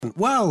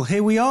Well,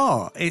 here we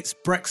are. It's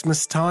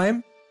Brexmas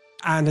time.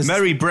 And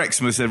Merry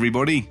Brexmas,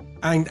 everybody.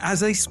 And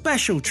as a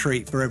special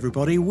treat for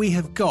everybody, we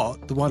have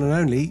got the one and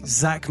only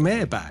Zach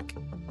Mayer back.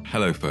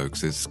 Hello,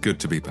 folks. It's good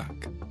to be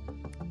back.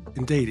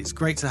 Indeed, it's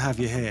great to have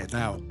you here.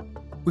 Now,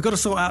 we've got to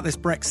sort out this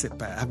Brexit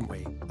bet, haven't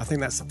we? I think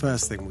that's the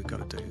first thing we've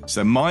got to do.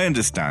 So my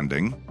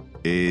understanding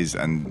is,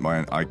 and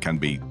I can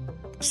be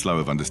slow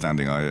of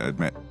understanding, I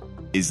admit,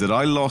 is that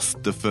I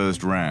lost the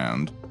first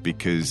round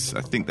because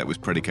I think that was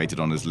predicated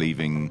on us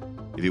leaving,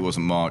 if it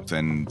wasn't March,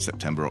 then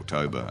September,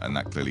 October, and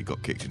that clearly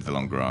got kicked into the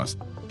long grass.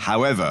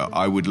 However,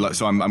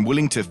 so I'm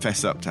willing to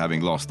fess up to having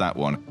lost that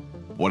one.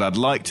 What I'd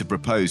like to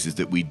propose is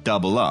that we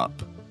double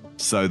up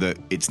so that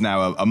it's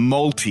now a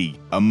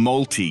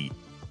multi-meal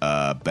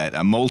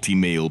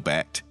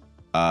bet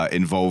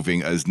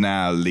involving us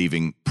now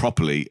leaving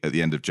properly at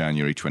the end of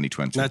January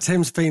 2020. Now,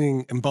 Tim's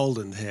feeling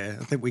emboldened here.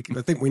 I think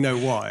we know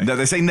why. No,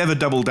 they say never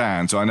double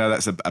down, so I know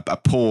that's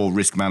a poor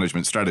risk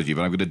management strategy,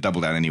 but I'm going to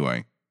double down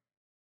anyway.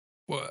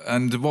 Well,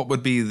 and what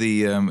would be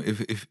the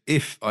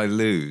if I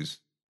lose?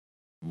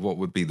 What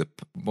would be the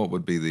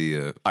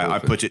I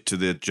put it to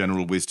the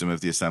general wisdom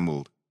of the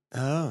assembled.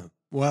 Oh,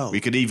 well.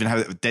 We could even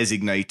have a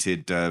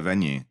designated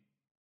venue.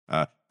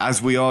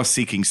 As we are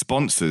seeking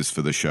sponsors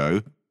for the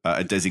show,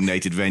 a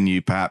designated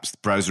venue, perhaps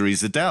Brasserie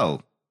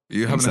Zadel.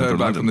 You haven't heard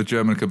back from the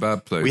German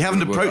kebab place. We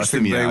haven't approached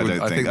them yet, I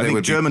don't think. I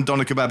think German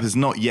Doner Kebab has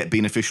not yet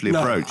been officially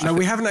approached. No,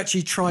 we haven't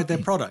actually tried their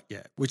product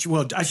yet, which,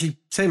 well, actually,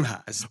 Tim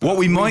has. What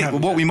we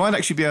might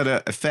actually be able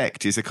to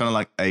effect is a kind of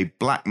like a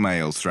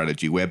blackmail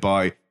strategy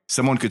whereby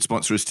someone could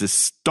sponsor us to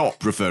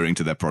stop referring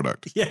to their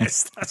product.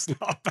 Yes, that's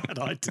not a bad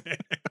idea.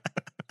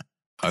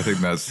 I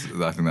think that's.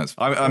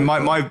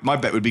 My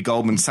bet would be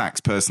Goldman Sachs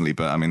personally,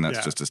 but I mean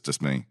that's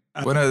just me.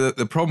 Well, no,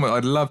 the problem.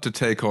 I'd love to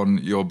take on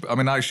your. I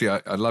mean, actually,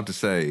 I'd love to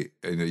say.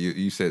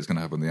 You say it's going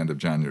to happen at the end of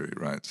January,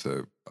 right?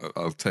 So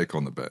I'll take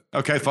on the bet.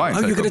 Okay, fine.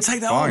 Oh, you're going to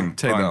take that on?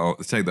 Take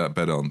that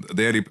bet on.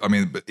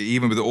 But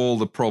even with all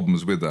the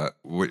problems with that,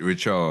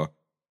 which are,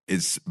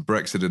 it's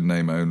Brexit in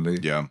name only.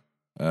 Yeah.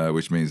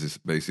 Which means it's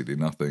basically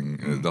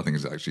nothing. Nothing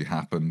has actually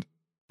happened.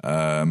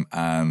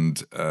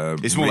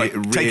 It's more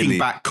like taking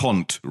back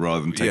Kant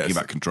rather than taking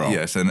back control.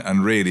 Yes,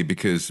 and really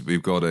because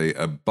we've got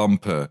a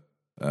bumper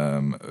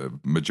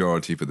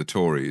majority for the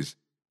Tories,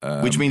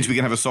 which means we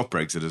can have a soft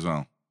Brexit as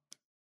well,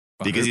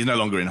 because he's no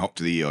longer in hock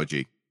to the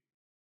ERG.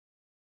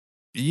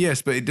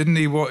 Yes, but didn't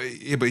he?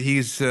 But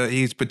he's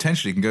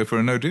potentially can go for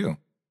a no deal.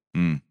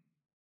 He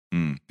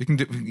can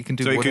do.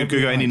 So he could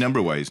go any number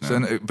of ways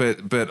now. So,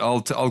 but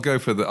I'll go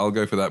for that. I'll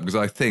go for that because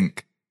I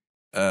think.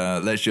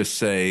 Let's just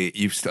say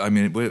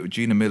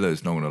Gina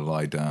Miller's not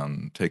going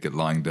to take it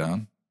lying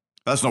down.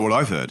 That's not what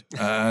I've heard.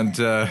 And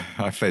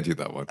I fed you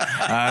that one.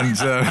 And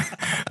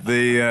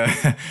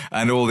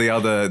and all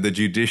the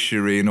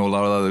judiciary and all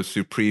our other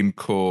Supreme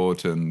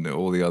Court and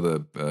all the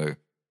other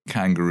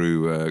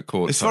kangaroo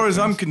courts. As far as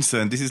I'm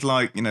concerned, this is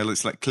like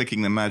it's like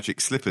clicking the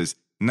magic slippers.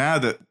 Now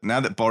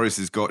that Boris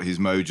has got his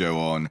mojo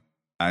on,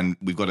 and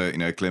we've got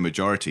a clear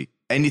majority.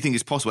 Anything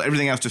is possible.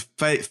 Everything else just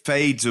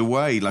fades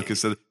away like a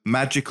sort of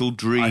magical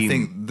dream. I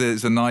think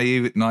there's a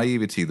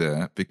naivety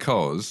there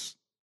because,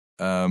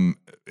 in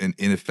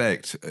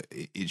effect,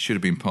 it should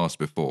have been passed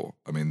before.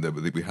 I mean,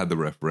 we had the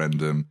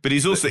referendum. But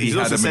he's also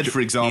said, for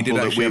example,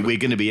 that we're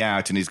going to be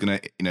out, and he's going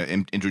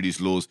to introduce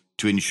laws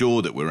to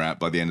ensure that we're out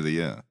by the end of the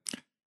year.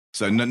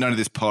 So none of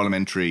this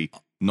parliamentary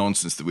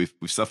nonsense that we've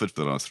suffered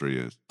for the last 3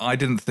 years. I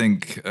didn't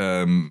think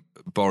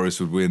Boris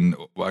would win.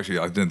 Well, actually,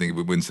 I didn't think it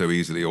would win so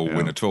easily or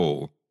win at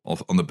all.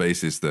 On the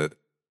basis that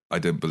I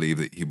don't believe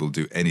that he will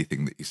do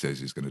anything that he says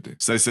he's going to do.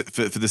 So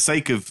for the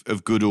sake of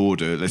good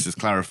order, let's just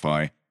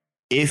clarify.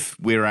 If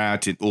we're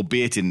out,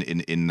 albeit in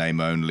name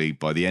only,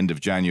 by the end of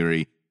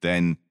January,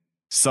 then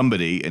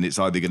somebody, and it's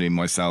either going to be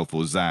myself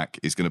or Zach,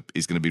 is going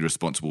to be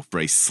responsible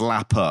for a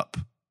slap-up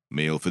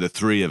meal for the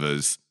three of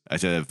us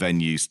at a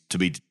venue to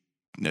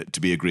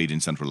be agreed in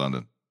central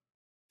London.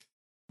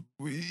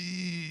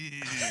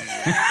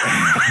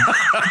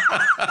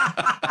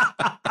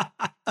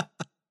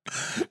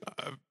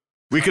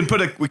 We can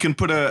put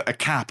a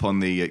cap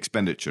on the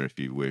expenditure if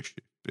you wish.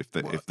 If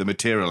the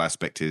material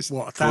aspect is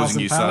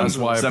causing you some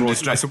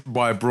distress. That's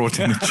why I brought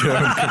in the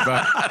German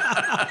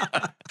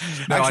kebab.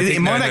 It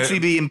might actually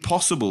be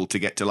impossible to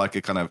get to like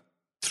a kind of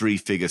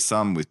 3-figure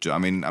sum with. I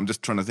mean, I'm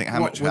just trying to think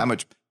how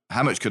much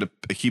could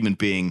a human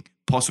being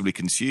possibly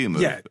consume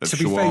of to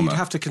be shawarma? fair, you'd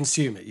have to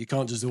consume it. You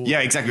can't just order.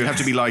 Yeah, exactly. It'd have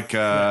to be like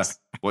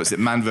what's it,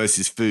 man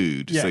versus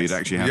food. Yes. So you'd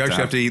actually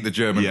have to eat the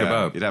German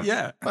kebab.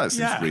 Well, that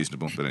seems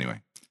reasonable. But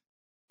anyway.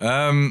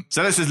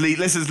 So let's just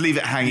leave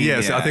it hanging.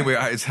 Yes, I think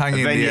it's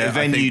hanging. A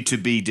venue to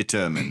be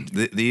determined.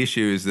 The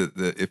issue is that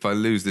if I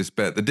lose this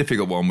bet, the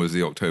difficult one was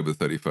the October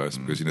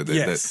 31st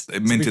because they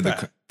minted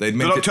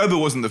But October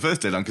wasn't the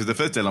first deadline because the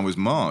first deadline was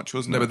March,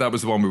 wasn't it? No, but that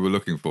was the one we were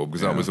looking for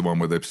because that was the one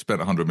where they spent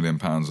 £100 million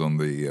on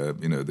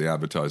the the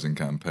advertising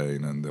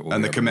campaign and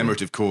the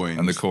commemorative coins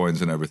and the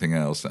coins and everything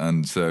else,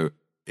 and so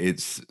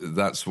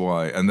that's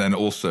why. And then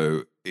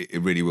also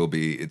it really will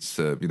be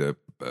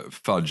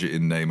fudge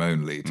in name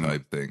only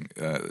type thing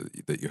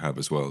that you have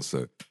as well.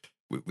 So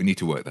we need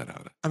to work that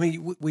out. I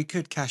mean, we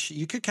could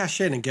you could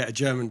cash in and get a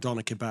German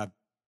doner kebab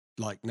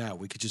like now.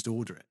 We could just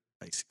order it,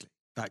 basically.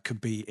 That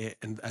could be it.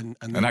 And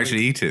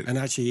actually eat it. And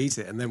actually eat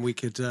it. And then we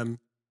could, then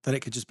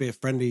it could just be a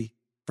friendly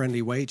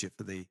wager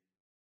for the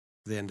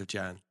end of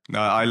Jan. No,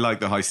 I like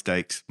the high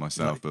stakes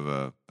myself of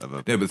a. No,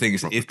 but the thing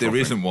is, if there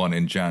isn't one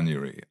in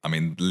January, I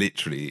mean,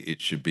 literally,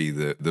 it should be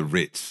the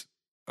Ritz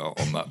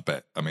on that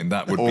bet. I mean,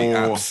 that would be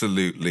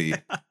absolutely.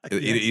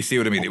 You see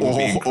what I mean? It would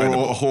be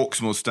incredible. Or a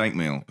Hawksmoor steak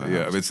meal.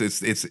 Perhaps.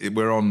 Yeah,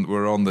 we're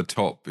on the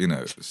top.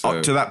 So.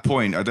 Up to that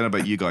point, I don't know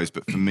about you guys,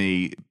 but for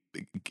me,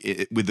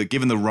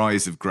 given the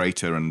rise of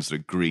greater and sort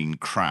of green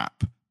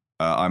crap,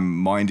 I'm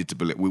minded to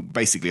believe.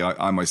 Basically,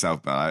 I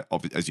myself,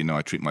 as you know,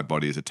 I treat my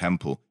body as a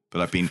temple,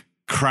 but I've been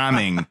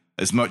cramming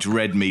as much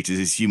red meat as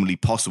is humanly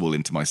possible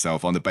into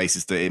myself on the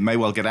basis that it may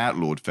well get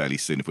outlawed fairly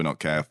soon if we're not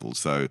careful.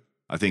 So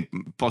I think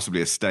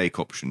possibly a steak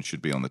option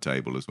should be on the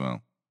table as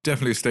well.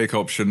 Definitely a steak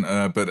option,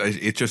 but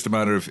it's just a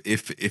matter of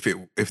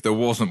if there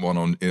wasn't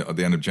one at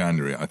the end of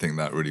January, I think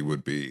that really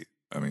would be.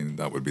 I mean,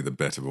 that would be the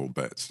bet of all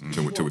bets.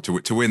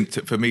 To win,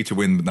 for me to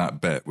win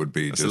that bet would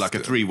be just like a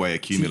three-way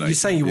accumulation. You're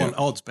saying you want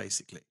odds,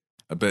 basically.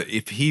 But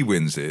if he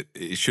wins it,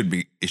 it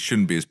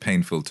shouldn't be as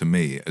painful to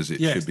me as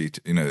it should be.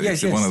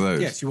 It's one of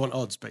those. Yes, you want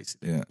odds,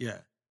 basically. Yeah.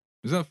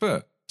 Is that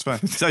fair? It's fair.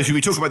 So, should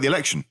we talk about the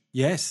election?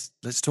 Yes,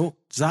 let's talk.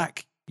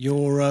 Zach,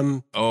 you're.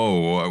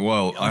 Oh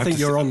well, I think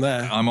you're on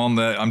there. I'm on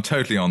there. I'm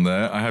totally on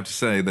there. I have to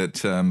say that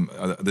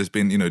there's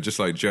been, just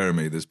like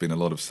Jeremy, there's been a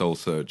lot of soul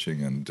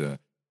searching and.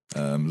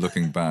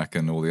 Looking back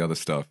and all the other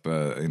stuff,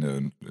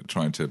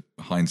 trying to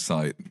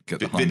hindsight, get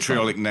the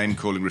vitriolic name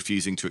calling,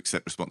 refusing to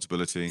accept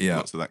responsibility. Yeah,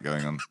 lots of that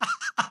going on.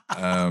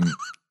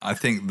 I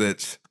think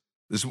that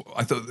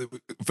I thought that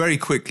very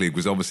quickly,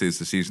 because obviously it's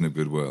the season of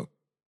goodwill.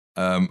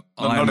 Are we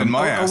going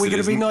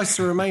to be nice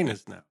to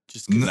Remainers now?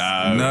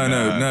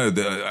 No,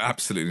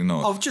 absolutely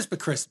not. Oh, just for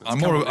Christmas. I'm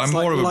more of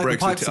a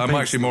Brexiteer. I'm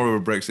actually more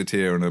of a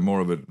Brexiteer and more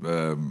of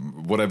a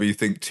whatever you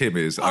think Tim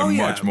is. I'm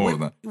much more of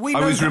that.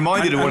 I was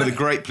reminded of one of the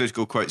great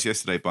political quotes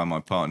yesterday by my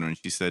partner, and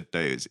she said,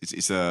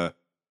 "It's a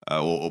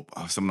or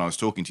someone I was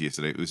talking to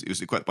yesterday. It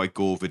was a quote by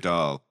Gore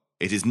Vidal.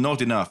 It is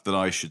not enough that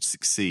I should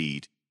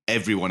succeed.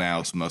 Everyone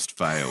else must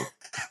fail."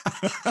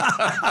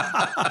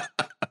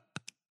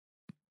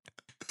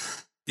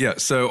 Yeah,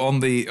 so on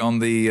the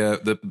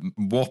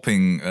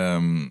whopping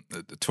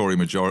Tory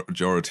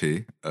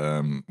majority,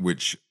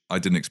 which I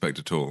didn't expect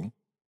at all,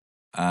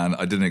 and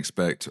I didn't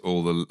expect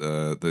all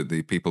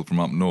the people from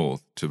up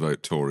north to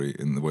vote Tory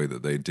in the way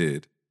that they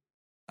did,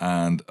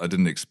 and I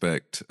didn't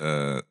expect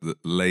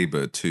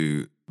Labour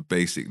to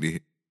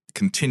basically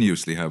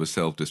continuously have a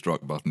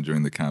self-destruct button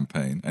during the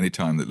campaign. Any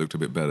time that looked a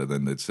bit better,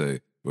 then they'd say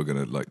we're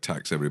going to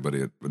tax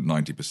everybody at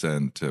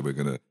 90%. We're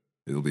going to.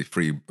 It'll be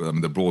free. I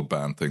mean, the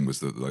broadband thing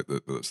was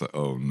it's like,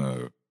 oh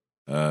no,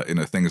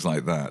 things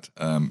like that.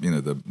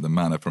 The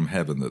manna from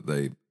heaven that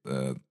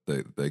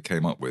they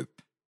came up with.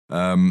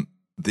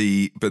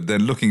 But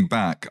then looking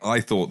back, I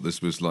thought this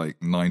was like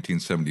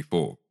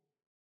 1974.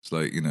 It's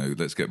like,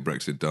 let's get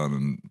Brexit done,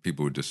 and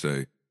people would just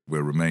say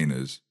we're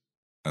Remainers,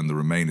 and the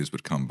Remainers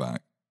would come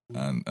back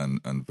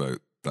and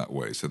vote that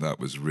way. So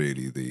that was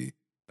really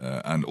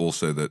and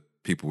also that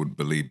people wouldn't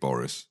believe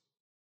Boris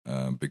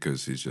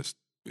because he's just.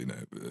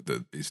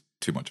 He's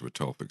too much of a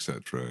top,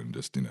 etc., and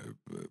just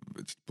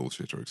it's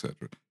bullshitter,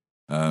 etc.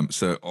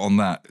 So on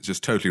that, it's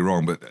just totally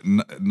wrong. But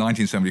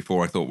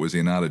 1974, I thought was the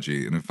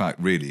analogy, and in fact,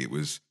 really, it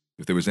was.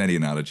 If there was any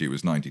analogy, it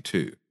was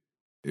 92.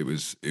 It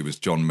was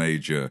John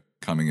Major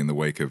coming in the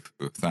wake of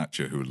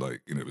Thatcher, who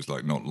was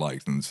not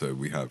liked, and so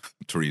we have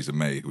Theresa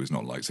May, who was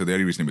not liked. So the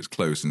only reason it was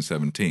close in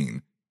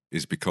 17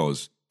 is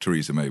because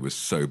Theresa May was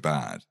so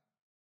bad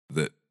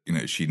that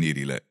she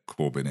nearly let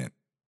Corbyn in.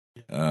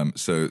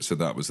 So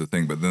that was the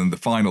thing. But then the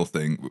final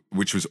thing,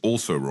 which was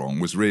also wrong,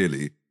 was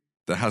really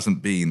there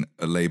hasn't been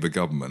a Labour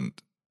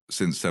government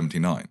since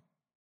 79.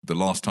 The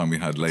last time we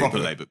had Labour,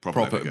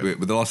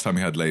 the last time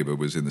we had Labour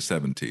was in the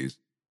 70s,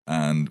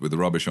 and with the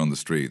rubbish on the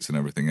streets and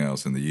everything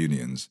else, and the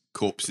unions,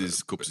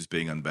 corpses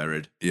being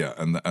unburied,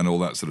 and all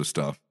that sort of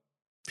stuff.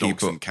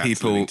 Dogs and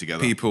cats living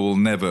together. People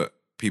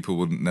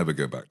would never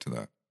go back to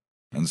that.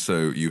 And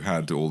so you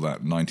had all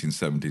that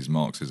 1970s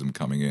Marxism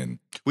coming in.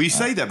 Well, you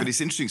say that, but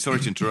it's interesting. Sorry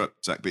to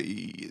interrupt, Zach, but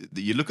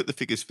you look at the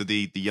figures for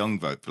the young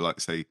vote, for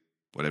say,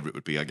 whatever it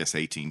would be, I guess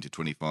 18 to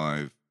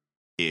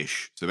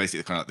 25-ish. So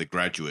basically kind of like the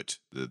graduate,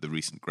 the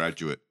recent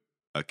graduate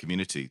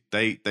community,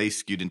 they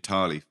skewed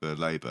entirely for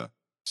Labour.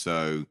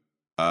 So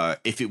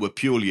if it were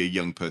purely a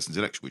young person's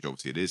election, which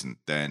obviously it isn't,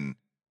 then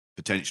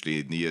potentially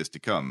in the years to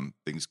come,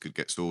 things could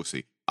get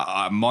saucy.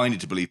 I'm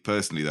minded to believe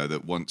personally, though,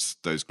 that once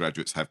those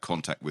graduates have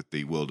contact with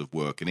the world of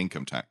work and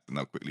income tax, then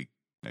they'll quickly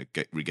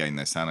regain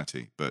their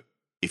sanity. But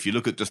if you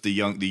look at just the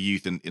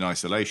youth in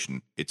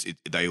isolation,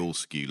 they all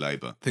skew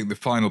Labour. I think the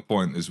final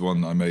point is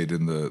one I made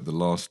in the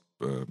last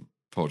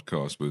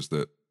podcast, was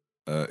that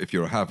if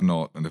you're a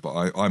have-not, and if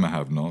I'm a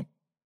have-not,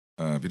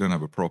 if you don't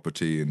have a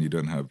property and you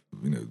don't have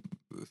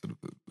sort of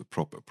the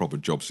proper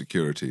job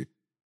security,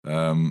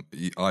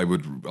 I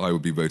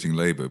would be voting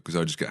Labour because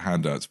I just get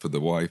handouts for the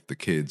wife, the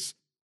kids,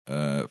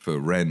 for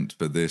rent,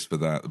 for this, for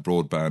that,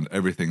 broadband,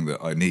 everything that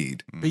I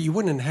need. But you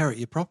wouldn't inherit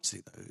your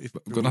property though.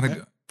 I've got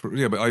nothing. But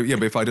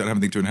if I don't have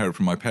anything to inherit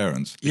from my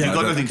parents, Yeah, You've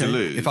got nothing to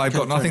lose. if I've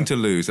got nothing to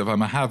lose, if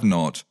I'm a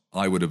have-not,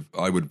 I would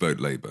vote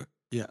Labour.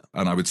 Yeah.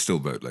 And I would still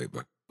vote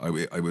Labour. I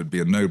would be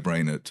a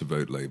no-brainer to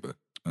vote Labour.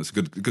 That's a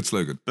good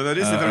slogan. But that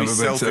is a very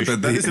selfish.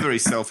 That is a very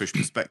selfish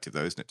perspective,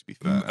 though, isn't it? To be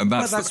fair, And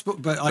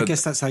But I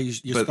guess that's how you're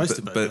supposed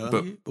to vote,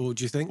 aren't you? Or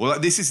do you think? well,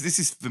 this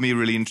is for me a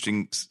really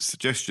interesting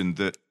suggestion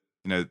that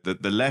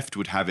that the left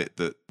would have it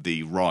that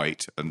the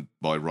right, and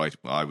by right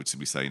I would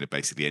simply say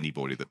basically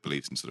anybody that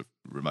believes in sort of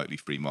remotely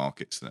free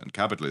markets and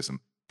capitalism,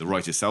 the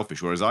right is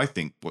selfish. Whereas I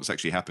think what's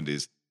actually happened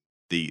is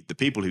the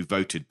people who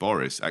voted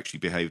Boris actually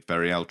behaved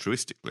very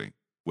altruistically.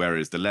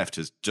 Whereas the left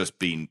has just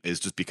become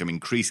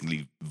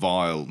increasingly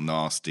vile,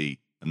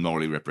 nasty, and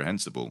morally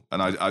reprehensible. And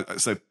I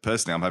so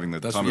personally, I'm having the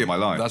time of my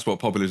life. That's what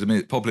populism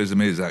is. Populism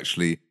is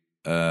actually,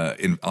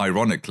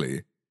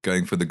 ironically,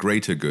 going for the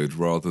greater good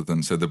rather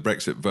than. So the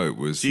Brexit vote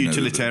was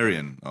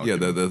utilitarian.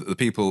 The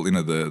people, the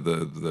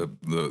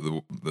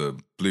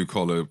blue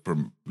collar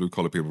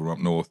people from up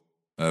north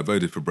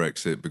voted for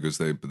Brexit because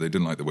they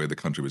didn't like the way the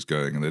country was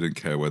going and they didn't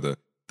care whether.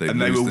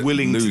 They were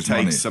willing to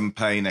take money. some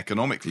pain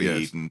economically,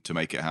 even to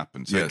make it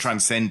happen. So it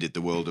transcended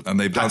the world of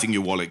patting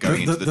your wallet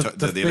going into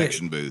the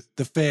election booth.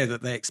 The fear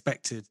that they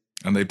expected,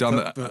 and they've done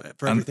that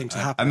for everything to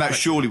happen. And that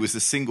surely was the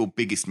single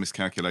biggest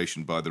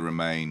miscalculation by the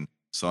Remain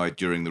side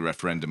during the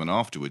referendum and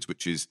afterwards,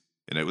 which is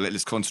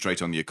let's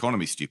concentrate on the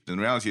economy, stupid. And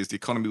the reality is the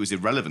economy was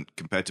irrelevant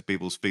compared to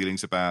people's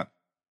feelings about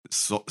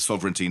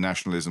sovereignty,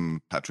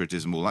 nationalism,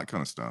 patriotism, all that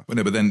kind of stuff. Well,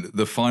 no, but then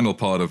the final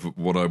part of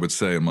what I would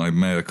say in my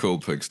mea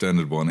culpa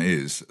extended one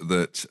is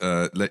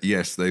that,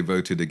 yes, they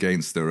voted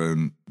against their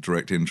own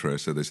direct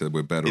interest. So they said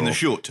we're better off. In the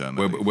short term.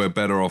 We're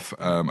better off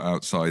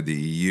outside the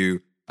EU.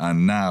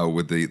 And now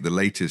with the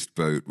latest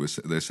vote,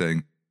 they're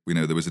saying,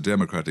 there was a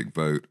democratic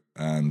vote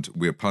and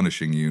we're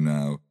punishing you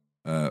now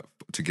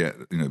to get,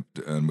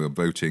 and we're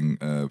voting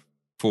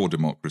for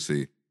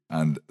democracy.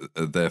 And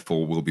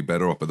therefore we'll be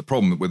better off. But the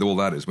problem with all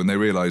that is when they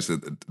realise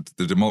that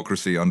the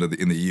democracy in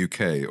the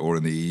UK or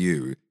in the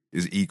EU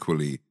is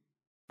equally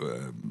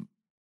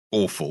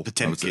awful.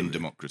 Potemkin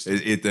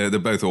democracy. They're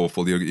both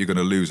awful. You're going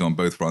to lose on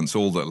both fronts.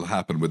 All that will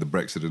happen with the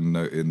Brexit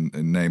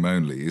in name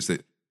only is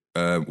that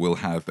we'll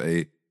have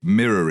a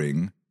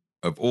mirroring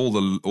of all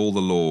the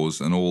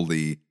laws and all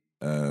the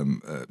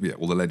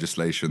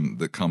legislation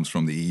that comes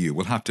from the EU.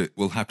 We'll have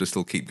to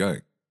still keep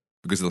going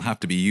because there'll have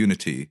to be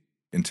unity.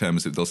 In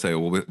terms of, they'll say,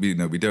 well, we're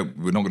not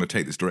going to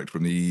take this direct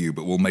from the EU,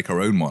 but we'll make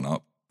our own one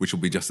up, which will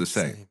be just the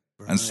same.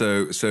 Right. And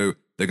so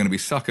they're going to be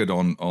suckered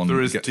on.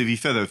 To be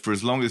fair, though, for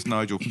as long as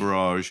Nigel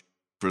Farage,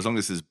 for as long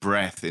as there's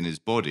breath in his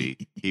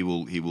body, he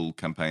will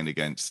campaign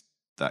against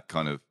that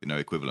kind of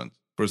equivalent.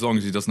 For as long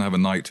as he doesn't have a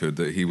knighthood,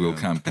 that he will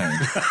campaign.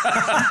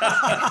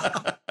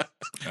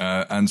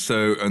 And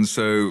so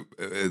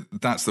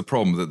that's the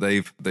problem, that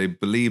they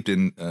believed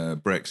in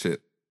Brexit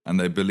and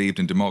they believed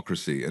in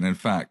democracy, and in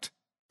fact.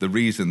 The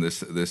reason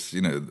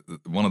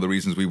one of the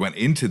reasons we went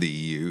into the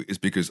EU is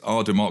because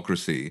our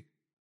democracy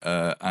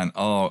and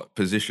our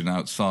position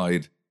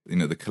outside,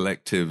 the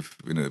collective,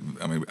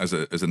 as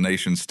a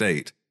nation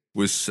state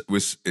was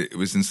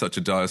in such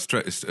a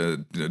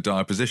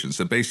dire position.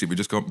 So basically, we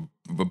just got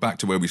back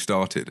to where we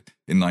started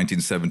in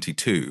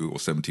 1972 or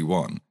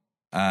 71,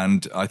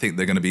 and I think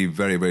they're going to be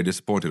very, very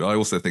disappointed. I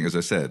also think, as I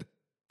said,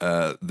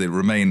 the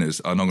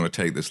Remainers are not going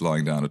to take this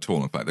lying down at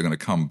all. In fact, they're going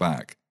to come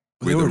back.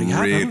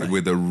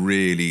 With a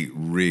really,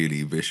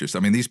 really vicious. I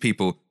mean, these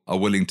people are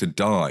willing to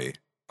die.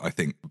 I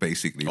think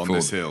basically on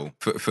this hill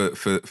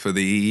for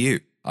the EU.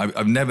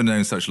 I've never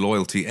known such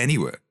loyalty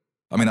anywhere.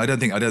 I mean, I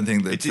don't think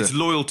that it's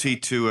loyalty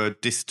to a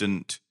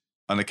distant,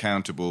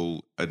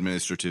 unaccountable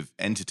administrative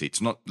entity. It's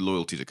not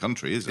loyalty to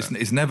country, is it?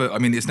 It's never. I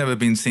mean, it's never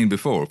been seen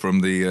before from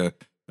the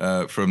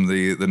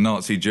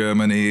Nazi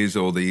Germanys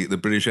or the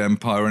British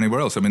Empire or anywhere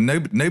else. I mean,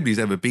 nobody's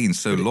ever been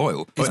so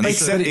loyal.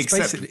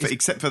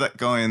 Except for that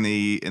guy in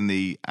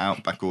the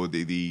outback or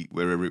the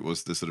wherever it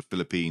was, the sort of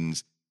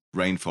Philippines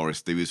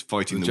rainforest. He was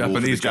fighting the war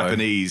for the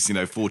Japanese,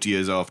 40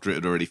 years after it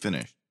had already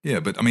finished. Yeah,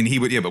 but I mean,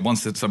 but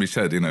once somebody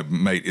said,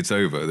 mate, it's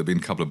over, there've been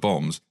a couple of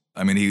bombs.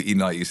 I mean, he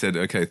like you said,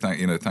 okay, thank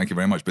you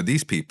very much. But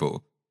these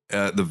people,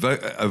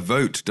 a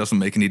vote doesn't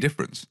make any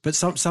difference. But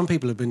some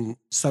people have been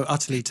so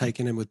utterly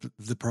taken in with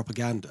the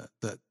propaganda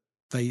that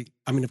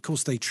of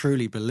course they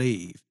truly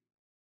believe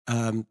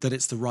that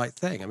it's the right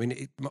thing. I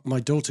mean, my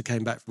daughter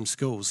came back from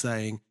school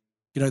saying,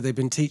 they've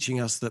been teaching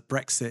us that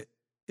Brexit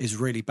is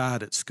really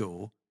bad at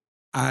school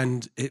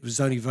and it was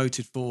only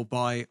voted for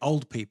by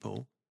old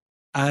people.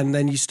 And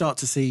then you start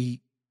to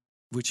see,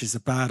 which is a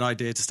bad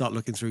idea to start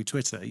looking through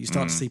Twitter, you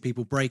start to see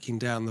people breaking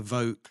down the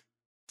vote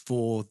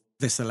for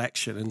this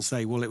election and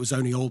say, well, it was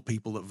only old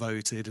people that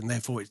voted and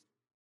therefore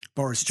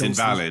Boris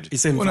Johnson.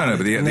 It's invalid. Well, no,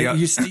 but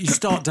you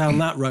start down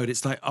that road,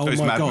 it's like, oh my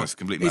madness, God.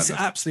 Complete madness. It's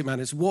absolute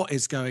madness. What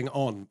is going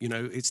on?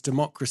 It's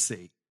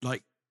democracy.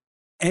 Like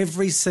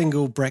every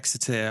single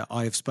Brexiteer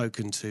I have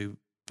spoken to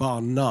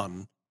bar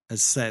none,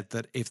 has said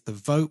that if the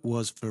vote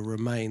was for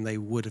Remain, they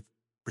would have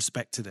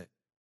respected it.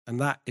 And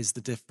that is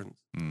the difference.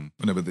 Mm.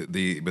 No, but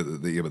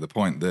the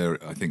point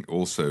there, I think,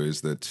 also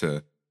is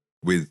that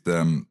with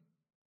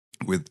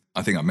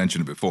I think I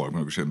mentioned it before. I'm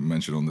not sure I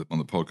mentioned it on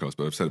the podcast,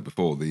 but I've said it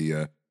before.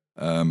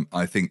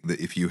 I think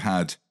that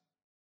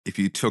if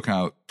you took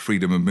out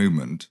freedom of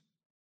movement,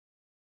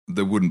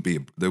 there wouldn't be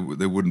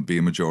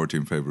a majority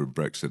in favour of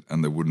Brexit,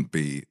 and there wouldn't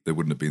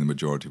have been the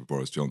majority for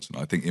Boris Johnson.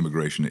 I think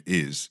immigration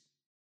is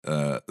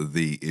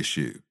the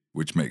issue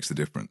which makes the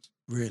difference.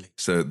 Really?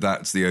 So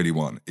that's the only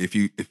one. If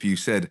you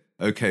said,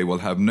 okay, we'll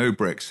have no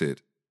Brexit,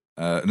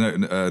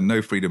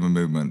 no freedom of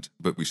movement,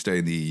 but we stay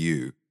in the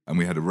EU, and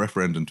we had a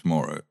referendum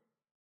tomorrow,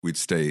 we'd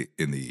stay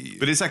in the EU.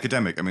 But it's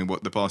academic. I mean,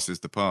 what the past is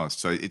the past.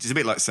 So it's a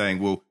bit like saying,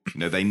 well,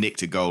 they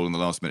nicked a goal in the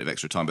last minute of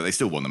extra time, but they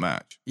still won the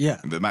match. Yeah,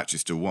 and the match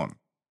is still won.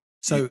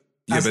 So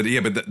that's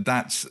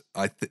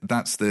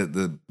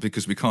the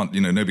because we can't,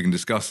 nobody can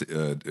discuss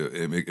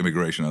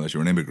immigration unless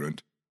you're an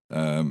immigrant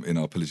in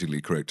our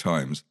politically correct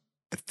times.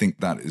 I think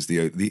that is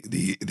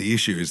the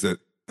issue is that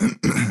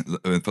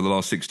for the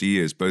last 60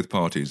 years, both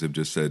parties have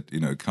just said,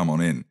 come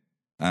on in.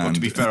 And well,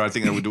 to be fair, I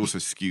think that would also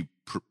skew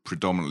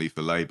predominantly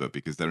for Labour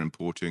because they're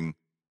importing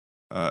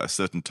a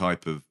certain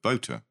type of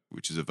voter,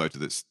 which is a voter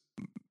that's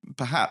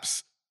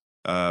perhaps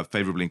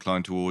favourably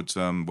inclined towards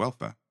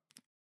welfare.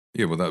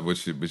 Yeah, well, that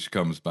which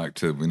comes back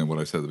to what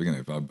I said at the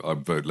beginning. If I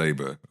vote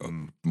Labour,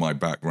 my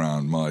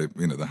background, my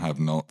the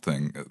have-not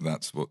thing,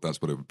 that's what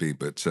it would be.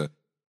 But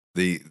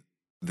the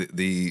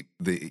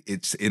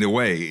it's in a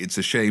way it's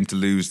a shame to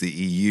lose the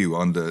EU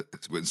under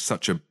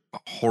such a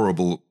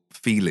horrible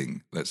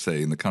feeling, let's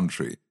say, in the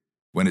country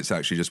when it's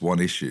actually just one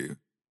issue,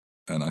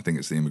 and I think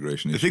it's the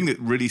immigration issue. The thing that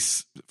really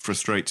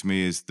frustrates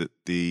me is that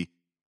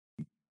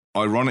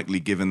ironically,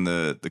 given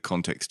the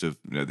context of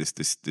this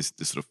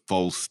sort of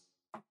false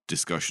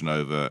discussion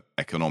over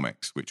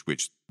economics, which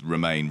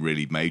Remain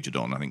really majored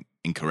on, I think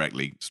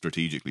incorrectly,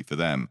 strategically for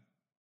them.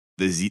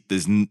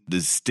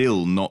 There's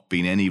still not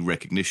been any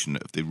recognition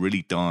of the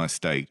really dire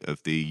state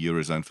of the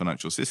Eurozone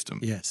financial system.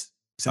 Yes,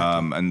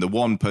 exactly. And the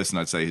one person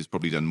I'd say who's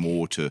probably done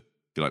more to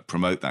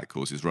promote that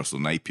cause is Russell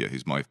Napier,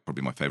 who's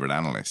probably my favourite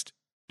analyst.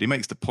 But he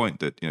makes the point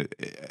that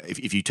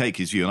if you take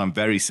his view, and I'm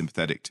very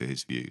sympathetic to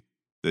his view,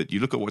 that you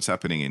look at what's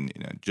happening in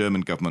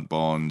German government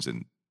bonds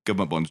and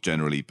government bonds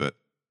generally, but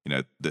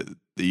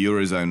the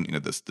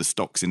Eurozone, the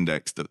stocks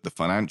index, the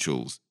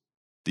financials,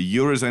 the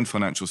Eurozone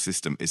financial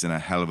system is in a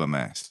hell of a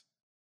mess.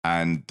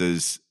 And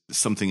there's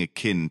something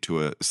akin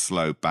to a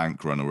slow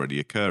bank run already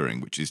occurring,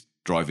 which is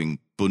driving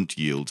Bund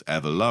yields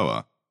ever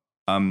lower.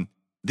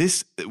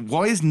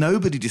 Why is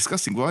nobody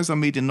discussing? Why has our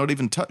media not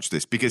even touched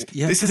this? Because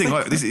this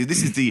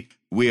is the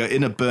we are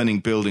in a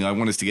burning building. I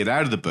want us to get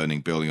out of the burning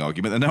building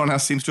argument that no one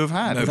else seems to have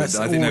had.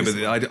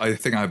 I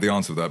think I have the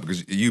answer to that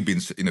because you've been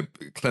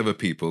clever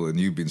people and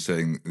you've been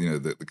saying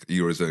that the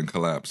Eurozone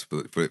collapse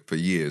for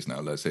years now.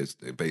 Let's say it's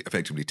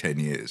effectively 10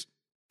 years.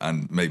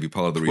 And maybe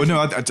part of the reason...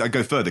 Well, no, I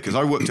go further because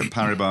I worked at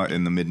Paribas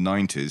in the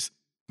mid-90s.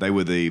 They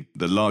were the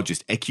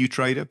largest ECU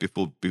trader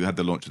before we had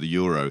the launch of the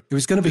euro. It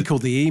was going to be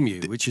called the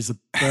EMU, which is a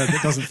bird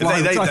that doesn't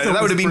fly.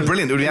 That would have been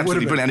brilliant. It would be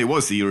absolutely brilliant. And it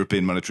was the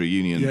European Monetary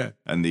Union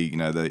and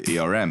the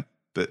ERM.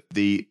 But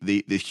the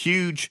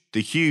huge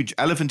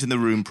elephant in the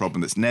room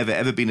problem that's never,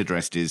 ever been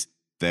addressed is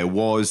there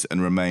was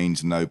and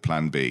remains no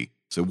plan B.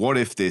 So what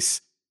if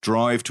this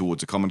drive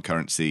towards a common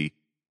currency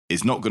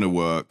is not going to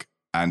work?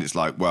 And it's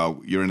like,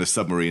 well, you're in a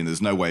submarine,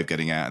 there's no way of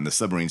getting out, and the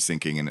submarine's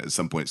sinking, and at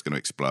some point it's going to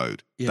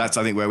explode. Yeah. That's,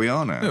 I think, where we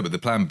are now. No, but the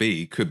plan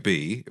B could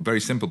be, a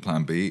very simple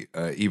plan B,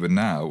 even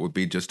now, would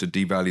be just to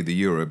devalue the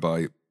euro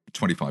by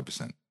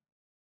 25%.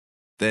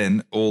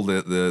 Then all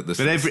the but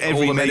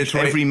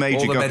every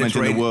major government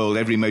in the world,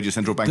 every major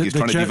central bank is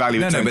trying to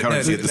devalue its own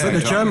currency at the same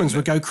time. The Germans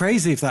would go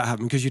crazy if that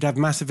happened because you'd have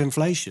massive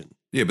inflation.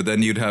 Yeah, but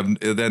then you'd have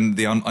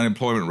the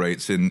unemployment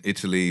rates in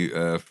Italy,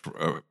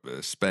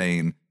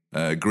 Spain,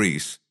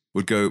 Greece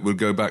would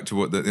go back to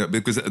what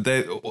because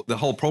the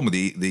whole problem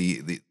with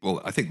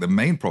I think the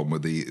main problem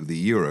with the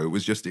euro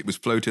was just it was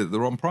floated at the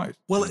wrong price.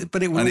 Well,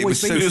 but it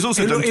was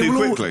also done too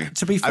quickly.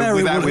 To be fair,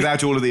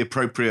 without all of the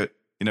appropriate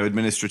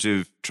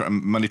administrative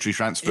monetary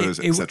transfers,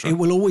 etc. It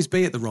will always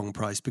be at the wrong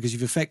price because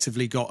you've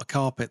effectively got a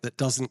carpet that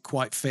doesn't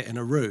quite fit in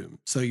a room.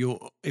 So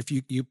if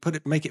you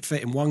make it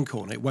fit in one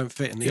corner, it won't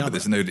fit in the other.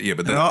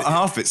 But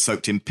half it's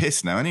soaked in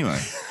piss now anyway.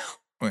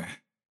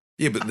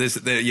 Yeah, but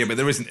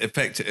there isn't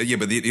effect. Yeah,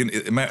 but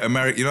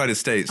the United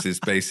States is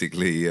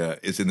basically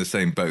is in the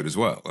same boat as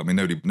well. I mean,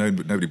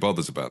 nobody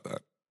bothers about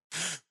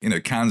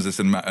that. Kansas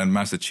and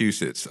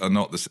Massachusetts are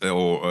not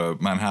or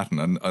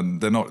Manhattan,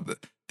 and they're not.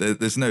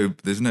 There's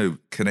no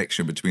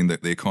connection between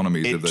the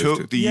economies of those two. It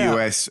took the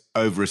US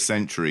over a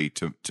century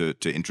to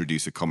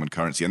introduce a common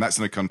currency, and that's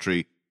in a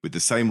country with the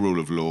same rule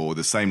of law,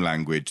 the same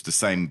language, the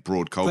same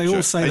broad culture. They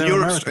all say they're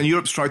American. And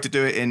Europe's tried to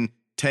do it in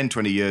 10,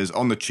 20 years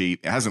on the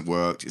cheap. It hasn't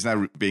worked. It's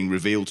now being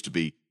revealed to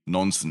be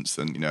nonsense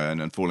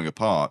and falling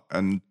apart.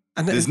 And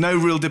And there's no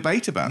real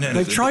debate about it.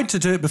 They've tried to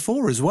do it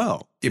before as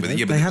well. Yeah, but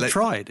they have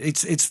tried.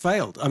 It's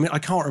failed. I mean, I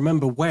can't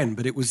remember when,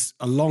 but it was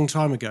a long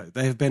time ago.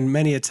 There have been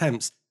many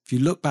attempts. If you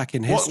look back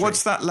in history,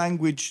 what's that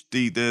language?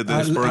 The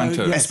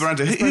Esperanto. Yes,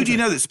 Esperanto. Who do you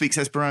know that speaks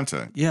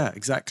Esperanto? Yeah,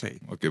 exactly.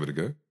 I'll give it a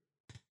go.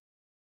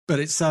 But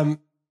it's happened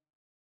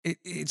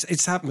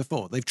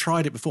before. They've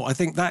tried it before. I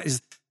think that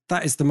is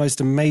the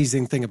most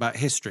amazing thing about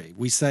history.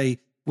 We say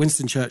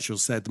Winston Churchill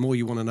said, "The more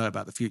you want to know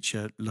about the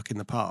future, look in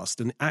the past."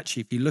 And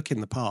actually, if you look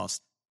in the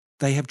past,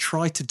 they have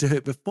tried to do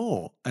it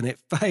before and it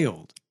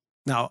failed.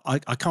 Now,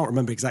 I can't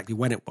remember exactly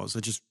when it was. I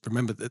just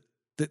remember that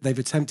they've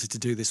attempted to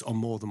do this on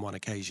more than one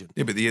occasion.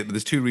 Yeah, but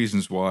there's two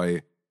reasons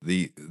why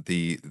the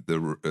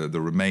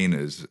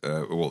Remainers,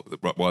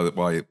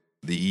 why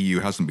the EU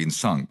hasn't been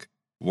sunk.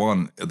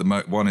 One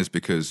is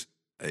because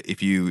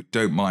if you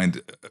don't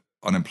mind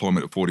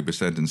unemployment of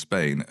 40% in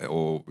Spain,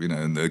 or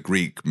and the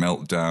Greek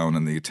meltdown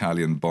and the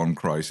Italian bond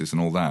crisis and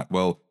all that,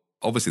 well,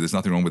 obviously there's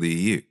nothing wrong with the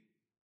EU.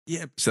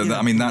 Yeah. So yeah.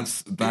 I mean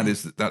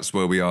that's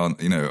where we are,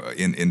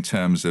 in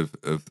terms of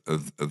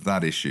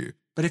that issue.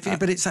 But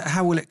it's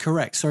how will it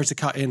correct? Sorry to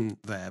cut in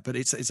there, but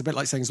it's a bit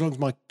like saying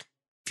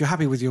if you're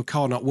happy with your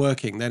car not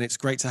working, then it's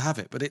great to have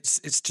it. But it's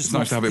just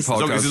nice to have it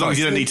parked outside. As long as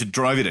you don't need to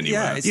drive it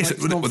anywhere.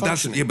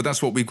 Yeah, but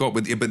that's what we've got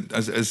with. Yeah, but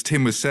as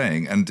Tim was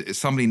saying, and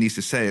somebody needs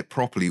to say it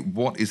properly.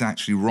 What is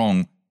actually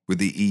wrong with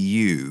the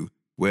EU,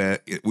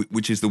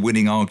 which is the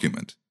winning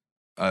argument?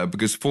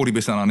 Because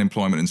 40%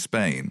 unemployment in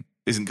Spain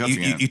isn't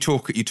cutting it. You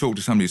talk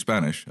to somebody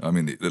Spanish. I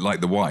mean,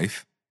 like the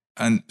wife,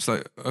 and it's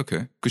like,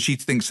 okay, because she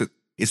thinks that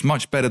it's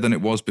much better than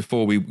it was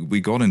before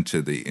we got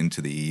into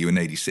the EU in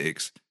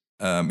 '86.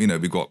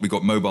 We've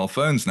got mobile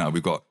phones now.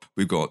 We've got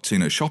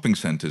shopping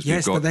centres.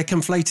 Yes, but they're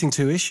conflating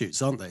two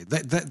issues, aren't they?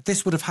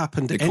 This would have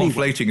happened anyway.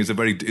 Conflating is a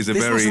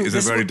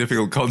very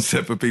difficult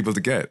concept for people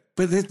to get.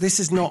 But this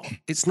is not.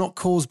 It's not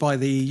caused by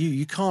the EU.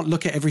 You can't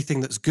look at everything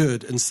that's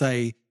good and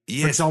say,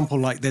 for example,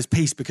 like there's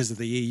peace because of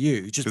the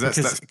EU. Just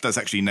because that's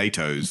actually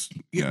NATO's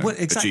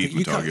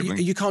achievement,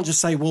 arguably. You can't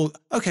just say, well,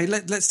 okay,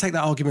 let's take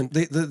that argument.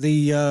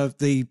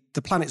 The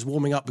planet's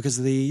warming up because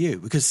of the EU.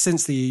 Because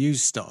since the EU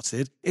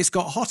started, it's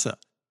got hotter.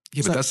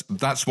 Yeah, but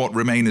that's what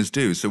Remainers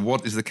do. So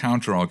what is the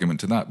counter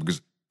argument to that?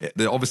 Because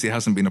there obviously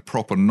hasn't been a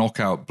proper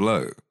knockout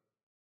blow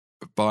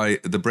by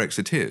the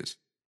Brexiteers.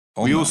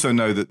 We also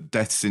know that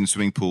deaths in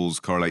swimming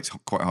pools correlates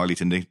quite highly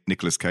to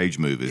Nicolas Cage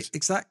movies.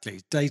 Exactly.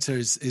 Data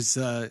is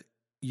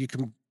you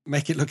can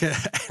make it look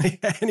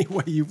at any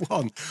way you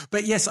want.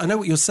 But yes, I know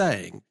what you're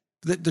saying.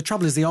 The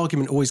trouble is the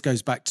argument always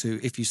goes back to,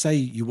 if you say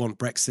you want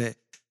Brexit,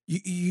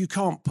 you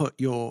can't put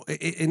your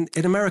in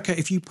America.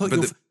 If you put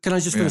can I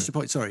just finish the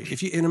point? Sorry.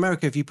 In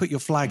America, if you put your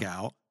flag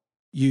out,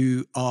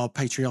 you are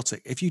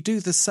patriotic. If you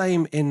do the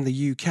same in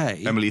the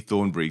UK, Emily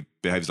Thornberry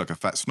behaves like a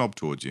fat snob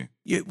towards you.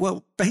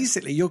 Well,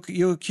 basically,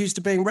 you're accused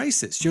of being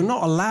racist. You're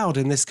not allowed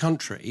in this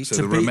country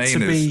to be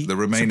patriotic. The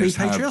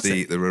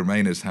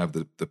Remainers have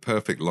the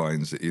perfect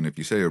lines. That, if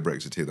you say you're a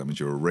Brexiteer, that means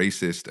you're a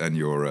racist and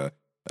you're a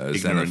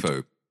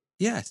xenophobe.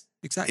 Yes,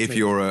 exactly. If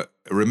you're a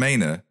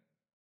Remainer,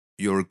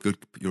 you're a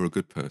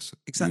good person.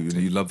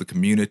 Exactly. You love the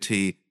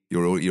community.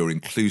 You're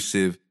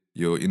inclusive.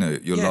 You're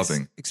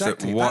loving.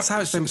 Exactly. That's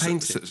how it's been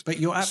painted. But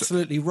you're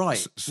absolutely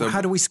right. So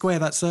how do we square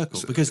that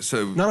circle? Because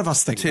none of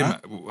us think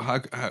that.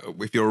 Tim,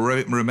 if you're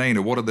a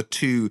Remainer, what are the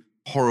two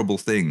horrible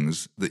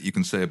things that you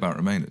can say about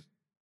Remainers?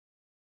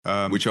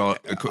 Which are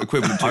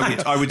equivalent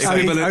to... I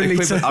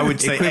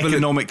would say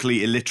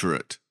economically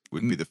illiterate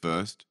would be the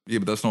first. Yeah,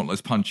 but that's not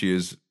as punchy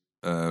as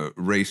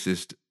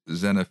racist,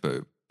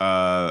 xenophobe.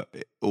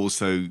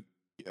 Also...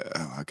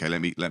 okay,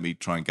 let me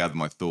try and gather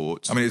my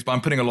thoughts. I mean,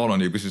 I'm putting a lot on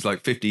you because it's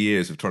like 50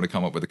 years of trying to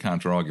come up with a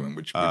counter argument,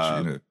 which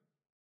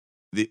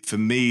for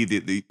me,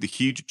 the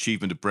huge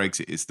achievement of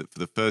Brexit is that for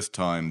the first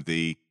time,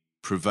 the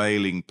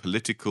prevailing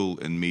political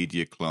and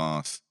media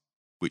class,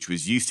 which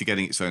was used to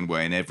getting its own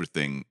way in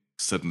everything,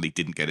 suddenly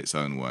didn't get its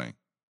own way.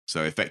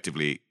 So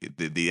effectively,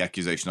 the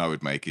accusation I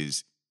would make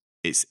is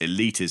it's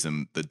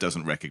elitism that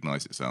doesn't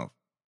recognise itself.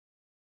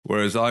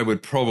 Whereas I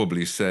would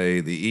probably say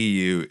the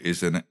EU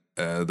is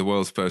the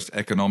world's first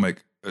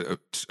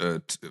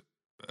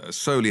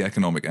solely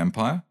economic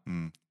empire,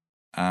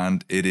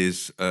 and it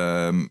is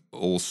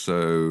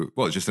also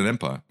it's just an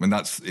empire. I mean,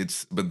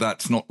 but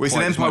that's not. Well, it's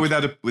an empire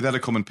without a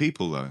common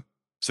people, though.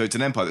 So it's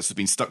an empire that's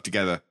been stuck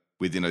together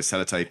with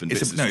sellotape and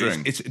bits of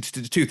string. It's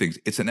two things.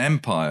 It's an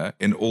empire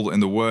in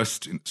the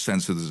worst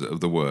senses of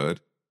the word.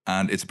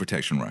 And it's a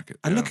protection racket.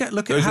 And look at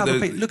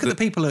the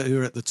people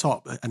who are at the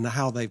top and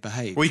how they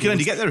behave. Well, you can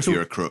only get there if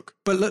you're a crook.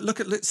 But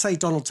let's say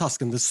Donald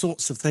Tusk and the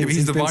sorts of things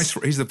he's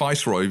the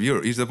viceroy of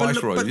Europe. He's the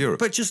viceroy of Europe.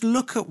 But just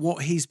look at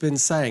what he's been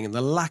saying and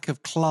the lack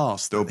of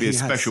class. There'll be a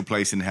special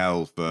place in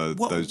hell for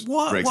those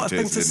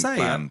Brexiteers who didn't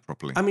plan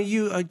properly. I mean,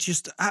 you are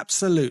just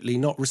absolutely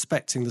not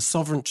respecting the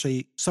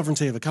sovereignty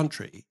of a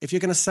country. If you're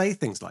going to say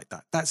things like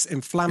that, that's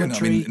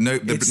inflammatory.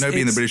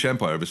 Nobody in the British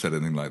Empire ever said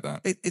anything like that.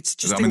 It's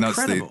just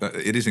incredible.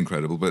 It is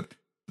incredible. But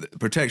the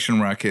protection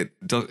racket,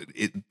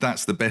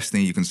 that's the best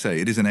thing you can say.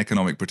 It is an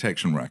economic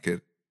protection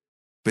racket.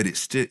 but it's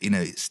still,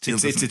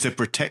 it's a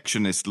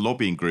protectionist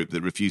lobbying group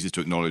that refuses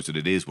to acknowledge that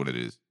it is what it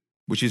is,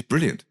 which is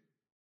brilliant.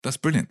 That's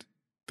brilliant,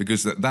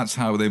 because that's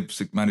how they've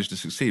managed to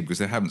succeed. Because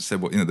they haven't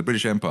said what, the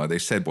British Empire. They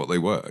said what they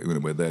were.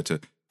 We're there to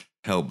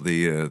help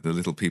the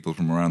little people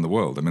from around the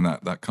world. I mean,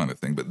 that kind of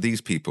thing. But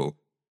these people,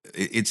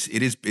 it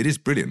is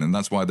brilliant, and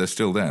that's why they're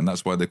still there, and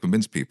that's why they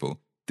convince people.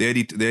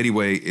 The only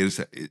way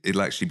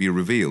it'll actually be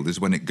revealed is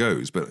when it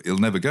goes, but it'll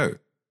never go.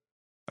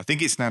 I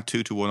think it's now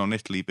 2-1 on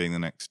Italy being the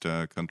next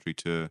country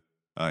to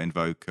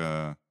invoke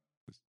Article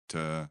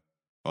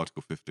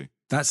 50.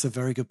 That's a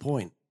very good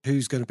point.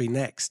 Who's going to be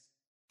next?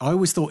 I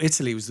always thought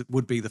Italy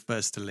would be the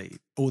first to leave,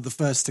 or the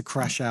first to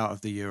crash out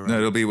of the euro.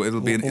 No,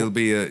 it'll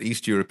be an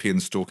East European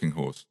stalking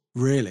horse.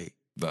 Really?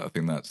 I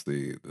think that's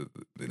the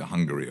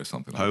Hungary or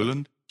something.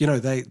 Poland.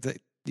 Like they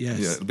yes.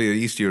 Yeah, it'll be an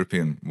East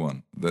European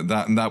one.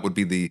 That would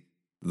be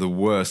the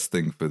worst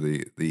thing for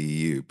the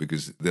EU,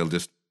 because they'll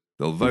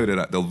vote it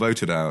out. They'll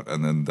vote it out,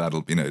 and then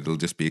it'll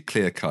just be a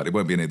clear cut. It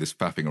won't be any of this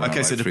faffing around.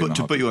 Okay, so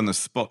to put you on the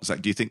spot,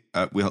 Zach, do you think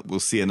we'll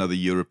see another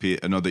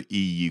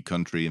EU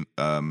country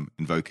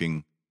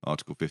invoking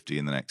Article 50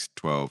 in the next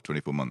 12,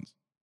 24 months?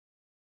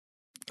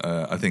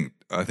 I think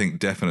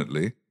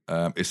definitely,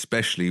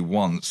 especially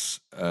once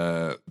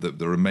the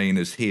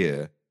Remainers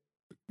here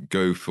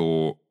go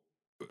for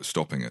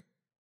stopping it,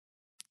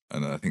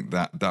 and I think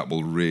that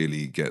will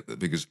really get that,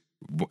 because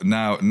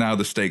now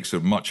the stakes are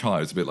much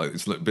higher. It's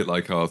a bit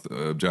like our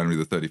January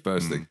the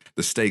 31st thing.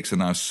 The stakes are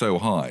now so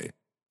high.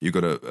 You've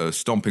got a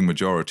stomping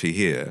majority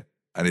here,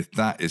 and if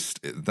that is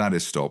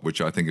stopped,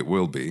 which I think it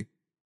will be,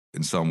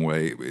 in some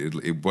way,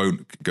 it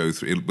won't go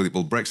through.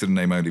 Well, Brexit in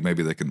name only.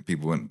 Maybe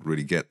people won't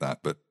really get that,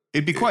 but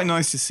it'd be quite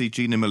nice to see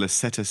Gina Miller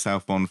set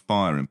herself on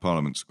fire in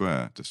Parliament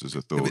Square, just as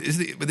a thought.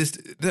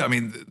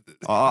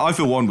 I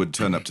for one would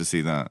turn up to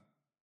see that.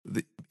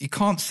 You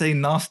can't say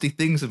nasty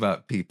things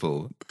about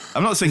people.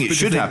 I'm not saying it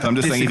should happen. I'm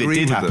just saying if it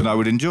did happen, I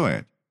would enjoy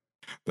it.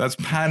 That's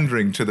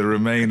pandering to the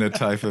Remainer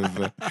type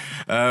of.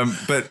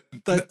 But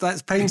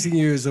that's painting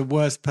you as a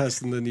worse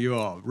person than you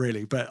are,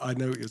 really. But I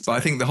know what you're saying. But I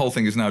think the whole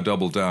thing is now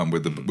doubled down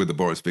with the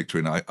Boris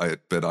victory, and I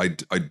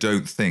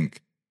don't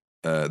think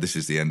this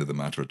is the end of the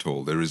matter at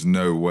all. There is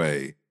no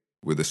way,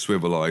 with the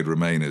swivel-eyed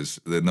Remainers,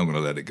 they're not going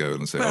to let it go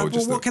and say,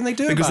 what can they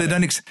do? Because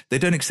about they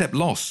don't accept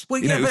loss.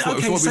 Well, yeah, so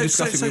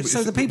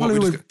the people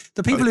who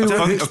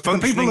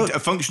a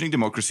functioning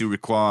democracy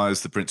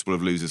requires the principle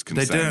of losers'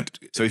 consent. They don't.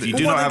 So if you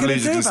do not have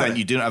losers' consent,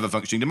 you do not have a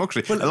functioning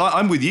democracy.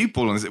 I'm with you,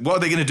 Paul, on this. What are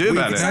they going to do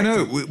about it? I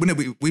know.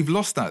 We've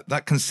lost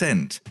that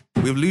consent.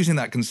 We're losing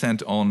that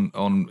consent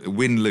on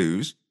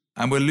win-lose.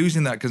 And we're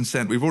losing that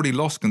consent. We've already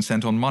lost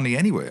consent on money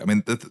anyway. I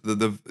mean,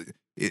 the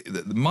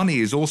money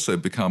has also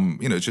become,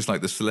 it's just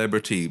like the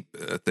celebrity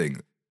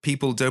thing.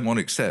 People don't want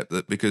to accept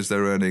that because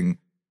they're earning,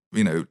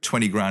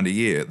 20 grand a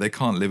year, they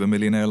can't live a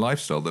millionaire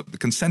lifestyle. The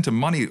consent of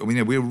money,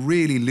 we're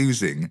really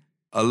losing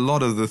a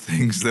lot of the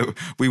things that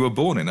we were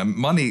born in. And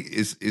money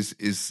is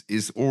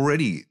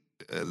already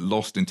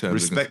lost in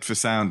terms of respect for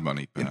sound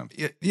money, perhaps.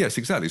 Yes,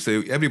 exactly.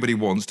 So everybody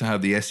wants to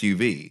have the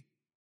SUV.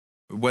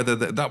 Whether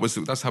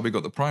that's how we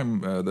got the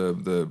prime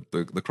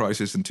the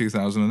crisis in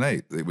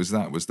 2008. It was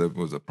the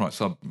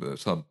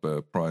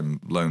subprime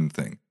loan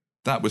thing.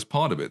 That was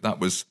part of it. That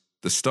was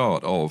the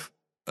start of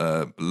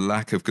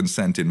lack of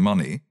consent in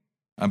money.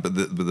 But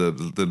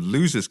the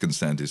loser's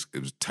consent it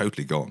was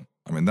totally gone.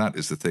 I mean, that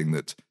is the thing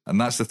that's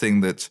the thing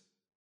that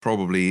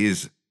probably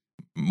is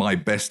my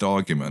best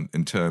argument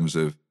in terms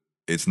of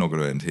it's not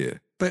going to end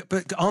here.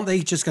 But aren't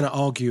they just going to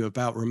argue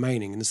about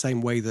remaining in the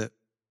same way that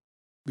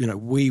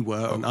we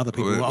were and other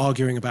people were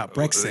arguing about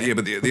Brexit? Yeah,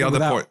 but the other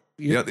point,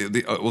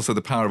 also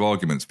the power of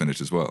argument's finished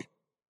as well.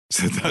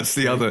 So that's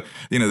the other,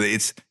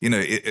 it's,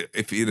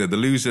 if the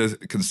loser's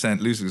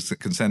consent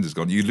is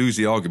gone, you lose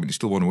the argument, you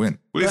still want to win.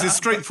 Well, it's as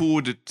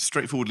straightforwardly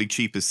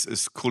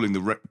pulling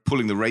the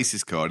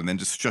racist card and then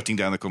just shutting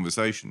down the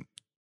conversation.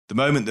 The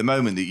moment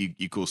that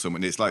you call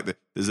someone, it's like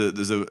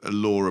there's a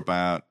law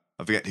about,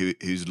 I forget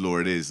whose law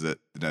it is, that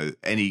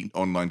any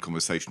online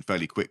conversation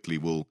fairly quickly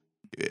will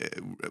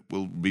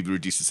be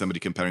reduced to somebody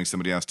comparing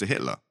somebody else to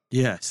Hitler.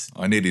 Yes,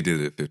 I nearly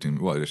did it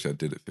 15. Well, actually, I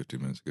did it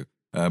 15 minutes ago.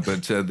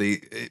 But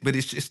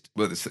it's just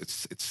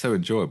it's so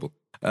enjoyable.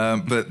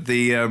 But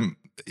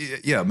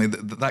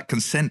that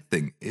consent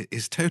thing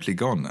is totally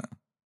gone now.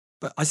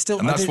 But I still,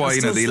 and that's why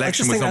the election. I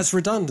just think that's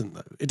redundant,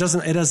 though. It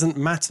doesn't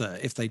matter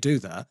if they do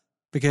that,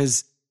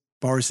 because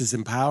Boris is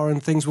in power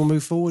and things will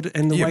move forward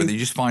in the way. Yeah, but you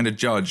just find a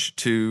judge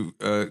to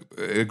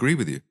agree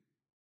with you.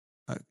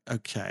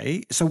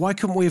 Okay, so why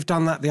couldn't we have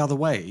done that the other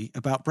way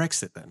about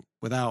Brexit then,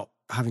 without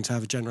having to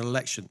have a general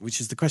election?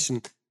 Which is the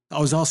question I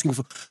was asking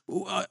for.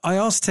 I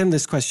asked him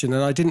this question,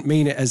 and I didn't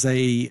mean it as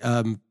a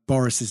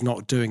Boris is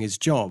not doing his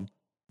job.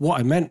 What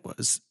I meant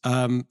was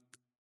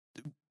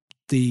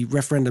the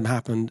referendum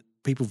happened,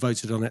 people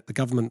voted on it, the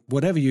government,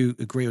 whatever you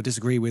agree or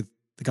disagree with,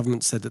 the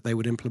government said that they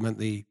would implement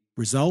the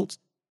result,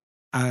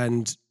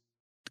 and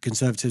the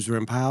Conservatives were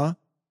in power.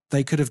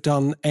 They could have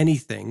done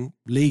anything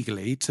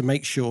legally to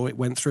make sure it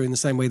went through in the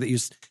same way that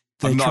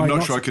they're I'm trying not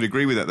not sure I to. could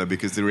agree with that, though,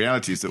 because the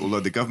reality is that although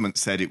the government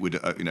said it would,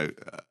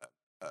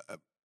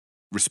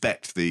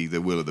 respect the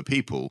will of the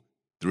people,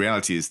 the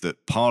reality is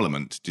that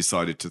Parliament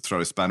decided to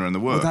throw a spanner in the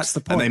works. that's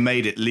the And they point.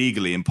 made it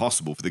legally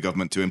impossible for the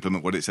government to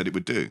implement what it said it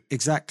would do.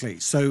 Exactly.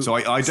 So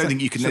I don't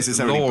think you can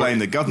necessarily law- blame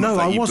the government. No,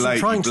 for that. I wasn't you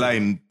trying to.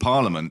 blame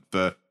Parliament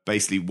for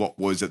basically what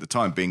was at the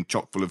time being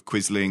chock full of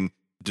quisling,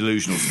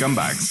 delusional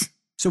scumbags.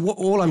 So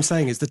all I'm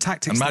saying is the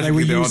tactics And that they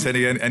were magically there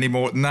using. aren't any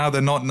more. Now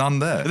they're none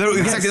there.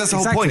 Exactly, that's the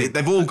whole exactly. point.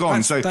 They've all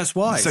gone. That's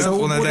why. So,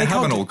 Well, no, what they can't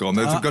haven't do- all gone.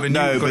 They've got a new.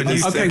 no, got a but new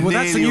it's Okay, well,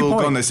 that's a nearly new all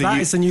point. gone.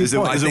 That is a new point. There's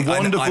I a think-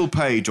 wonderful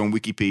page on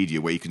Wikipedia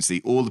where you can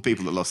see all the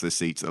people that lost their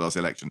seats, that lost the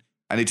election,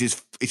 and it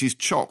is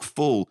chock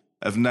full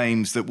of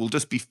names that will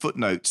just be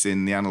footnotes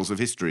in the annals of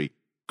history.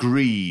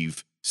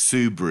 Grieve,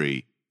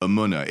 Subri,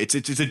 Amuna. It's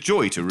a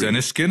joy to read.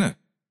 Dennis Skinner.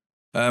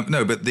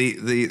 No, but the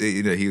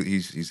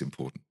he's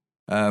important.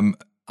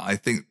 I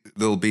think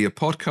there'll be a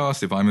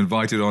podcast if I'm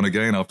invited on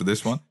again after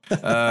this one,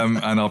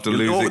 and after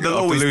losing, There'll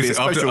always be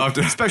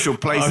a special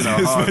place in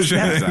our hearts.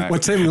 Zach. Well,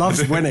 Tim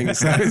loves winning,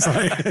 so it's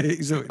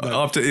like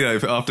after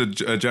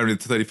January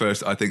the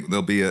 31st, I think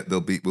we'll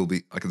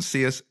be. I can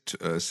see us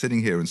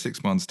sitting here in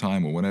 6 months'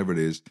 time or whenever it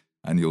is,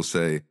 and you'll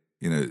say,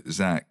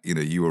 Zach,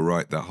 you were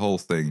right. That whole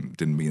thing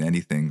didn't mean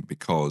anything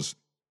because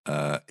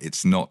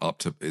it's not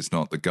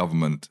the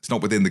government. It's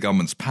not within the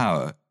government's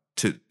power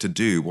to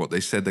do what they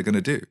said they're going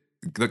to do.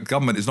 The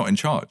government is not in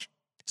charge.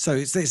 So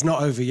it's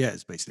not over yet.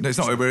 It's basically No, it's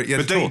not over yet.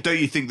 But at all. don't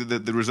you think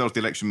that the result of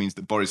the election means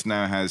that Boris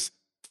now has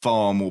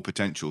far more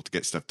potential to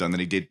get stuff done than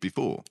he did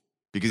before?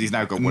 Because he's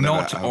now got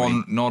not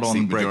on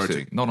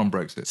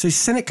Brexit. So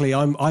cynically,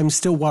 I'm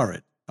still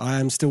worried.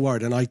 I am still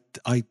worried, and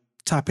I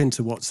tap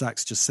into what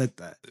Zach's just said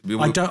there.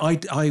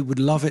 I would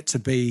love it to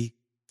be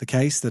the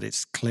case that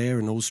it's clear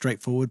and all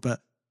straightforward,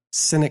 but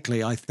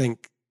cynically, I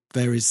think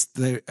there is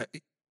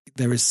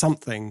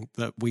something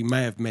that we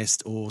may have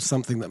missed, or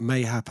something that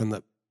may happen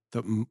that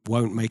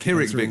won't make it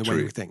Pyrrhic through in the way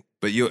victory. we think.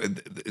 But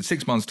in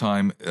 6 months'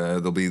 time,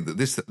 there'll be the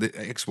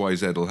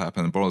XYZ will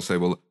happen, and Boris will say,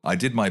 "Well, I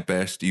did my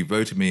best. You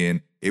voted me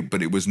in,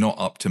 but it was not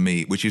up to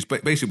me," which is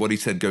basically what he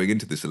said going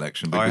into this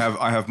election. I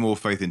have more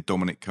faith in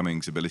Dominic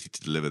Cummings' ability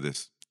to deliver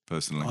this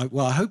personally.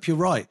 I hope you're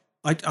right.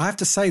 I have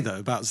to say though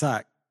about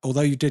Zach,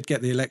 although you did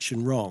get the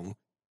election wrong,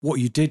 what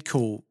you did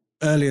call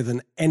earlier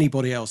than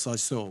anybody else I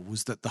saw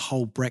was that the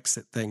whole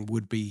Brexit thing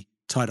would be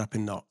tied up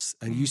in knots,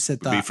 and you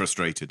said that Be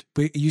frustrated.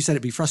 But you said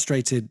it'd be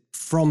frustrated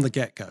from the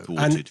get-go,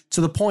 Thwarted. and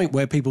to the point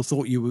where people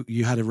thought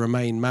you had a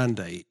Remain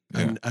mandate,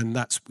 and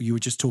that's you were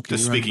just talking.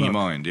 Just your own speaking your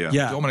book. mind, yeah.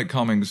 Yeah. Dominic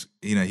Cummings,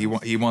 he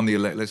won the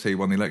let's say he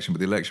won the election, but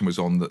the election was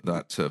on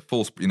that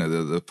false,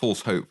 the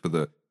false hope for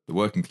the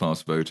working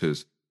class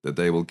voters that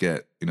they will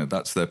get,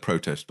 that's their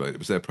protest vote. It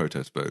was their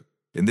protest vote.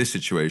 In this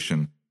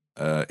situation,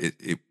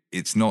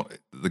 it's not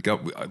the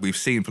government. We've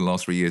seen for the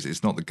last 3 years,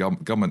 it's not the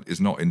government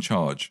is not in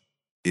charge.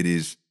 It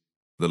is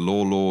the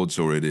law lords,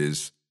 or it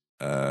is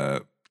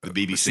The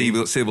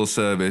BBC. civil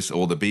service,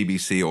 or the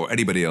BBC, or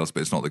anybody else,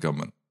 but it's not the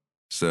government.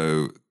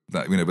 So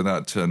that with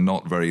that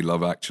not very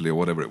Love Actually or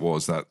whatever it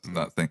was, that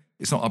thing,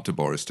 it's not up to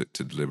Boris to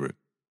deliver it.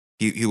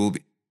 He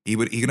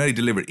can only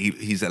deliver it.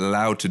 He's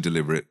allowed to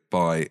deliver it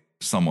by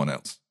someone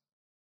else.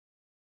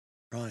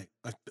 Right.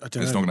 I don't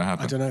know. It's not going to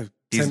happen. I don't know.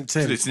 He's-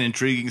 Tim. It's an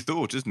intriguing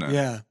thought, isn't it?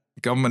 Yeah.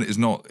 Government is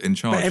not in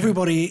charge. But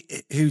everybody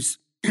who's,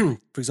 for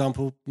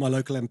example, my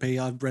local MP,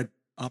 I've read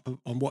up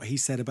on what he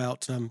said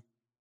about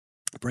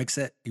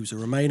Brexit. He was a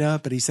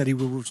Remainer, but he said he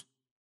will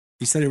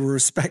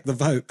respect the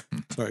vote.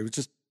 Sorry, it was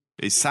just.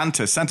 It's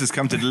Santa. Santa's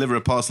come to deliver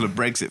a parcel of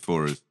Brexit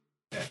for us.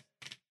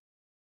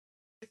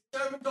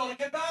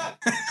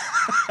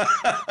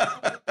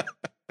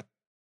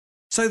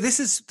 So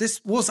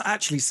this was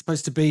actually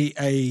supposed to be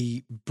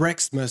a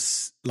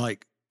Brexmas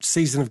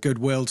season of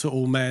goodwill to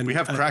all men. We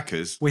have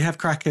crackers. We have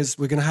crackers.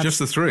 We're going to have just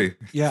the three.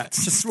 Yeah,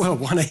 it's just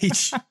one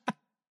each.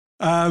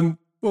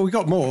 Well, we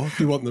got more if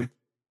you want them,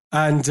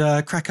 and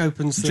crack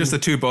open some. Just the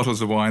 2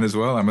 bottles of wine as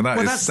well. I mean,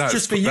 that's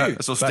just for you.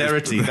 That's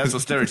austerity. That's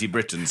austerity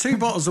Britain. 2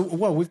 bottles.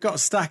 Well, we've got a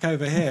stack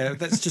over here.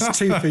 That's just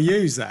 2 for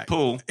you, Zach.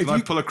 Paul, can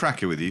I pull a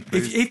cracker with you,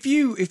 please? If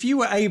you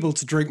were able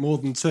to drink more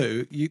than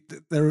 2,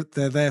 they're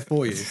there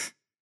for you.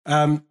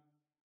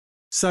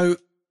 So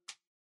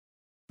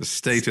the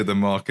state of the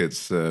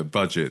market's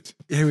budget.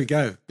 here we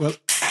go. Well,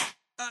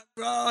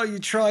 he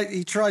tried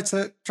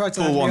to.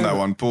 Paul won that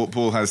one.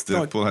 Paul has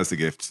the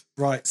gift.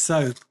 Right.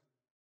 So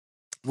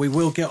we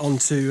will get on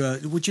to.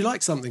 Would you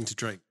like something to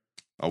drink?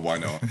 Oh, why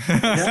not?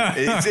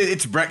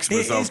 It's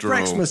Brexmas after all.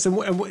 It's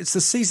Brexmas, and it's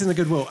the season of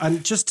goodwill.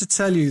 And just to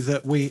tell you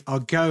that we are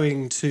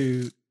going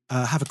to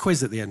have a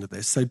quiz at the end of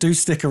this, so do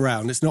stick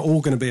around. It's not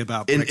all going to be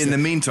about Brexit. In the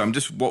meantime,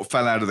 just what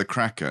fell out of the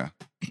cracker.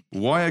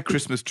 Why are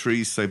Christmas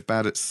trees so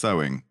bad at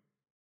sewing?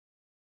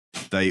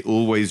 They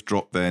always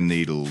drop their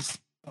needles.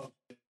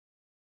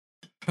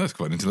 That's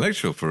quite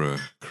intellectual for a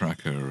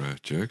cracker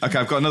joke. Okay,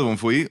 I've got another one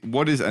for you.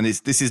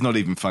 This is not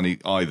even funny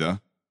either.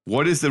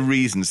 What is the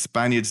reason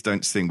Spaniards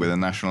don't sing when the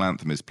national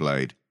anthem is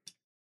played?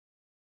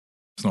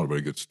 It's not a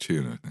very good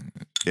tune, I think.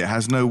 It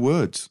has no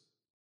words.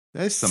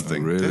 There's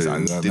something. really? I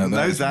No, didn't no,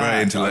 know it's very that.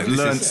 I've intellectual.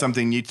 learned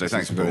something new today. This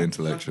Thanks, is very Paul.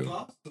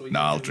 intellectual. No,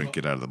 I'll drink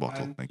it out of the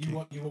bottle. Thank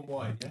you. You want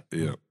wine, yeah?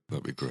 Yeah,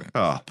 that'd be great.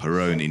 Ah,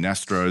 Peroni,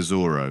 Nastro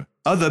Azzurro.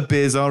 Other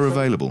beers are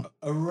available.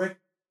 A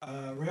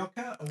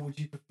Rioja, or would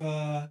you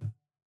prefer?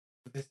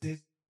 This is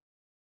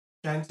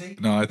Chianti.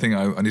 No, I think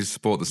I need to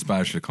support the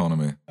Spanish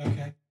economy.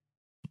 Okay.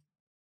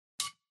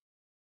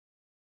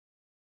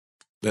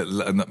 Let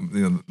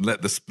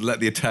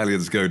the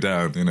Italians go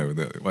down.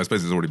 I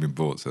suppose it's already been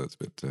bought, so it's a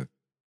bit.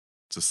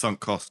 It's a sunk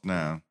cost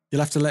now.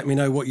 You'll have to let me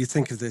know what you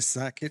think of this,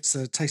 Zach. It's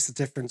a Taste the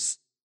Difference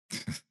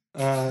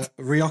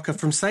Rioja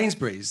from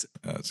Sainsbury's.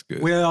 That's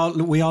good. We are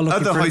looking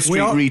Other for high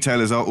street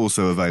retailers are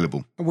also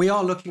available. We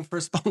are looking for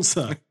a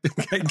sponsor,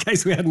 in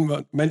case we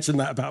hadn't mentioned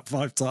that about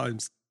 5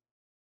 times.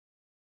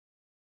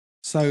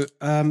 So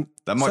that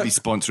might be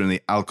sponsoring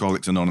the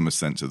Alcoholics Anonymous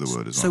sense of the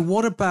word as well. So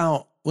what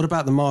about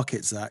the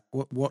market, Zach?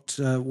 What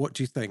do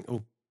you think?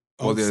 Or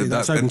obviously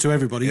that's open to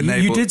everybody.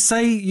 You did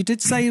say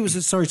it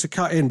was sorry to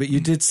cut in, but you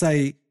did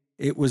say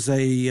it was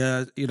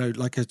a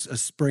like a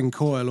spring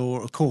coil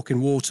or a cork in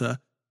water,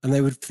 and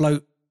they would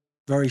float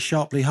very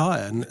sharply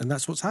higher, and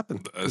that's what's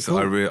happened. So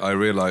I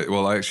realized.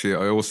 Well, actually,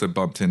 I also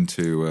bumped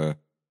into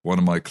one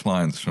of my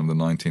clients from the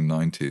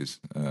 1990s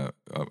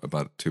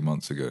about 2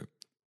 months ago.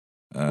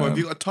 Well, have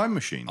you got a time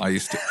machine? I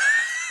used to.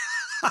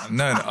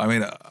 No, I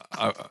mean,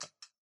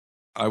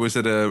 I was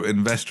at a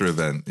investor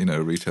event,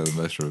 a retail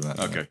investor event.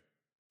 Okay.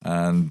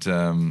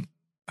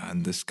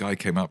 And this guy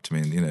came up to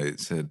me and,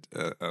 it said,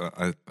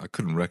 I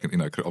couldn't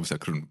reckon, obviously I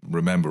couldn't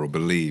remember or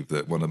believe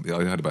that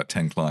I had about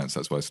 10 clients.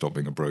 That's why I stopped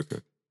being a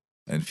broker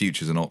and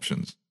futures and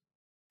options.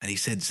 And he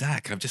said,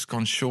 Zach, I've just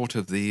gone short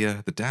of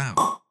the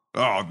Dow.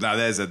 Oh, now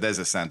there's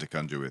a Santa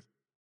conjure with.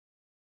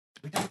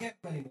 We don't get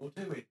many more,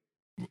 do we?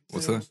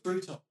 What's that?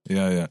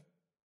 Yeah.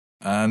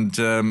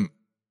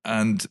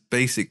 And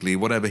basically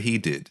whatever he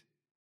did,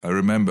 I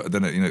remember,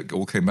 then it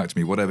all came back to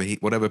me,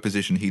 whatever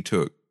position he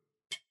took,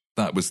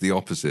 that was the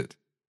opposite.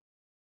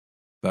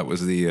 That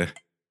was the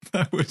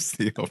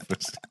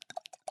opposite.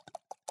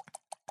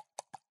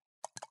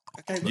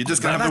 Okay, you're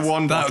just going to have the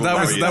one bottle.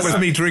 That was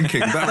me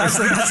drinking. That's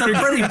a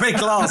pretty big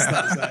glass,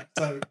 that, Zach.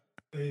 So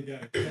there you go.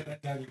 Get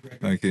that down, Greg.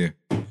 Thank you.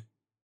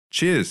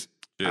 Cheers.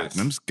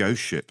 Adnams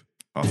Ghost Ship,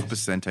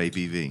 0.5%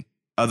 ABV.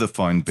 Other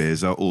fine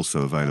beers are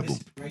also available.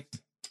 This is great.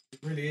 It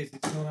really is.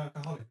 It's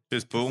non-alcoholic.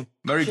 Cheers, Paul.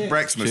 Merry Cheers.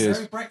 Brexmas.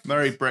 Cheers.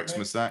 Merry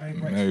Brexmas, Zach.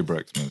 Merry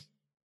Brexmas.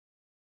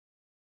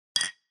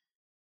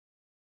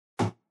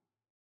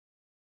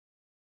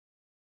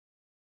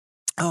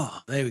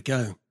 Oh, there we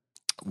go.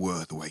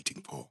 Worth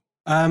waiting for.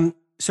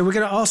 So we're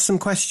going to ask some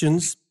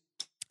questions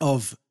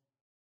of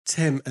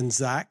Tim and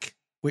Zach,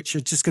 which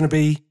are just going to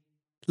be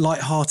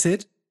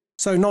light-hearted,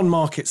 so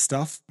non-market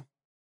stuff.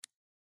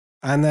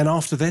 And then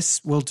after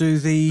this, we'll do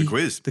the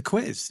quiz. The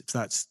quiz, if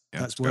that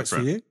works for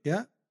it. you.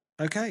 Yeah.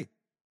 Okay.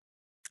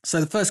 So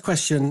the first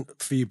question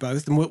for you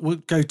both, and we'll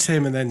go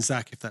Tim and then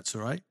Zach, if that's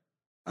all right.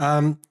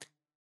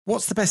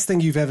 What's the best thing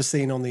you've ever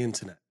seen on the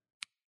internet?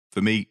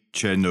 For me,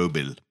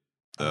 Chernobyl,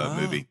 the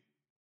movie.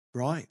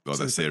 Right. Well,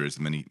 that series,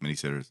 mini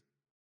series.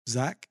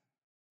 Zach?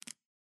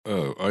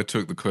 Oh, I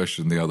took the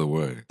question the other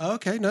way.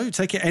 Okay, no,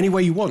 take it any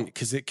way you want,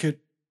 because it could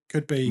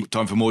be...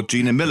 Time for more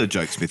Gina Miller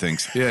jokes,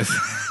 methinks. Yes.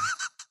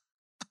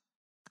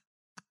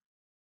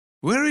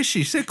 Where is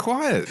she? So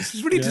quiet. This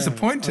is really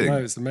disappointing. I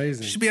know, it's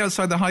amazing. She should be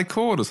outside the High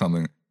Court or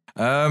something.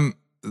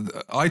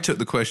 I took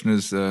the question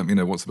as,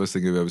 what's the best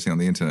thing you've ever seen on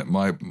the internet?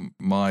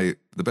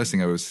 The best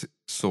thing I ever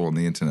saw on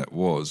the internet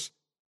was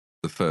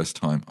the first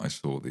time I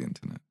saw the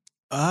internet.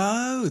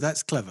 Oh,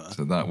 that's clever.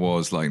 So that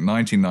was like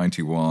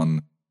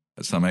 1991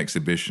 at some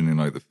exhibition in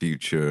like the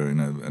future,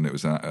 and it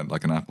was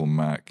like an Apple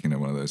Mac,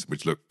 one of those,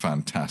 which looked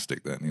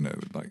fantastic then,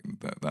 like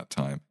that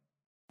time.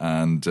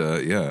 And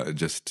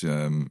just,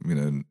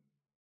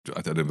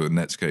 I don't know if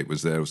Netscape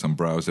was there or some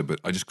browser, but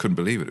I just couldn't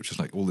believe it. It was just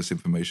like all this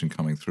information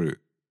coming through.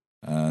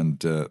 And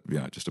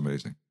just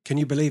amazing. Can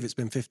you believe it's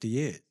been 50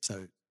 years?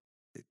 So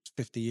it's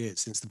 50 years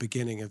since the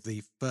beginning of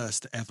the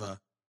first ever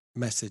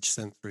message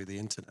sent through the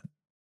internet.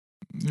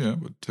 Yeah,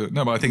 but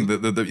but I think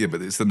but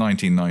it's the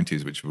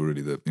 1990s, which were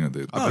really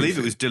I believe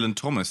it was Dylan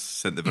Thomas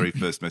sent the very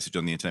first message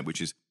on the internet, which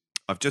is,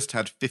 I've just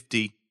had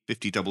 50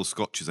 double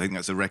scotches. I think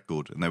that's a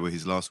record, and they were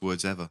his last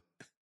words ever.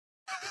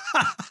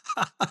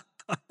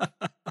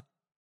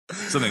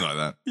 Something like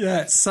that.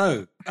 Yeah.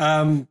 So,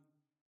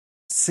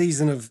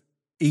 season of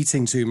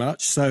eating too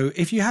much. So,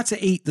 if you had to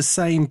eat the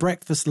same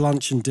breakfast,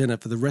 lunch, and dinner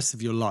for the rest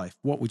of your life,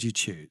 what would you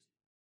choose?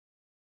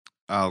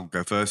 I'll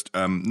go first.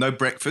 No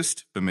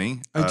breakfast for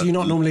me. Oh, do you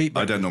not normally eat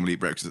breakfast? I don't normally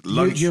eat breakfast.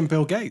 Lunch. You and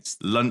Bill Gates.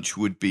 Lunch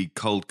would be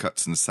cold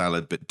cuts and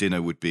salad, but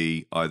dinner would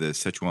be either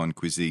Sichuan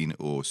cuisine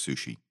or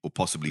sushi, or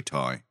possibly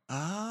Thai.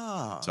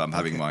 Ah. So I'm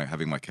having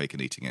my cake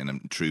and eating it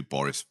in true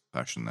Boris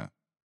fashion there.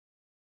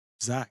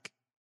 Zach.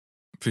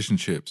 Fish and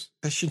chips.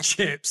 Fish and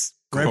chips.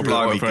 Gore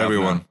blimey, for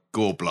everyone.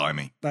 Gore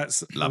blimey.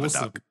 That's Love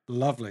awesome. a duck.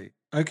 Lovely.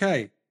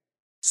 Okay.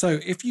 So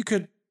if you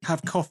could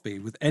have coffee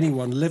with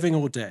anyone living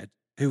or dead,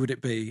 who would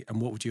it be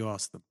and what would you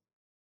ask them?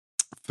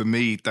 For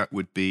me, that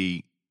would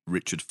be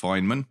Richard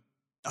Feynman.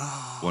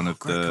 Oh, one of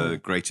great the call.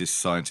 greatest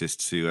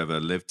scientists who ever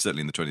lived,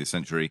 certainly in the 20th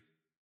century.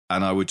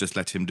 And I would just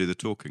let him do the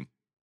talking.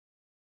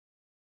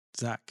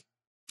 Zach.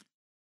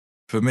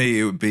 For me,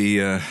 it would be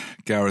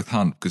Gareth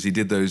Hunt, because he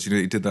did those.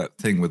 He did that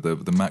thing with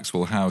the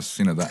Maxwell House.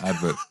 That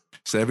advert.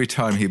 So every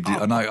time he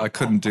did, and I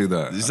couldn't do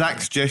that.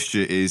 Zach's gesture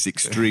is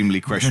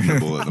extremely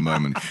questionable at the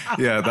moment.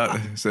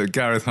 Yeah, so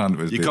Gareth Hunt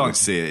was. You can't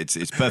see it.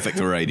 It's perfect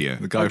for radio.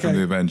 The guy from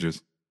the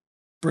Avengers.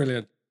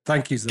 Brilliant.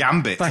 Thank you, Zach.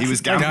 Gambit. He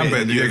was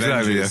Gambit in the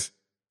exactly, Avengers.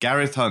 Yeah.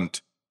 Gareth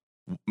Hunt,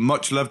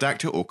 much loved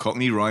actor or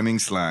Cockney rhyming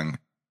slang.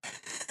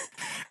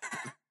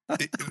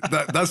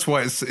 That's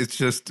why it's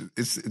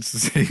the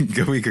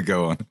same. We could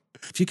go on.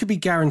 If you could be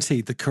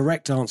guaranteed the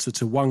correct answer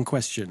to one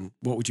question,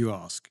 what would you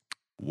ask?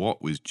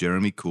 What was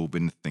Jeremy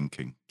Corbyn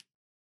thinking?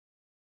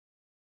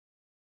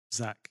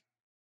 Zach.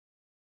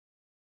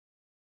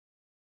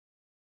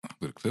 I've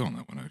got a clue on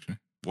that one, actually.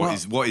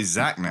 What is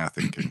Zach now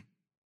thinking?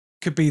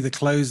 Could be the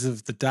close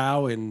of the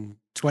Dow in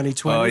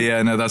 2020. Oh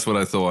yeah, no, that's what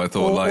I thought.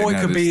 Or it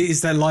could be,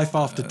 is there life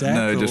after death?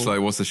 No, just like,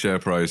 what's the share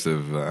price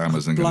of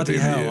Amazon going to be?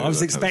 Bloody hell! I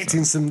was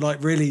expecting some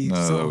like really.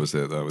 No, that was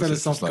it. That was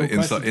philosophical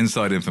just like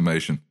inside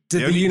information.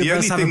 Did the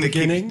universe have a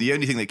beginning? The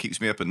only thing that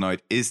keeps me up at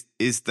night is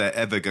there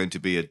ever going to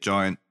be a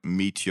giant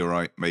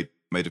meteorite made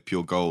of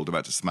pure gold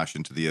about to smash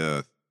into the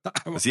earth?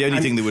 That's the only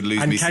thing that would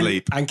lose me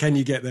sleep. And can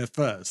you get there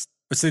first?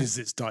 As soon as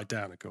it's died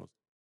down, of course.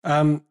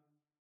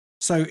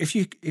 So if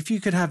you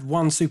could have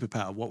one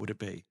superpower, what would it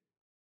be?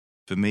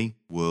 For me,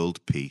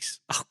 world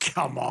peace. Oh,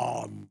 come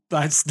on.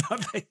 That's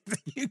not,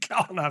 you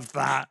can't have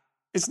that.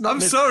 It's not.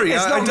 I'm sorry.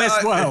 It's not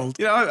Miss World.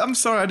 I'm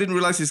sorry. I didn't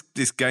realise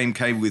this game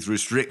came with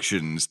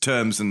restrictions,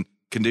 terms and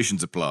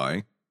conditions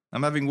apply.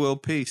 I'm having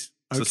world peace.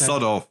 So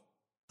sod off.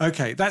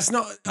 Okay, that's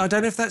not. I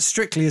don't know if that's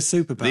strictly a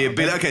superpower. The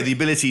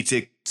ability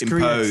to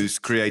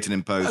create and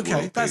impose.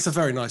 Okay, that's a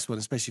very nice one,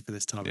 especially for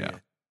this time of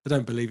year. I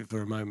don't believe it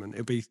for a moment.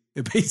 It'd be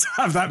to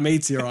have that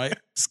meteorite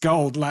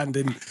Scald land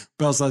in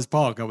Belsize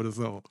Park, I would have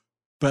thought.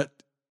 But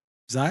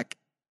Zach,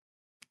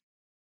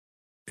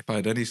 if I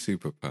had any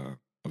superpower,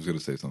 I was going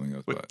to say something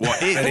else. What?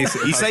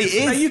 You say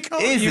if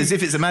as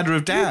if it's a matter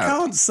of doubt. You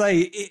can't say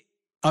it.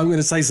 I'm going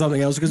to say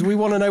something else because we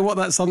want to know what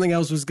that something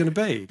else was going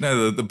to be.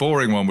 No, the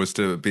boring one was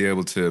to be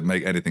able to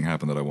make anything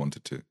happen that I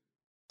wanted to.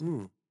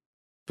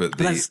 But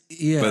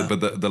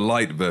the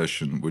light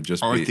version would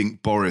just be... I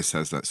think Boris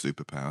has that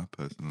superpower,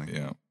 personally.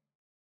 Yeah.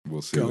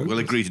 We'll see. We'll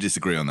agree to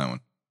disagree on that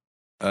one.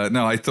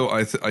 No, I thought,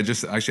 I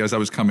just, actually, as I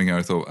was coming here,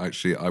 I thought,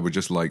 actually, I would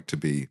just like to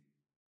be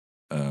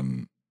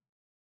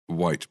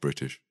white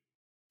British.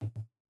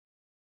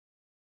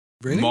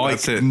 Really?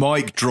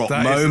 Mic drop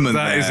moment.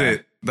 That is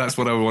it. That's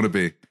what I want to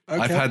be.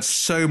 Okay. I've had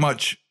so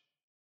much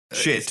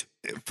shit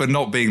for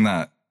not being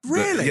that.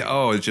 Really?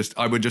 I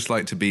would just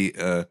like to be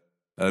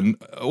an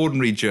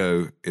ordinary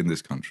Joe in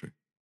this country.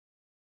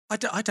 I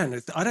don't know.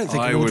 I don't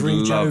think an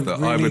ordinary Joe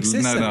really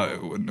exists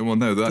anymore.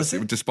 No. That's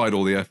despite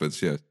all the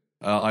efforts. Yes,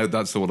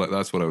 that's what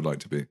I would like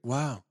to be.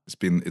 Wow. It's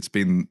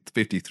been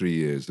 53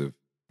 years of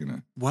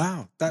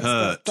Wow.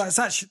 That's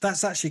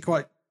actually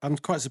quite. I'm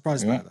quite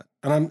surprised about that,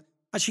 and I'm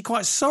actually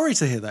quite sorry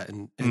to hear that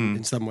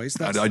in some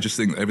ways. I just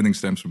think everything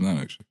stems from that,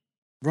 actually.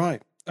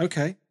 Right.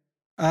 Okay.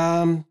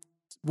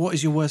 What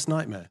is your worst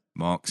nightmare?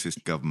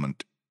 Marxist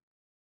government.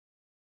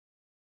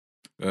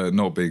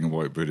 Not being a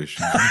white British.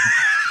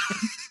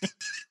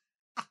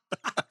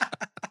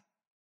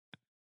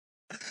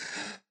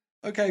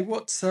 Okay,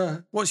 what's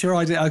your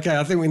idea? Okay,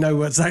 I think we know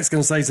what Zach's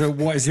going to say. So,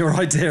 what is your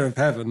idea of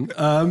heaven?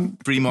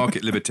 Free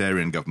market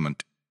libertarian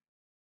government.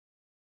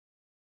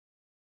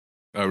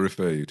 I'll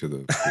refer you to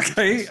the...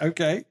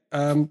 Okay.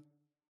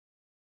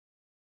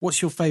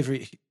 What's your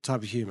favourite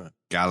type of humour?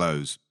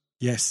 Gallows.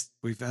 Yes,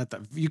 we've had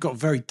that. You've got a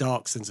very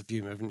dark sense of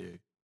humour, haven't you?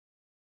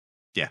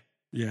 Yeah.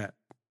 Yeah.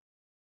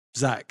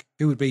 Zach,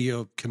 who would be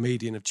your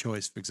comedian of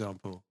choice, for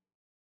example?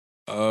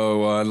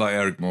 Oh, I like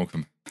Eric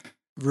Morecambe.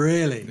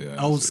 Really?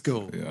 Yeah, old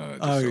school? Yeah,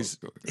 old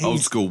school. Old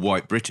school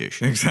white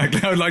British.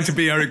 Exactly. I would like to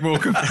be Eric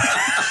Morecambe.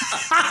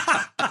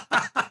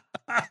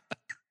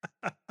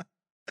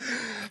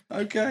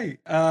 Okay.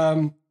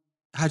 How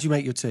do you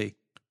make your tea?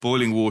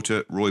 Boiling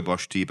water,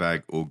 rooibos tea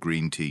bag, or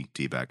green tea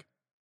bag.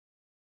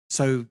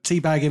 So tea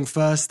bag in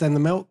first, then the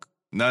milk?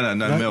 No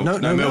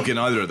milk. No milk in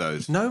either of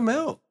those. No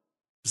milk.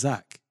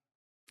 Zach?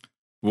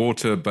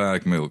 Water,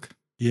 bag, milk.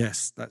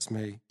 Yes, that's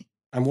me.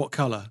 And what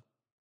colour?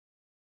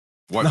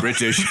 White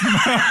British.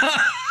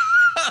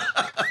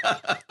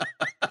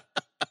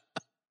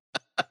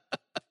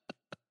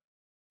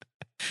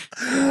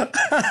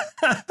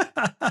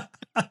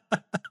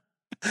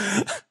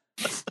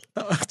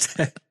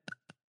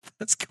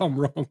 That's gone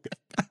wrong.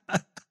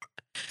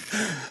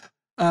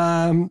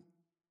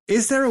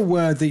 Is there a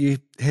word that you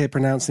hear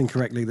pronounced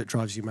incorrectly that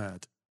drives you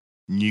mad?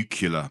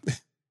 Nuclear.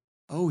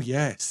 Oh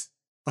yes,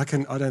 I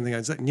don't think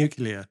I said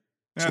nuclear.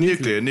 Yeah,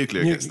 nuclear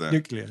gets there.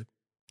 Nuclear.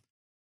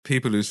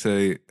 People who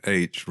say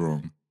H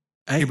wrong.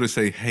 People who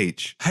say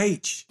H.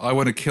 H. I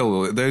want to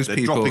kill those people.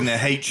 They're dropping their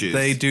H's.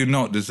 They do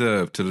not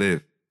deserve to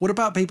live. What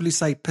about people who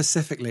say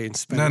Pacifically in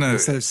Spanish? No.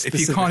 Instead of If you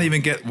specific? can't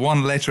even get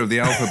one letter of the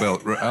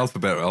alphabet, that's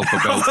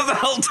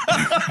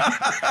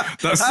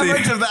How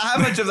the.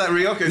 much of that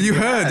Rioja? You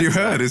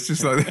heard. It's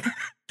just like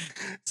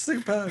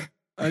Superb.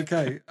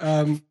 Okay.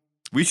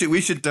 We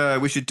should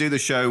do the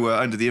show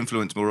under the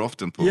influence more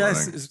often, Paul. I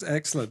Yes, think. it's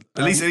excellent.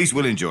 At least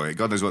we'll enjoy it.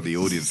 God knows what the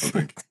audience will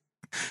think.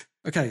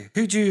 Okay,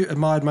 who do you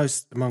admire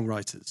most among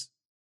writers?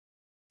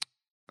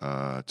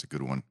 It's a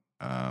good one.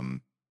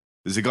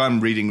 There's a guy I'm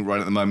reading right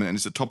at the moment, and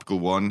it's a topical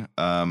one.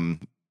 Adam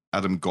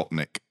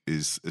Gopnik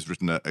has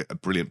written a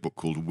brilliant book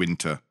called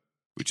Winter,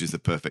 which is the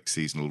perfect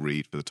seasonal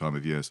read for the time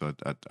of year. So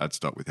I'd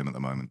start with him at the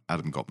moment.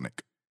 Adam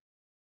Gopnik.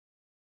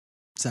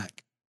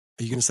 Zach,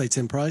 are you going to say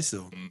Tim Price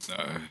or?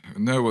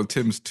 no. Well,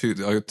 Tim's too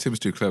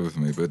clever for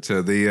me. But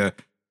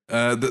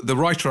the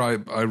writer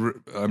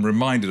I'm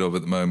reminded of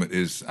at the moment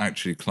is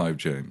actually Clive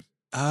James.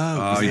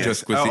 Oh, yes.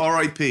 just with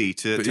R.I.P.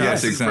 to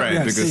yes, his exactly.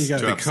 friends. Yes, there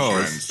you go.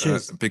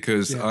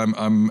 Because Yeah.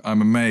 I'm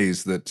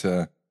amazed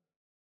that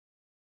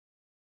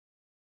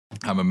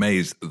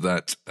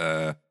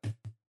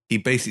he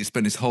basically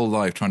spent his whole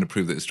life trying to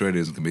prove that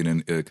Australians can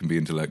be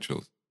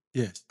intellectuals,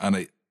 yes. and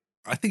I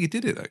think he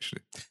did it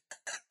actually.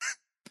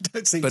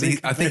 Don't seem But too he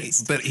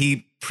convinced.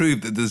 he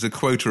proved that there's a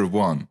quota of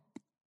one,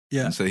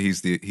 Yeah. and so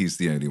he's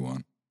the only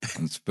one.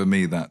 And for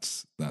me,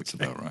 that's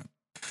about right.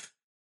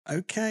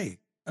 Okay.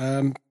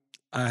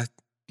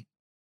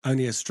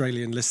 Only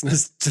Australian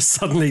listeners just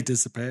suddenly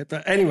disappeared.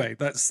 But anyway,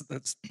 that's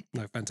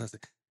no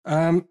fantastic.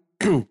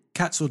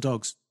 Cats or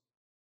dogs?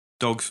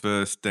 Dogs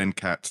first, then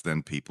cats,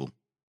 then people.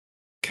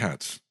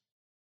 Cats.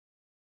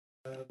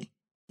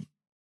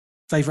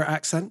 Favorite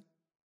accent?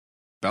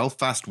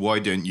 Belfast, why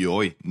don't you?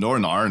 Oi,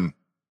 Northern Ireland.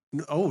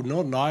 Oh,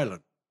 Northern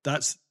Ireland.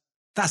 That's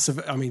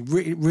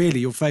really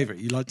your favorite.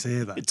 You like to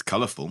hear that? It's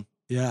colourful,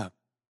 Yeah.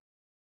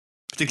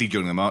 particularly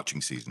during the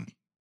marching season.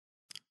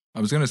 I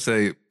was going to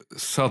say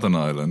Southern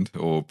Ireland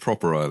or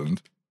proper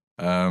Ireland,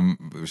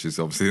 which is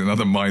obviously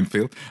another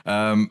minefield.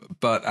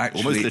 But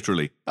actually, Almost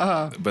literally.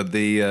 But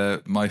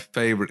my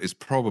favourite is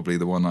probably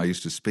the one I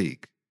used to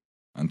speak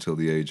until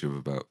the age of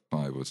about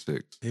 5 or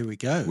 6, Here we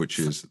go. which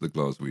is the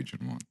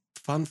Glaswegian one.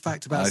 Fun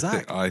fact about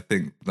Zach. I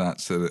think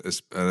that's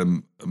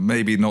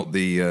maybe not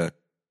the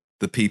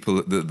people,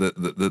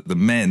 the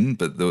men,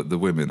 but the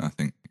women. I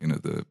think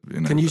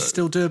Can you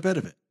still do a bit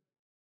of it?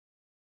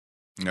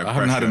 No I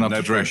haven't had enough no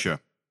to drink. pressure.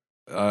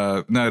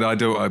 No, I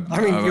don't.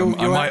 I mean, your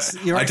I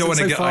accent's don't want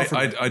to so get. far from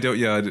it. I don't.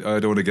 Yeah, I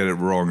don't want to get it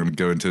wrong and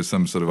go into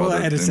some sort of We'll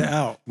other. edit it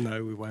out.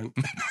 No, we won't.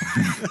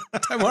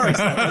 Don't worry.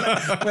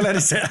 We'll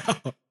edit it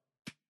out.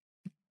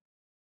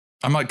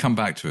 I might come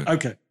back to it.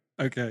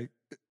 Okay.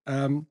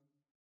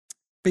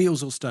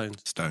 Beatles or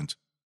Stones? Stones.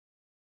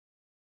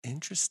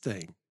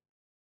 Interesting.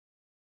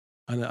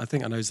 I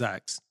think I know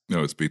Zach's.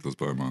 No, it's Beatles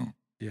by a mile.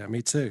 Yeah,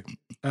 me too.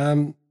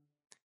 If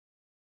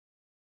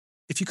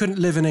you couldn't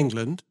live in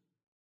England,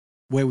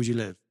 where would you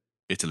live?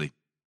 Italy.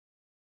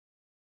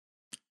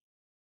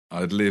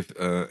 I'd live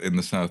in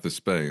the south of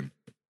Spain.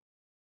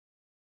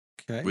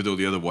 Okay. With all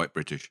the other white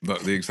British.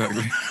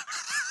 Exactly.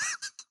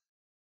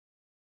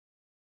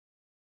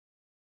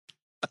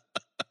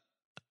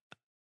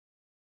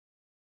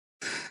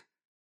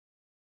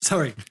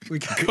 Sorry, we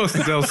go.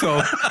 Costa del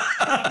Sol.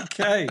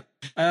 Okay.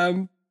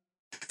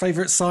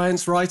 Favorite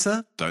science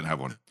writer? Don't have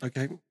one.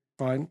 Okay,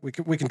 fine. We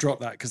can drop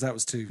that because that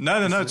was too.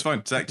 No, it's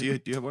fine. Zach, do you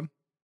have one?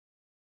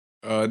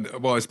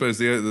 Well, I suppose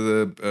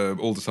the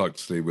Aldous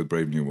Huxley with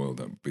Brave New World,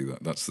 that would be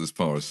that. That's as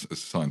far as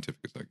scientific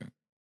as I go.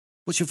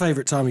 What's your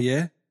favorite time of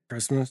year?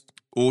 Christmas.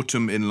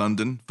 Autumn in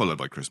London, followed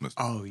by Christmas.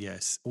 Oh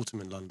yes,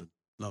 autumn in London.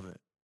 Love it.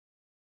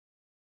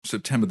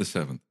 September the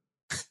 7th.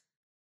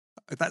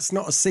 That's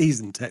not a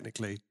season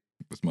technically.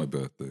 That's my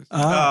birthday.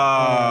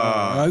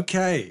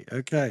 Okay.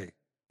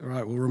 All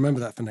right, we'll remember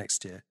that for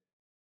next year.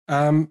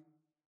 No,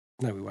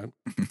 we won't.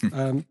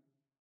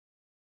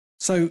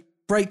 So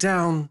break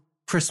down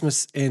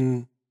Christmas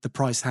in the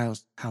Price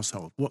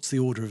household. What's the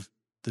order of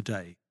the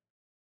day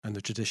and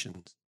the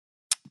traditions?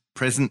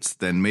 Presents,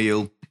 then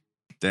meal,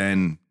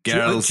 then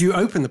girls. Do you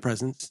open the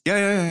presents?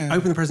 Yeah.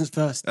 Open the presents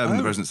first. Open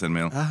the presents, then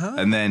meal. Uh-huh.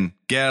 And then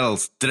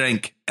girls,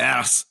 drink,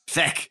 arse,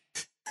 feck.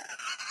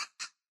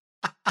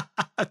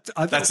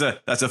 That's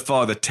a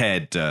Father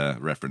Ted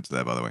reference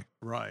there, by the way.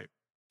 Right.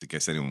 In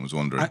case anyone was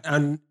wondering.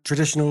 And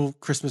traditional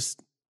Christmas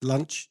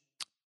lunch?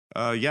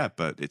 Yeah,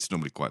 but it's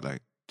normally quite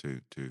late.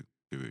 2-3.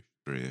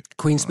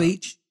 Queen's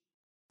speech?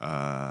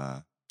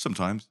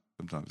 Sometimes.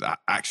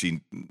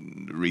 Actually,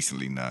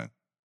 recently, no.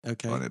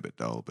 Okay. Find it a bit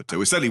dull. But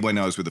certainly when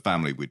I was with the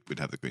family, we'd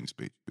have the Queen's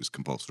speech. It was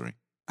compulsory.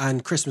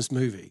 And Christmas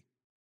movie?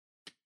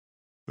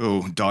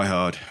 Oh, Die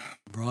Hard.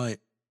 Right.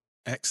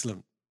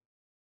 Excellent.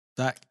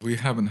 Zach? We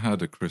haven't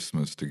had a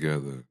Christmas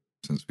together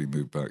since we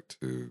moved back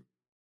to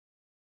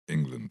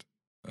England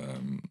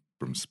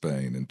from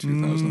Spain in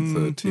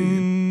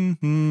 2013.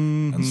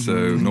 And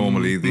so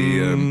normally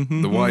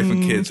the wife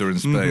and kids are in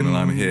Spain and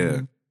I'm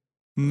here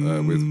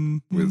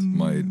with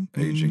my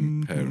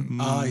aging parents.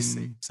 I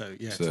see. So,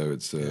 yeah. So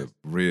it's a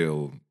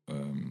real...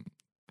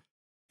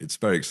 it's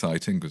very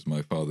exciting because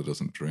my father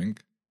doesn't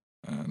drink.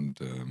 and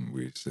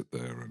we sit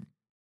there and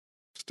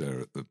stare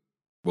at the.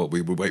 Well,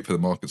 we would wait for the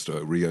markets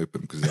to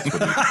reopen because that's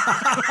what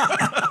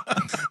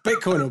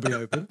Bitcoin will be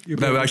open.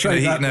 No,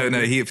 actually,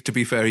 he. To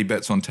be fair, he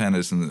bets on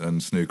tennis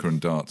and snooker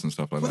and darts and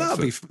stuff like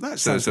that.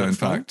 So in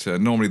fun. fact,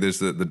 normally there's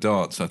the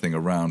darts. I think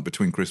around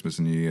between Christmas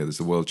and New Year, there's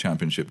the World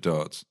Championship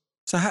darts.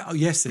 So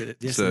yes, it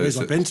is.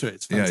 I've been to it.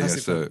 It's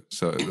fantastic.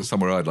 So that's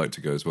somewhere I'd like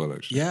to go as well.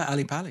 Actually, yeah,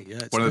 Ali Pali.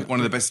 Yeah, one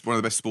of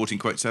the best sporting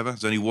quotes ever.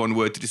 There's only one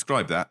word to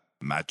describe that: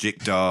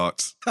 magic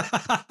darts.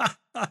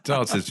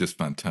 Darts is just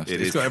fantastic.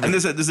 It is. And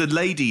there's a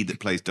lady that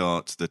plays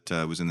darts that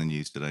was in the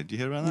news today. Did you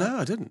hear about that? No,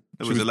 I didn't.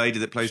 There was a lady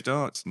that plays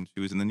darts, and she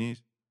was in the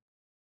news.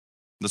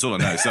 That's all I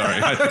know.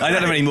 Sorry, I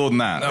don't know any more than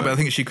that. No, but I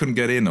think she couldn't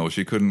get in, or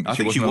she couldn't. I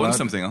think she won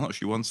something. I thought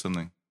she won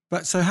something.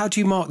 But so, how do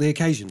you mark the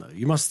occasion, though?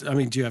 You must. I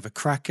mean, do you have a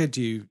cracker?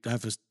 Do you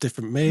have a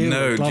different meal?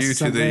 No, due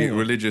to the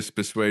religious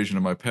persuasion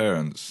of my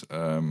parents,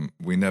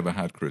 we never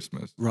had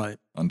Christmas. Right.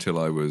 Until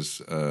I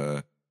was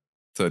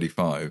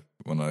 35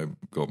 when I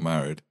got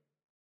married.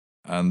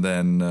 And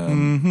then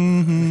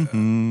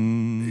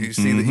you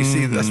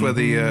see that's where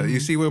you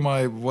see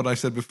where what I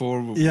said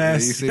before.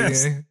 Yes, you see,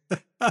 yes.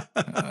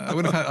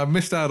 I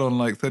missed out on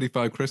like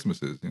 35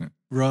 Christmases, you know.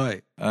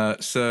 Right.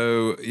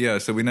 So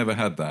we never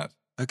had that.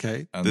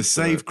 Okay. And the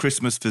Save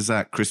Christmas for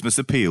Zach Christmas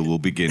appeal will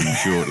begin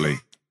shortly.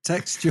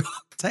 Text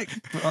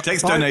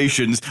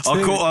donations.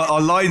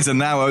 Our lines are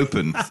now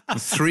open.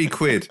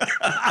 £3.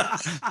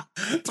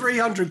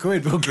 300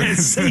 quid will get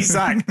see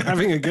Zach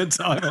having a good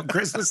time on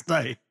Christmas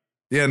Day.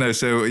 Yeah, no.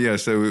 So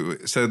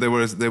there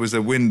was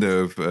a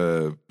window of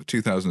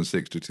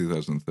 2006 to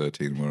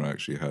 2013 where I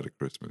actually had a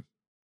Christmas.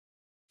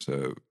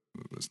 So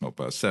it's not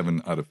bad.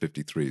 7 out of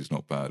 53 is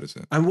not bad, is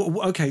it?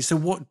 And so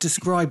what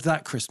described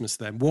that Christmas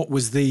then? What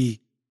was the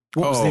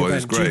event? It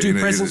was great. Do you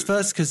do presents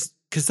first? Because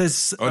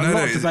there's a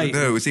lot of debate.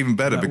 No, it's even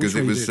better because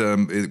it was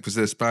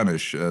they're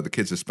Spanish. The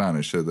kids are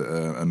Spanish, so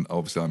and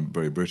obviously I'm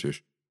very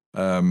British.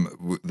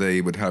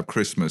 They would have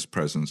Christmas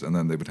presents, and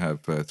then they would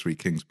have 3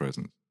 Kings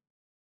presents.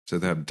 So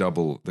they have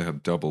double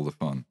the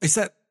fun. Is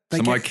that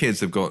my kids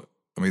have got?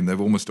 I mean, they've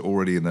almost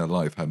already in their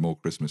life had more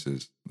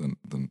Christmases than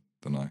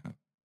I have,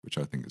 which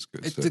I think is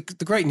good.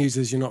 The great news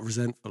is you're not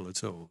resentful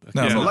at all.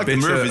 No, I'm not like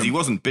bitter. the Murphys, he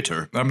wasn't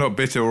bitter. I'm not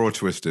bitter or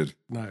twisted.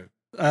 No.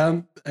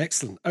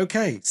 Excellent.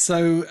 Okay,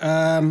 so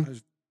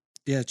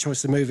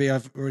choice of movie.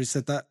 I've already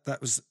said that. That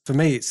was for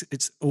me.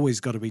 It's always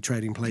got to be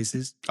Trading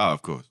Places. Oh,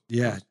 of course.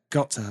 Yeah,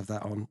 got to have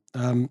that on.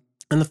 And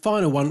the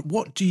final one.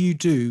 What do you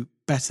do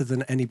better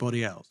than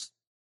anybody else?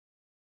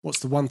 What's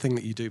the one thing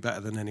that you do better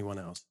than anyone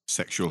else?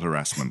 Sexual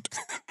harassment,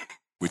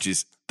 which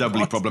is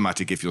doubly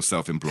problematic if you're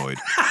self-employed.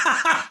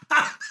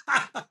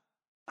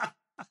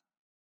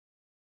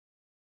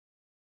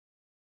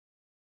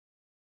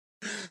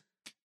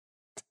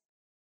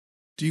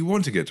 Do you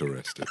want to get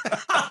arrested?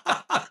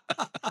 But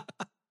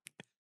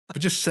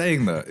just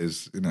saying that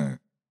is, you know.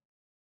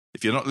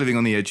 If you're not living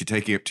on the edge, you're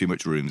taking up too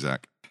much room,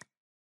 Zach.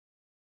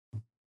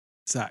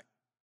 Zach.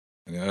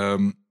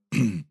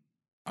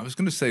 I was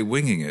going to say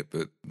winging it,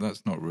 but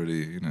that's not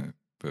really, you know.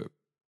 But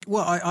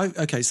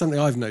okay. Something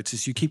I've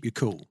noticed: you keep your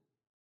cool.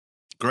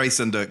 Grace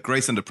under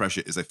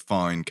pressure is a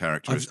fine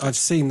characteristic. I've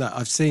seen that.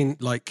 I've seen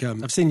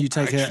you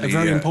take a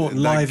very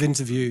important live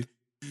interview.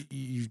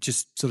 You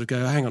just sort of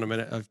go, hang on a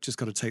minute, I've just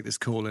got to take this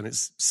call, and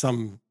it's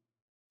something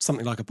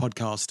like a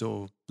podcast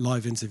or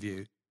live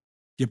interview.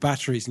 Your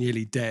battery's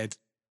nearly dead.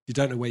 You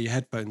don't know where your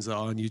headphones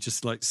are, and you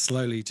just like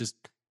slowly just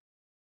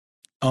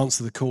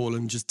answer the call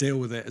and just deal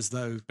with it as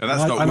though. And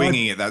that's not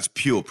winging it. That's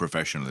pure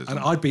professionalism. And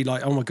I'd be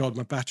like, oh my God,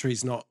 my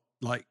battery's not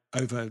like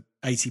over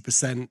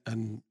 80%,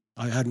 and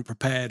I hadn't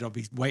prepared. I'll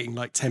be waiting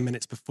like 10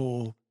 minutes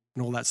before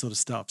and all that sort of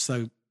stuff.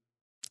 So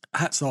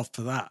hats off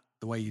for that,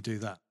 the way you do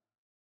that.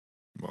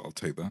 Well, I'll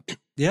take that.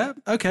 Yeah.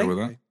 Okay. Go with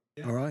that.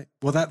 Yeah. All right.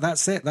 Well,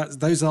 that's it.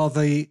 Those are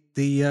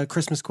the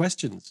Christmas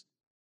questions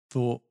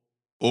for.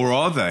 Or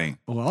are they?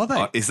 Or are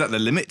they? Is that the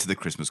limit to the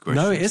Christmas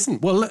questions? No, it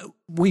isn't. Well, look,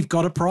 we've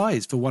got a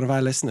prize for one of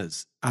our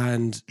listeners,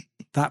 and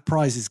that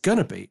prize is going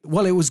to be,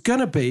 well, it was going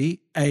to be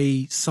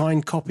a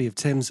signed copy of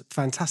Tim's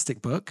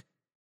fantastic book,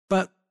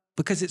 but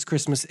because it's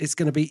Christmas, it's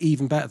going to be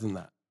even better than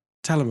that.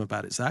 Tell them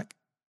about it, Zach.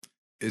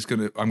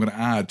 I'm going to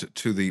add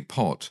to the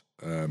pot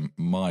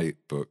my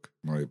book,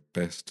 my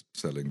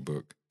best-selling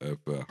book of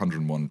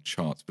 101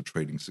 Charts for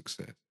Trading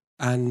Success.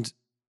 And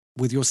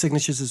with your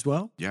signatures as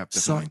well? Yeah,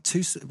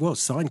 definitely.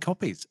 Signed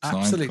copies.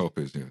 Signed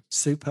copies, yeah.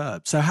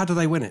 Superb. So how do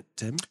they win it,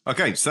 Tim?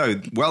 Okay,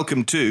 so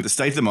welcome to the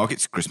State of the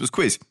Markets Christmas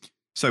quiz.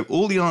 So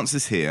all the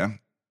answers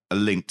here are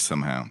linked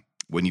somehow.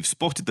 When you've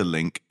spotted the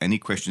link, any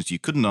questions you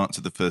couldn't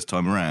answer the first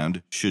time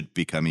around should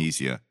become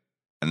easier,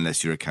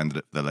 unless you're a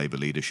candidate for the Labour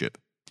leadership.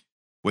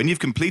 When you've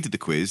completed the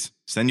quiz,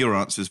 send your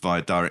answers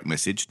via direct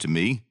message to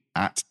me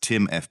at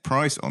Tim F.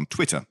 Price on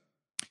Twitter.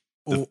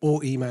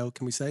 Or email,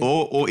 can we say?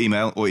 Or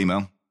email. Do you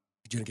want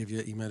to give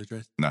your email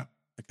address? No.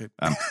 Okay.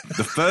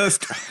 The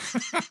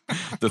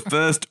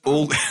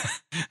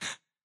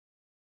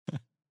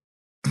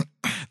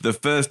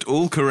first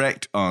all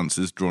correct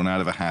answers drawn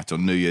out of a hat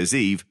on New Year's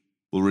Eve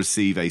will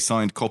receive a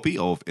signed copy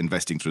of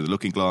Investing Through the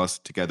Looking Glass,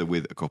 together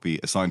with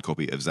a signed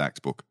copy of Zach's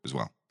book as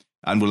well.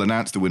 And we'll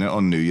announce the winner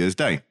on New Year's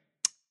Day.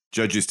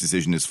 Judge's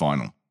decision is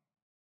final.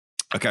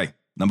 Okay,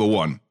 number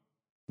 1.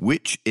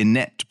 Which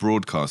inept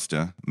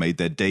broadcaster made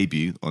their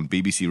debut on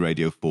BBC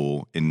Radio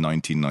 4 in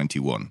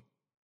 1991?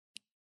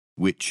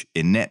 Which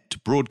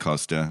inept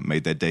broadcaster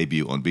made their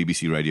debut on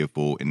BBC Radio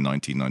 4 in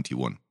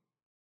 1991?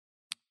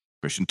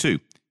 Question 2.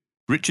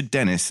 Richard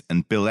Dennis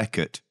and Bill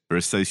Eckert are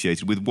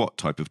associated with what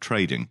type of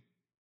trading?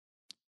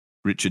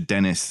 Richard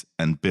Dennis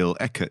and Bill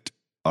Eckert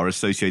are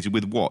associated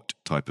with what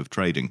type of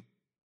trading?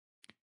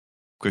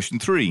 Question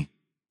 3.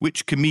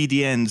 Which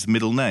comedian's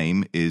middle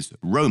name is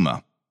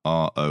Roma?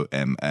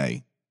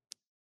 R-O-M-A.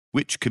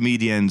 Which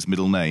comedian's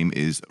middle name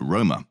is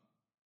Roma?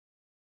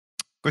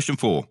 Question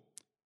 4.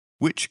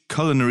 Which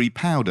culinary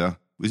powder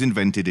was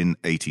invented in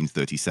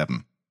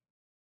 1837?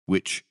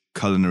 Which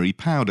culinary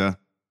powder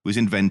was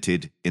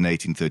invented in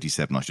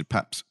 1837? I should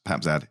perhaps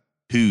add,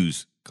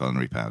 whose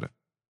culinary powder?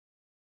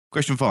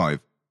 Question 5.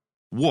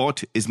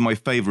 What is my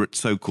favourite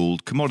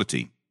so-called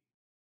commodity?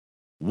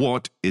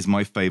 What is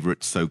my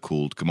favourite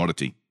so-called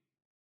commodity?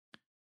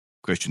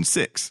 Question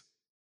 6.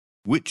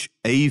 Which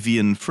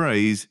avian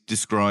phrase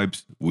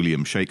describes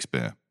William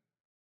Shakespeare?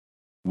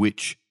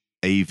 Which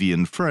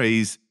avian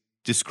phrase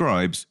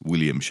describes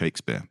William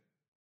Shakespeare?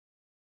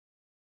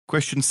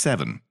 Question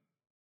 7.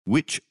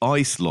 Which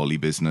ice lolly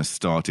business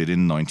started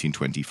in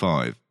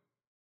 1925?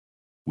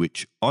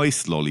 Which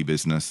ice lolly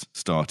business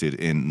started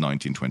in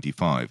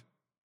 1925?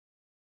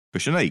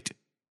 Question 8.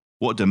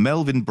 What do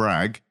Melvyn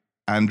Bragg,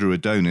 Andrew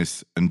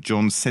Adonis and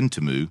John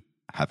Sentamu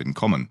have in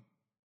common?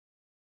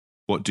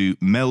 What do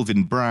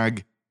Melvyn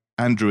Bragg,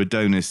 Andrew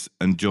Adonis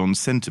and John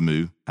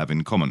Sentamu have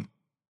in common?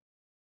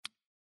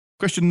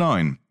 Question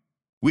 9.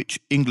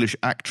 Which English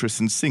actress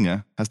and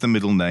singer has the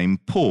middle name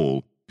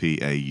Paul,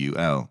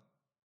 P-A-U-L?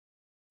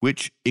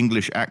 Which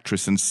English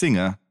actress and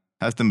singer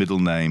has the middle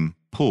name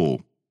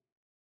Paul?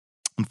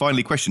 And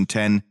finally, question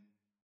 10.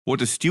 What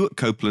do Stuart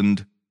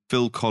Copeland,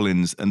 Phil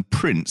Collins and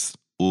Prince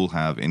all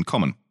have in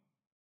common?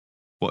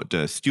 What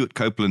do Stuart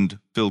Copeland,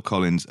 Phil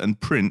Collins and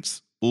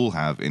Prince all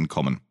have in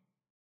common?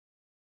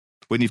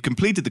 When you've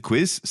completed the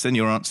quiz, send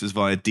your answers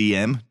via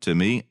DM to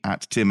me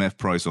at Tim F.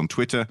 Price on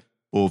Twitter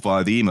or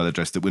via the email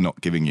address that we're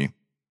not giving you.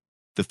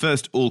 The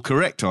first all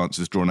correct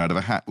answers drawn out of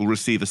a hat will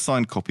receive a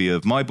signed copy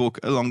of my book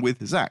along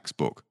with Zach's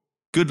book.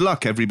 Good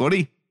luck,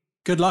 everybody.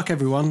 Good luck,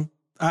 everyone.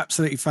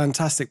 Absolutely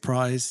fantastic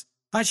prize.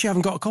 I actually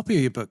haven't got a copy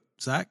of your book,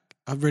 Zach.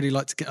 I'd really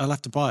like to get. I'll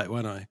have to buy it,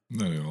 won't I?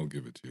 No, I'll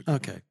give it to you.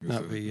 Okay,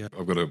 that'd be.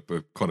 I've got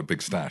quite a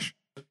big stash.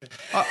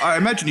 I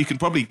imagine you can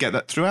probably get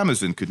that through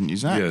Amazon, couldn't you,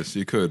 Zach? Yes,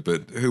 you could,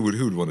 but who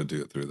would want to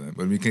do it through them?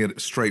 When you can get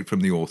it straight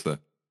from the author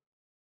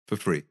for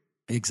free.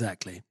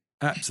 Exactly.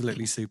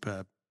 Absolutely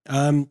superb.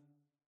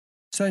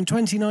 So in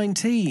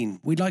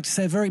 2019, we'd like to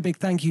say a very big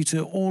thank you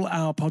to all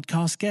our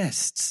podcast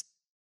guests.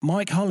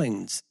 Mike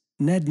Hollings,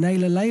 Ned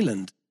Naylor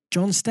Leyland,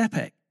 John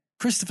Stepek,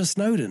 Christopher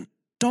Snowden,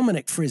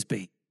 Dominic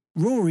Frisby,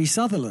 Rory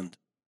Sutherland,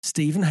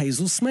 Stephen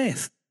Hazel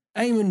Smith,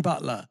 Eamon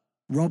Butler,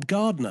 Rob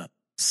Gardner,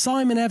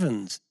 Simon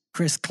Evans,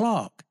 Chris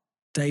Clark,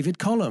 David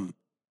Collum,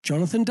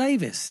 Jonathan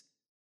Davis,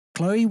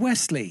 Chloe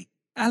Wesley,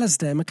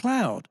 Alasdair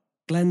MacLeod,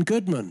 Glenn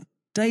Goodman,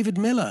 David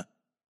Miller,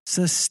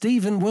 Sir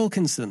Stephen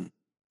Wilkinson,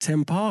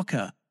 Tim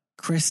Parker,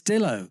 Chris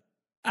Dillow,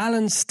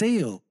 Alan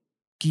Steele,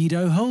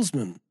 Guido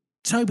Holzman,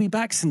 Toby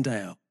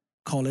Baxendale,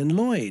 Colin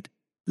Lloyd,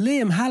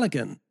 Liam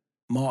Halligan,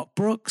 Mark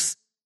Brooks,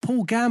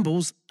 Paul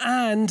Gambles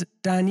and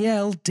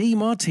Danielle Di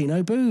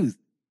Martino Booth.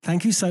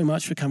 Thank you so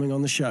much for coming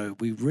on the show.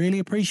 We really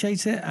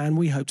appreciate it and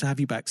we hope to have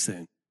you back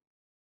soon.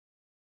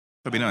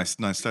 That'd be nice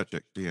touch,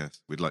 actually,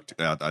 yes. We'd like to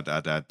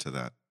I'd add to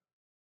that.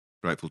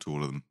 Grateful to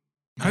all of them.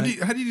 How do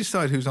you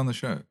decide who's on the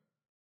show?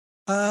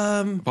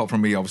 Apart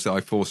from me, obviously,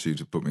 I force you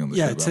to put me on the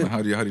show. Tim,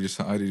 how do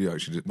you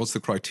actually? What's the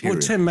criteria?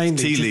 Well, Tim mainly.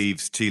 Tea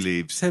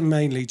leaves. Tim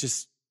mainly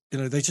just,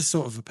 they just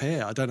sort of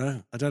appear. I don't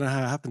know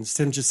how it happens.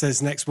 Tim just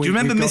says next week. Do you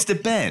remember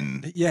Mr.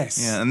 Ben?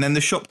 Yes. Yeah, and then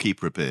the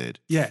shopkeeper appeared.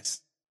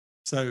 Yes.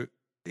 So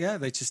yeah,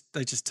 they just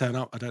turn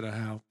up. I don't know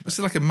how. It's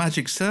like a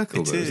magic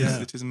circle. It is.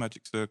 Yeah. It is a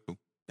magic circle.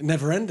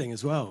 Never ending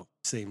as well,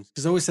 it seems.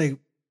 Because I always say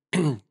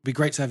it'd be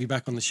great to have you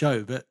back on the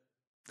show, but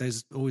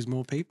there's always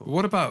more people.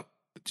 What about?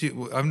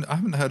 I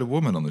haven't heard a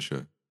woman on the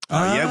show. We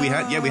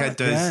had.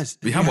 Yes.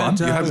 We have one.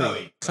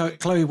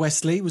 Chloe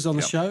Wesley was on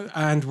the show,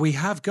 and we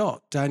have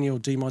got Danielle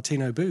Di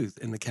Martino Booth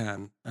in the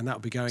can, and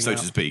that'll be going out. So to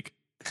speak.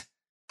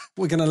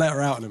 We're going to let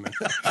her out in a minute.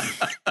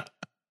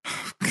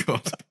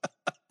 God.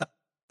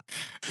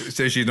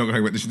 So she's not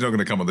going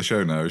to come on the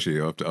show now, is she?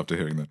 After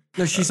hearing that?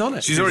 No, she's on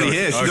it. She's already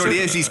here. She's already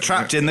here. She's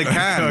trapped in the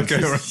can.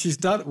 Okay, she's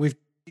done.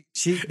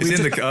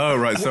 Oh,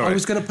 right. Sorry. I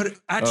was going to put it.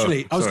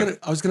 Actually, I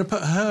was going to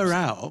put her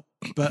out,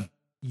 but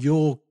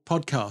your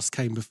podcast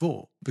came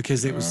before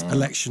because it was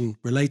election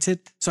related,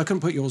 so I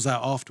couldn't put yours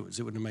out afterwards.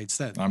 It wouldn't have made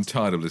sense. I'm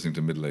tired of listening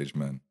to middle-aged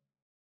men.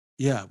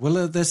 Yeah.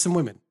 Well, there's some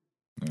women.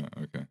 Yeah,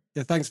 okay.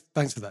 Yeah, thanks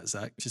for that,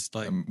 Zach. Just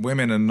like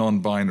women and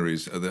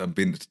non-binaries that have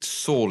been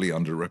sorely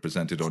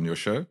underrepresented on your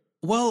show.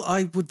 Well,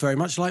 I would very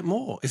much like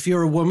more. If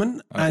you're a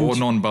woman and or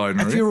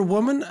non-binary. if you're a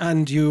woman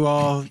and you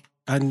are,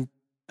 and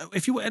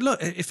if you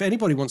look, if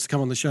anybody wants to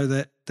come on the show,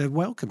 they're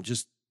welcome.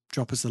 Just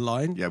drop us a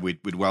line. Yeah,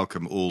 we'd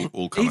welcome all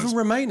comers. Even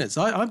Remainers.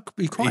 I'd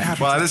be quite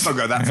happy. Well, let's not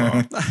go that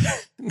far.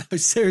 No,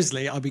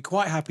 seriously, I'd be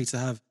quite happy to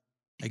have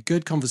a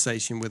good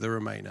conversation with a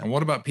Remainer. And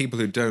what about people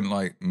who don't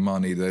like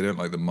money? They don't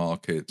like the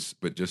markets,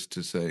 but just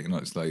to say,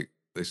 it's like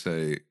they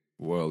say,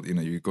 well,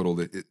 you've got all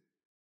the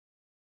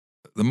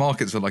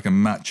markets are like a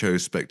macho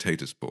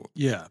spectator sport.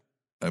 Yeah.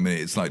 I mean,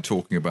 it is like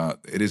talking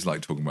about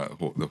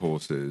the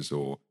horses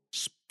or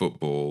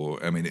football.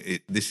 I mean,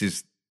 this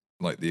is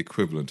like the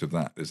equivalent of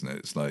that, isn't it?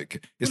 It's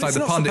like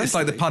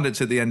the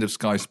pundits at the end of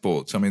Sky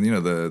Sports. I mean,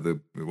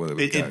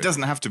 it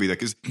doesn't have to be that,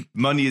 because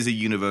money is a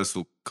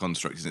universal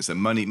construct, isn't it? So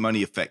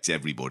money affects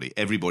everybody.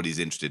 Everybody's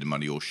interested in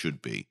money, or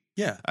should be.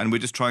 Yeah. And we're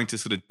just trying to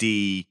sort of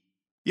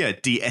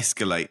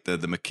de-escalate the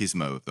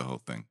machismo of the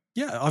whole thing.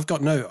 Yeah,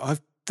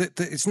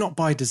 it's not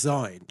by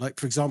design. Like,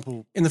 for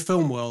example, in the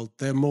film world,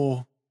 there are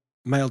more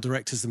male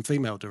directors than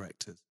female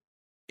directors.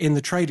 In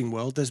the trading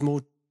world, there's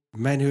more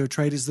men who are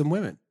traders than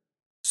women.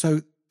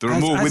 So there are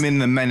more women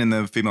than men in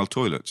the female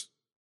toilets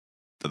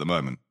at the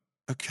moment.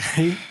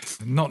 Okay.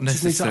 Not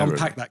necessarily. Just need to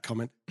unpack that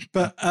comment.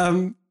 But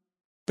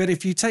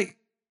if you take,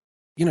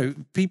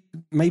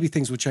 maybe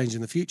things will change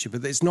in the future,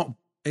 but it's not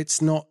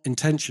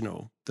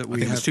intentional that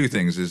we have. There's two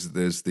things.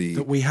 There's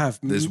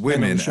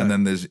women the and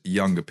then there's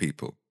younger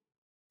people.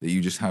 That you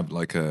just have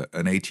like an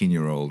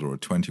 18-year-old or a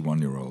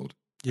 21-year-old.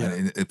 Yeah.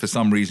 And for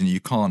some reason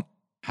you can't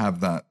have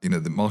that.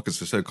 The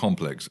markets are so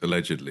complex,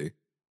 allegedly,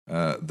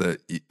 that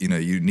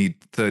you need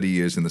 30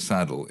 years in the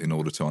saddle in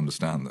order to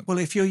understand them. Well,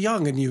 if you're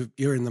young and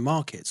you're in the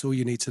markets, all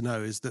you need to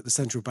know is that the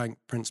central bank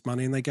prints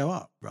money and they go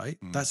up, right?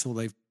 That's all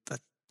they're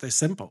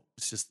simple.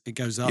 It's just, it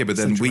goes up. Yeah, but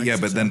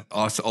then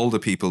us older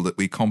people, that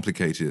we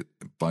complicate it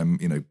by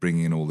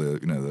bringing in all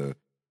the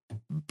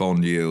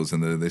bond yields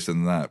and the this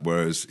and that.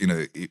 Whereas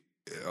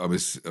I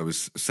was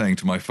saying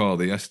to my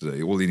father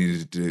yesterday, all he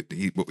needed to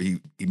do,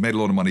 he made a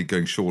lot of money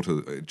going short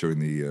during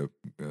the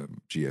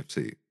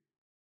GFC.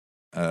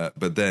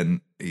 But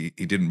then he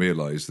didn't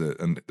realise that,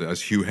 and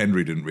as Hugh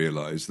Henry didn't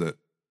realise that,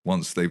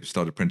 once they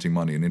started printing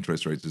money and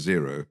interest rates are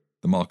zero,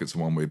 the market's a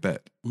one-way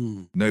bet.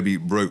 Nobody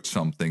wrote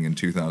something in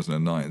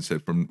 2009 and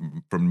said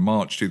from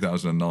March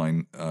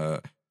 2009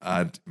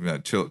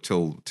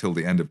 till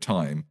the end of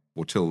time,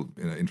 or till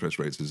interest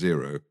rates are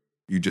zero,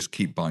 you just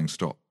keep buying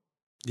stock.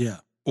 Yeah.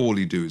 All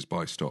you do is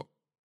buy stock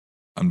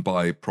and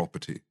buy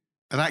property.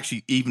 And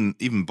actually, even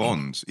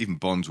bonds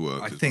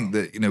work. I think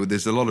that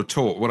there's a lot of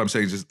talk. What I'm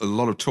saying is, there's a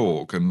lot of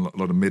talk and a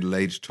lot of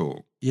middle-aged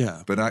talk.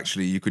 Yeah. But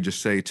actually, you could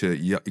just say to a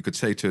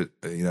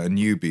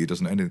newbie who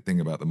doesn't know anything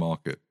about the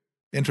market,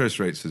 interest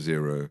rates are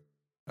zero.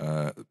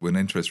 When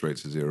interest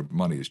rates are zero,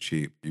 money is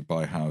cheap. You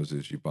buy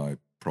houses, you buy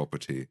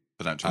property,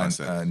 financial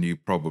assets, and you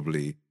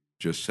probably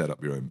just set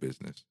up your own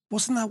business.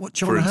 Wasn't that what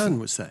John Hearn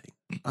was saying?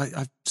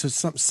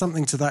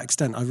 Something to that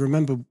extent. I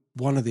remember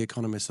one of the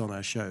economists on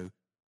our show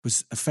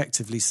was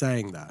effectively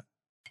saying that,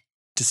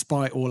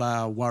 despite all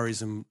our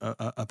worries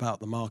about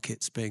the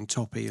markets being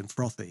toppy and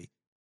frothy,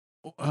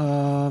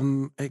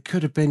 it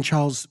could have been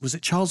Charles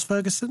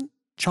Ferguson?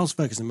 Charles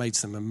Ferguson made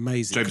some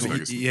amazing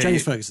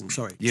James Ferguson,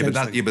 sorry.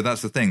 But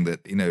that's the thing,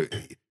 that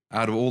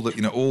out of all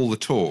the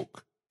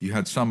talk, you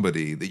had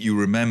somebody that you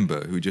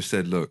remember who just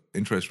said, look,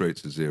 interest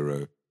rates are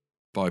zero,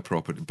 buy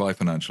property, buy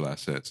financial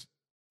assets,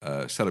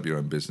 set up your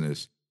own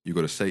business. You've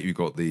got to say you've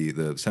got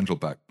the central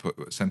bank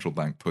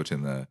put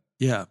in there.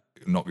 Yeah,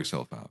 knock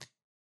yourself out.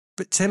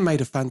 But Tim made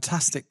a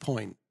fantastic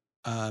point,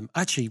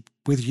 actually,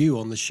 with you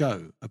on the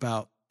show,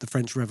 about the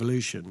French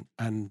Revolution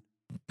and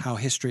how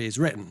history is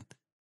written.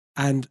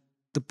 And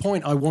the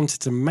point I wanted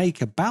to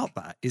make about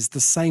that is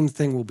the same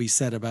thing will be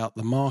said about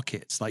the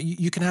markets. Like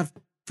you can have,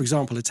 for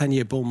example, a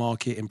 10-year bull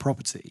market in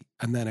property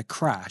and then a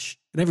crash,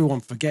 and everyone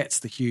forgets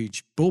the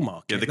huge bull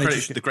market. Yeah,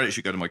 the credit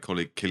should go to my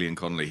colleague Killian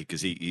Connolly,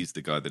 because he's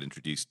the guy that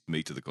introduced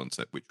me to the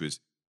concept, which was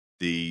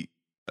the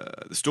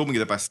storming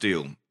of the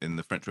Bastille in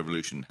the French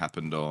Revolution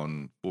happened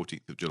on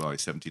 14th of July,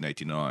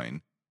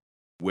 1789.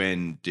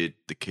 When did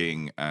the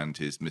king and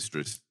his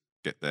mistress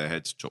get their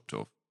heads chopped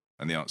off?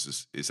 And the answer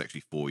is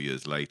actually 4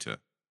 years later.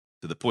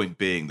 So the point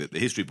being that the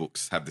history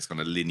books have this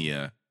kind of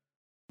linear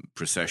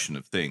procession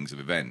of things, of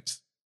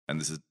events. And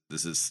this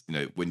is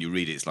when you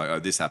read it, it's like, oh,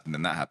 this happened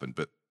and that happened.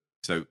 But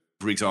so,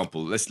 for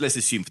example, let's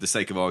assume, for the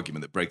sake of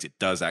argument, that Brexit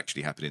does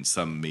actually happen in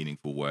some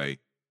meaningful way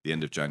the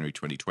end of January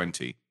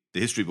 2020. The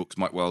history books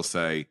might well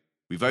say,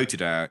 we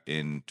voted out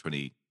in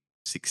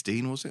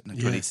 2016, was it? No,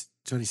 yes,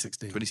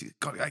 2016.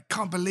 God, I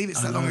can't believe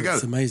it's that long ago.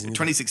 It's amazing.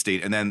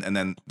 2016, and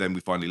then we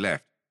finally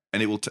left.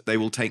 And they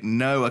will take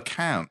no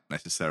account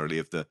necessarily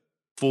of the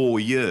 4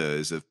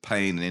 years of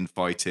pain and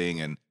infighting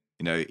and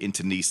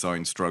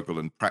internecine struggle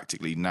and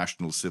practically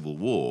national civil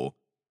war.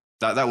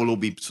 That will all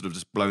be sort of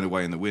just blown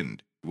away in the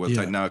wind. We'll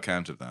take no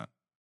account of that.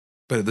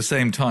 But at the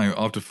same time,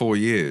 after 4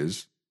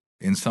 years,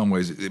 in some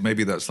ways,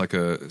 maybe that's like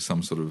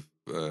some sort of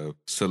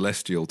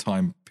celestial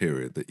time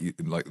period,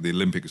 that like the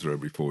Olympics are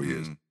every 4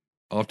 years.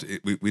 after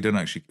we don't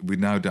actually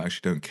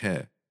don't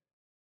care.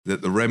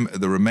 That the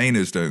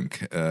Remainers don't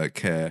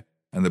care,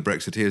 and the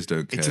Brexiteers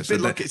don't care.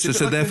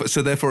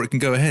 So therefore, it can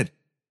go ahead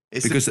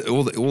because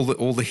all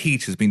the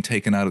heat has been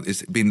taken out of.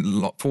 It's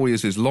been 4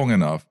 years is long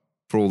enough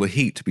for all the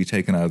heat to be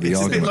taken out of the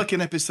argument. It's a bit like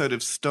an episode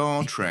of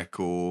Star Trek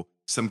or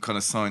some kind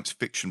of science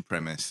fiction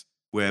premise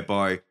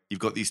whereby you've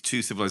got these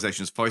two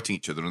civilizations fighting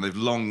each other and they've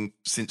long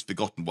since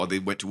forgotten why they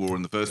went to war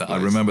in the first place.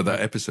 I remember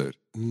that episode.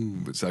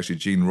 It's actually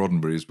Gene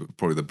Roddenberry is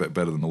probably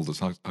better than Aldous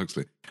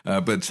Huxley.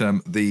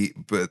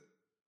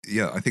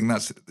 Yeah, I think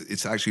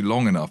it's actually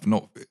long enough.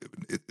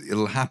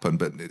 It'll happen,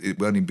 but it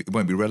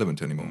won't be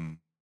relevant anymore.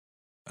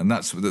 And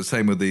that's the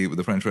same with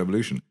the French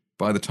Revolution.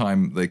 By the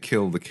time they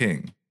killed the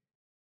king,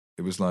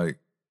 it was like,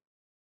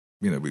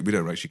 we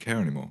don't actually care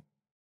anymore.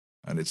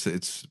 And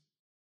it's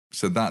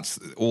so that's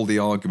all the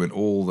argument,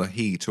 all the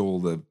heat,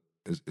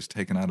 is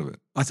taken out of it.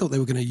 I thought they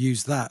were going to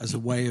use that as a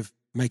way of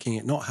making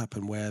it not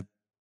happen, where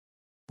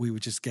we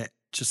would just get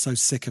so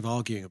sick of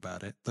arguing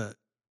about it that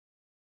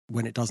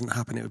when it doesn't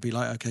happen, it would be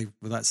like, okay,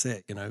 well, that's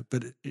it,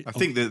 But I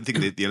think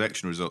the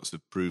election results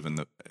have proven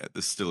that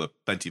there's still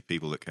plenty of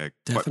people that care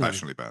quite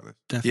passionately about this.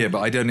 Definitely. Yeah,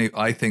 but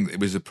I think it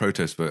was a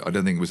protest vote. I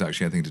don't think it was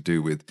actually anything to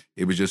do with.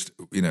 It was just,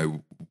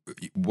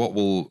 what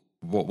will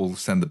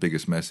send the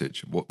biggest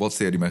message? What's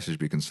the only message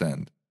we can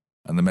send?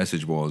 And the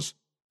message was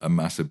a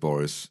massive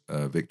Boris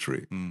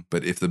victory.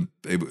 But if a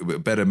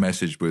better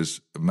message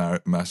was a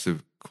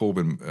massive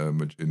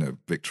Corbyn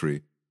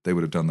victory, they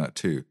would have done that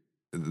too.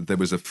 There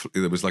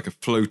was like a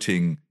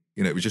floating,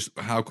 it was just,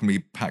 how can we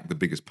pack the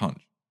biggest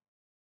punch?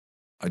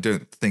 I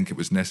don't think it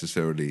was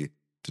necessarily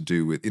to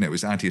do with, it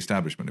was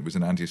anti-establishment. It was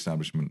an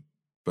anti-establishment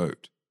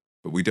vote,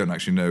 but we don't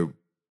actually know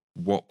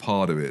what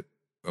part of it,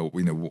 or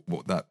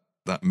what that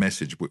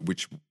message,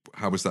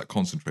 how was that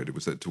concentrated?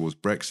 Was it towards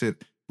Brexit?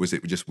 Was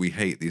it just, we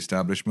hate the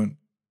establishment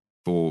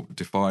for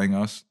defying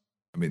us?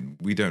 I mean,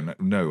 we don't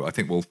know. I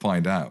think we'll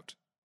find out.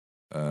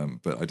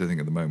 But I don't think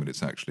at the moment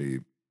it's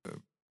actually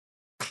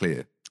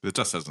clear. The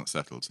dust hasn't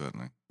settled,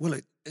 certainly. Well,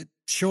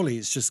 surely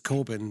it's just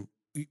Corbyn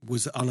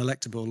was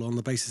unelectable on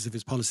the basis of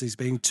his policies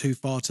being too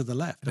far to the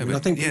left. But the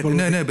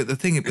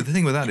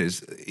thing with that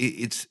is,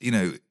 it's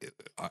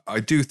I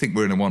do think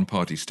we're in a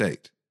one-party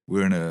state.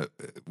 We're in a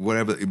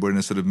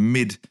sort of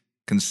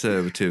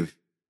mid-conservative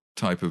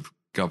type of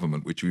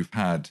government, which we've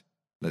had,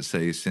 let's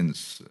say,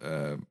 since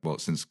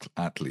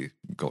Attlee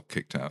got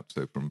kicked out,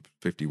 so from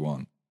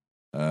 51,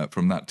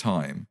 from that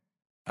time.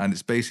 And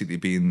it's basically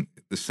been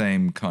the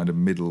same kind of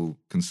middle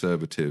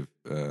conservative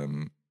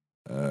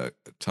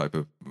type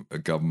of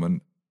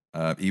government.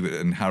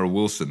 Even Harold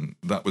Wilson,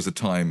 that was a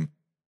time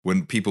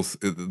when people.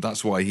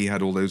 That's why he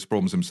had all those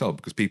problems himself,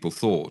 because people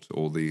thought,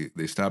 or the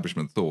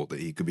establishment thought, that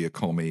he could be a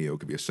commie or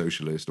could be a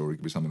socialist or he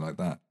could be something like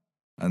that.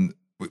 And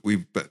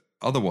but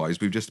otherwise,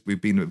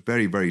 we've been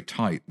very, very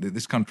tight.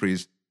 This country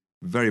is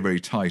very, very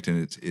tight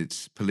in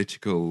its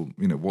political.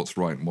 What's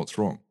right and what's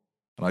wrong.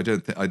 And I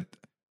don't think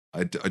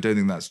I don't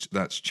think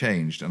that's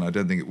changed, and I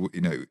don't think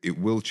it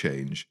will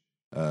change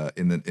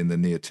in the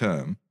near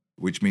term.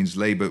 Which means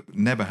Labour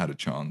never had a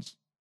chance,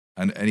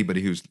 and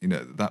anybody who's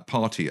that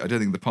party, I don't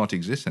think the party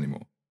exists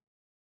anymore.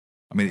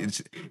 I mean,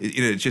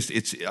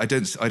 I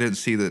don't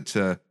see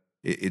that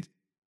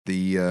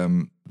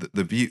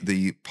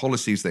the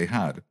policies they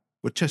had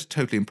were just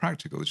totally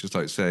impractical. It's just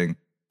like saying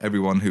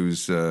everyone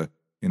who's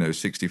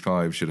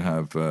 65 should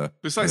have.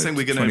 It's like saying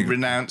we're going to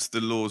renounce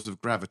the laws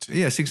of gravity.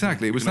 Yes,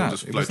 exactly. It was that.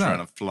 Just float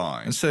around and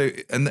fly. And so,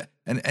 and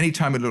any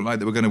time it looked like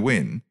they were going to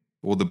win,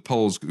 or the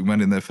polls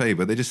went in their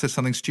favour, they just said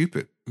something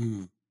stupid.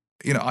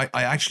 I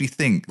actually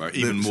think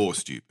even more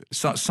stupid.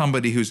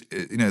 Somebody who's,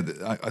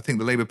 I think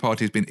the Labour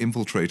Party has been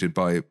infiltrated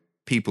by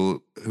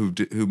people who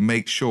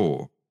make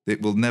sure that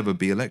it will never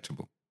be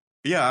electable.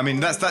 Yeah, I mean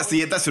that's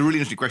a really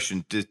interesting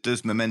question.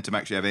 Does Momentum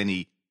actually have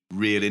any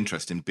real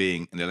interest in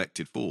being an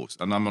elected force?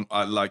 And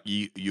like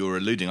you're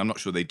alluding, I'm not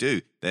sure they do.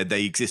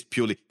 They exist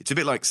purely. It's a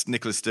bit like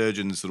Nicola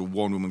Sturgeon's sort of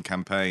one-woman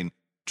campaign,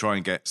 try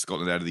and get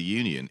Scotland out of the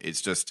Union. It's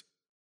just,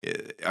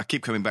 I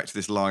keep coming back to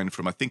this line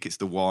from, I think it's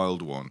The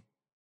Wild One,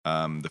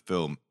 the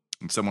film,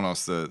 and someone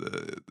asked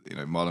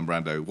Marlon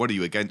Brando, "What are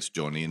you against,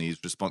 Johnny?" And his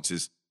response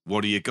is,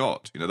 "What do you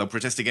got?" They'll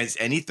protest against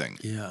anything.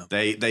 Yeah,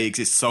 they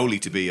exist solely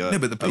to be a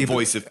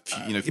voice of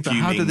fuming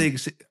how do they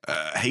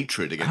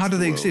hatred against. How do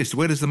they world. exist?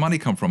 Where does the money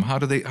come from? How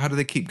do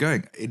they keep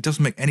going? It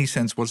doesn't make any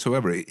sense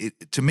whatsoever.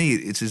 To me,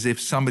 it's as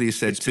if somebody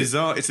said, "It's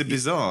bizarre. It's a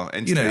bizarre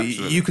entity."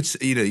 You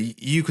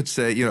could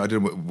say, I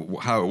don't know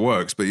how it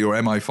works, but your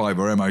MI5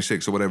 or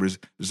MI6 or whatever is,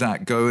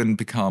 Zach, go and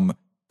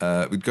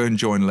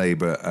join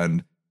Labour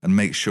and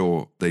make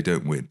sure they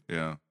don't win.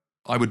 Yeah,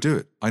 I would do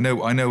it. I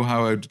know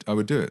how I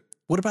would do it.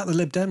 What about the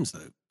Lib Dems,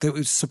 though? It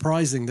was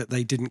surprising that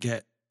they didn't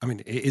get. I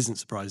mean, it isn't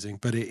surprising,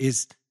 but it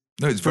is.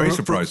 No, it's very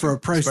surprising.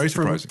 It's very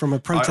surprising. From a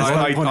protest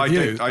point of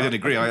view. I don't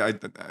agree.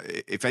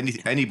 If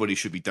anybody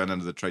should be done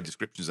under the Trade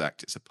Descriptions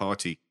Act, it's a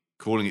party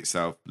calling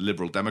itself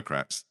Liberal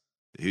Democrats,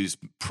 whose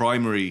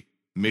primary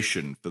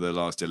mission for the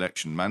last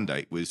election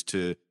mandate was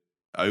to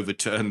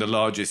overturn the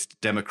largest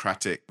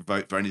democratic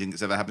vote for anything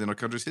that's ever happened in our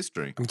country's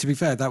history. I mean, to be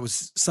fair, that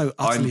was so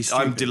utterly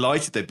stupid. I'm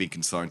delighted they've been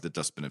consigned to the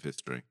dustbin of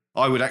history.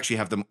 I would actually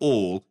have them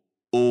all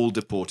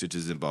deported to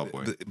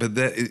Zimbabwe. But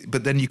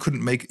then you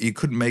couldn't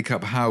make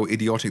up how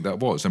idiotic that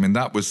was. I mean,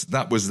 that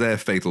was their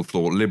fatal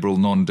flaw: liberal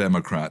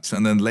non-democrats,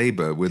 and then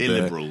Labour with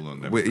illiberal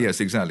non-democrats. Yes,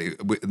 exactly.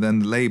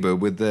 Then Labour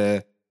with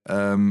their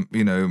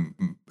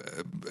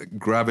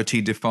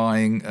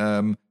gravity-defying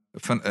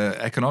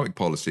economic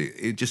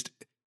policy.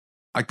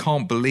 I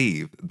can't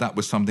believe that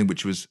was something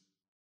which was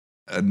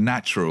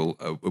natural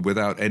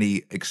without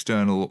any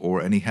external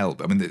or any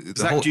help. I mean,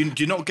 Zach, do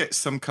you not get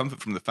some comfort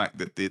from the fact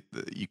that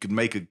you could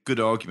make a good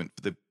argument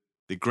for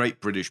the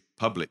great British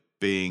public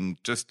being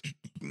just,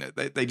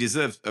 they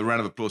deserve a round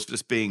of applause for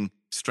just being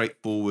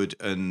straightforward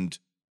and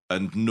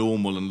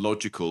normal and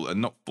logical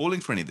and not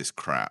falling for any of this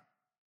crap?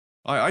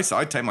 I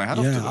take my hat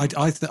off to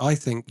them. I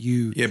think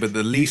you. Yeah, but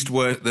the least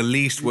worst.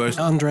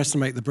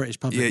 Underestimate the British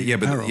public.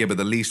 But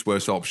the least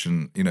worst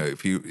option.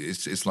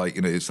 It's like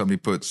if somebody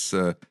puts.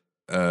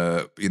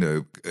 There's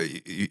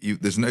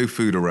no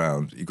food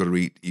around. You've got to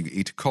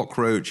eat a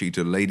cockroach, eat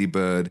a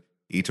ladybird,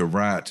 eat a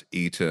rat,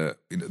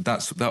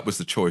 that was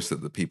the choice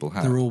that the people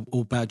had. They're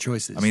all bad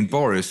choices. I mean,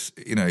 Boris,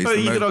 you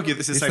could argue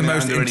this is the same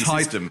under any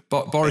system.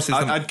 Boris is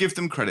I'd give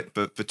them credit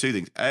for two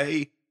things.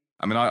 I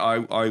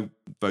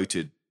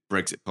voted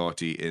Brexit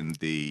Party in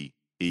the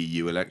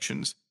EU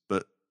elections,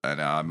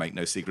 and I make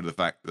no secret of the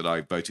fact that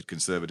I voted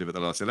Conservative at the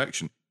last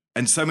election.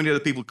 And so many other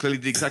people clearly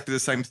did exactly the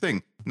same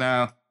thing.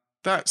 Now,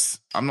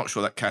 I'm not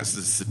sure that counts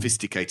as a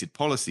sophisticated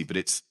policy, but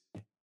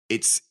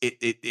it's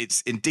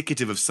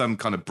indicative of some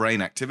kind of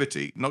brain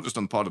activity, not just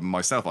on the part of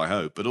myself, I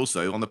hope, but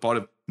also on the part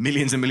of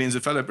millions and millions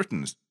of fellow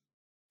Britons.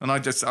 And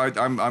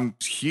I'm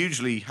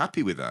hugely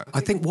happy with that.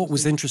 I think what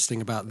was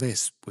interesting about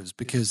this was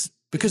because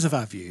of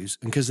our views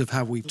and because of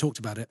how we've talked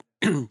about it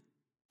a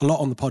lot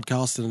on the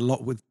podcast and a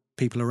lot with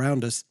people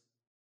around us.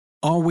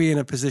 Are we in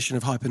a position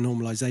of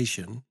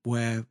hyper-normalization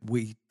where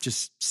we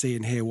just see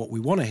and hear what we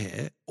want to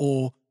hear,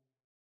 or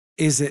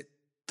is it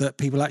that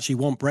people actually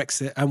want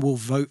Brexit and will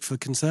vote for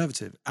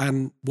Conservative?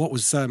 And what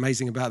was so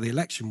amazing about the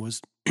election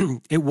was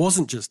it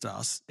wasn't just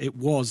us. It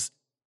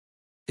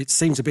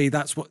seemed to be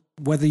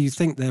whether you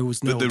think there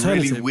was no alternative. But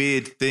the really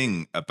weird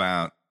thing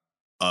about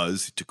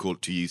us,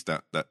 to use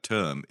that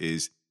term,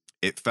 is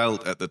it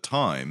felt at the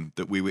time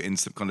that we were in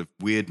some kind of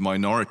weird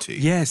minority.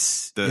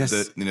 Yes.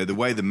 The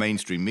way the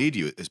mainstream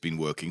media has been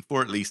working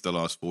for at least the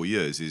last 4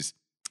 years is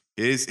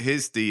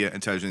here's the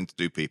intelligent to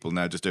do people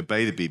now just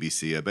obey the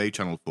BBC, obey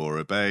Channel 4,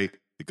 obey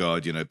the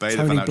Guardian, obey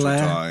the Financial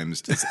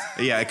Times.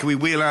 Can we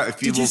wheel out a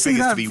few more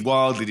figures to be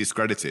wildly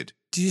discredited?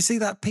 Did you see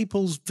that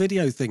People's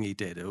video thing he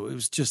did? It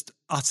was just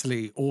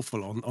utterly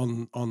awful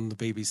on the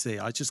BBC.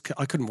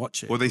 I couldn't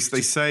watch it. Well, they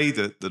say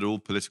that all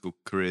political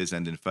careers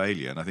end in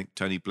failure, and I think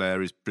Tony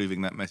Blair is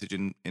proving that message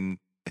in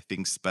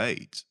effing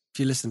spades. If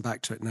you listen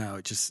back to it now,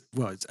 at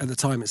the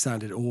time it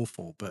sounded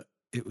awful, but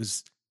it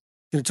was.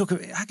 How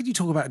could you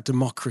talk about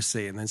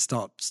democracy and then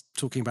start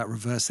talking about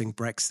reversing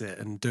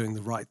Brexit and doing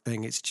the right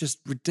thing? It's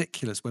just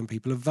ridiculous when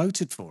people have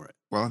voted for it.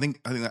 Well, I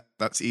think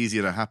that's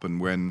easier to happen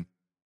when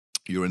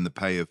you're in the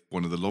pay of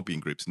one of the lobbying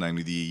groups,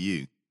 namely the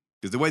EU.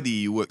 Because the way the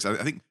EU works, I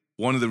think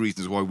one of the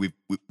reasons why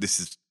this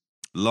has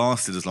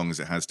lasted as long as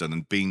it has done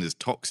and been as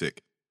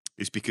toxic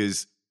is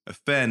because a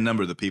fair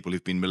number of the people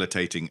who've been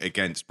militating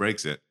against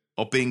Brexit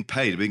are being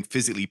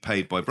physically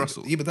paid by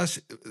Brussels. Yeah, but that's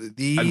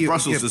the EU. And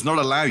Brussels does not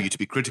allow you to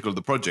be critical of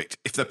the project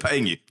if they're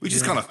paying you, which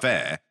is kind of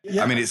fair.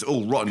 Yeah. I mean, it's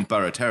all rotten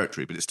borough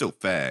territory, but it's still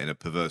fair in a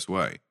perverse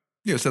way.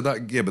 Yeah, but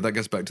that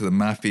gets back to the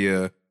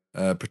mafia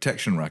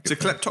protection racket.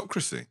 It's a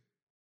kleptocracy.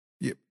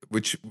 Yeah,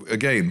 which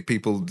again,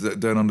 people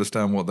don't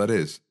understand what that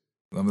is.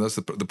 I mean, that's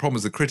the problem.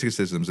 Is the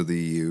criticisms of the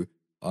EU.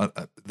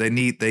 They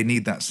need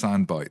that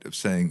soundbite of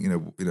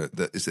saying,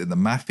 that is the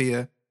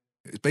mafia.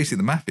 It's basically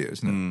the mafia,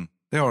 isn't it? Mm.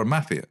 They are a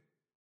mafia.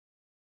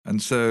 And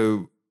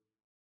so,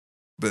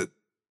 but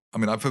I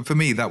mean, for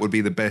me, that would be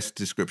the best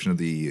description of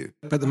the EU.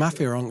 But the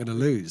mafia aren't going to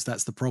lose.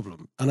 That's the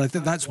problem. And I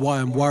think that's why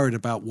I'm worried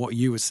about what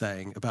you were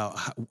saying about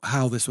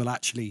how this will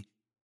actually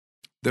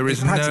be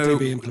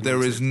implemented.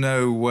 There is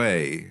no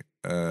way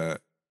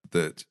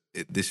that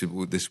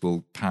this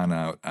will pan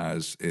out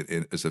as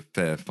a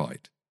fair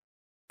fight.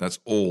 That's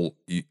all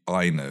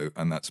I know,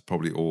 and that's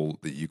probably all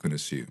that you can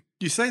assume.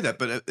 You say that,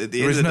 but at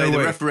the end of the day, the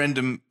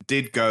referendum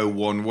did go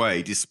one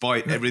way,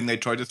 despite everything they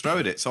tried to throw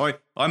at it. So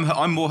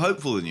I'm more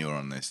hopeful than you are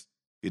on this.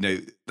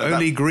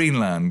 Only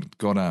Greenland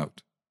got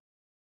out.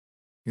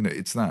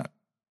 It's that,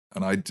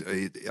 and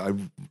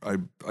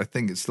I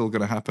think it's still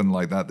going to happen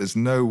like that. There's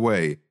no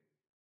way.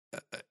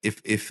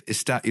 If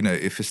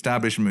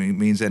establishment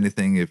means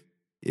anything, if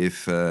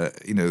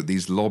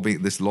this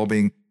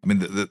lobbying. I mean,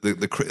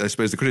 I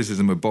suppose the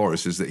criticism of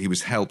Boris is that he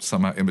was helped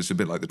somehow. It was a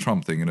bit like the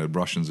Trump thing.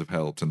 Russians have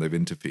helped and they've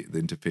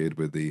interfered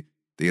with the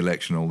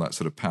election, all that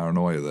sort of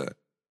paranoia there.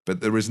 But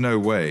there is no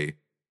way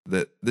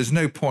there's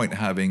no point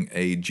having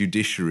a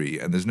judiciary,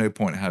 and there's no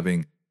point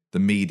having the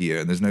media,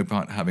 and there's no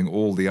point having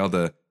all the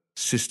other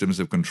systems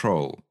of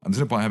control, and there's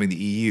no point having the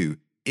EU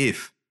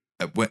if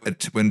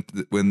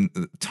when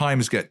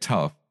times get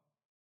tough,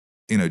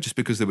 just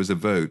because there was a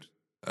vote,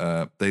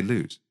 they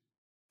lose.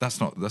 That's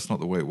not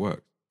the way it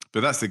works.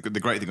 But that's the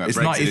great thing about It's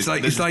Brexit. not- it's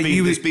like- it's like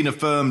you- It's been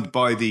affirmed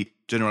by the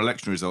general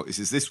election result.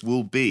 Is this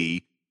will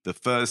be the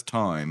first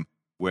time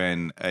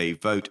when a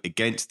vote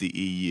against the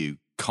EU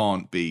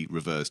can't be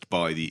reversed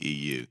by the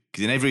EU.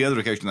 Because in every other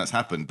occasion that's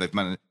happened, they've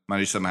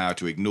managed somehow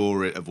to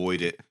ignore it,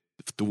 avoid it,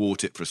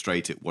 thwart it,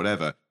 frustrate it,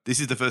 whatever. This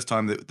is the first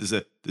time that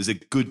there's a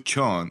good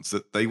chance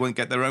that they won't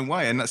get their own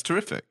way, and that's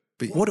terrific.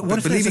 But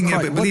if there's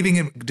believing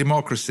in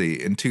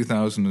democracy in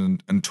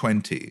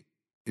 2020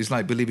 is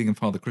like believing in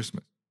Father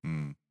Christmas.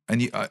 Mm.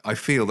 And I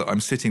feel that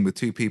I'm sitting with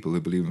two people who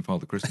believe in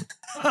Father Christmas.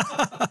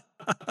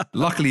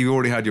 Luckily, you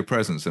already had your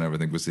presents and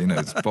everything, because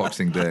it's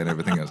Boxing Day and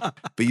everything else.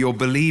 But you're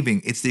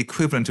believing, it's the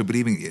equivalent of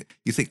believing.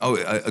 You think,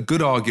 a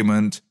good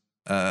argument,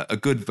 a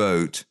good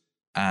vote,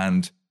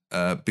 and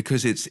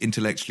because it's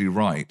intellectually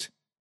right,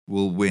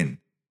 will win.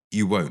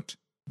 You won't.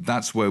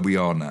 That's where we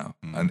are now,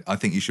 and I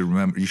think you should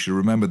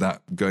remember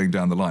that going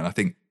down the line. I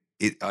think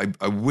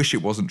I wish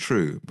it wasn't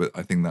true, but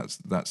I think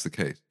that's the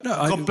case. No,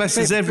 God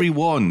blesses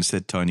everyone,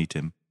 said Tiny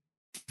Tim.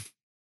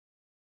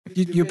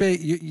 You're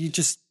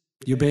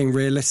being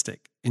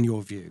realistic in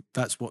your view.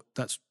 That's what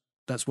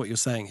you're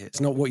saying here. It's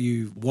not what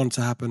you want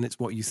to happen, it's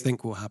what you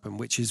think will happen,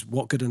 which is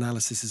what good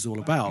analysis is all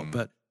about.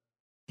 But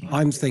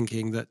I'm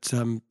thinking that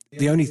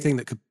the only thing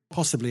that could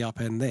possibly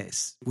upend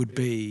this would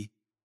be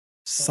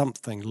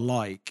something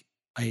like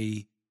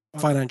a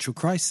financial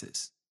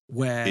crisis,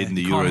 where In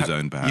the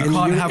Eurozone, perhaps. You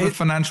can't have a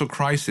financial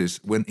crisis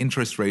when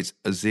interest rates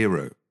are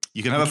zero.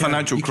 You can have a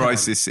financial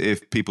crisis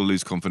if people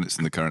lose confidence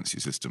in the currency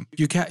system.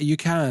 you can,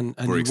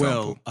 and For you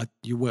example. will.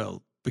 You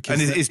will.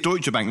 Because And is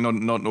Deutsche Bank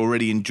not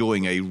already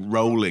enjoying a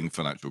rolling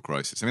financial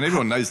crisis? I mean,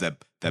 everyone knows they're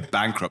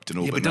bankrupt and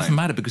all, Yeah, but but it doesn't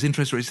matter because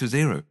interest rates are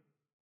zero.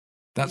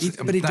 But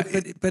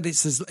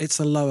it's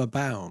a lower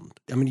bound.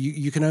 I mean,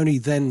 you can only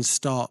then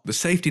start the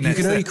safety net.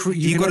 You can only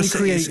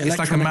create. It's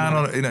like a man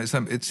on.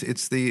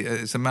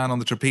 It's a man on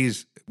the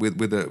trapeze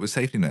with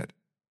safety net.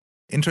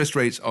 Interest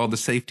rates are the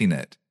safety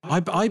net.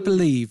 I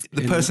believe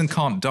The person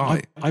can't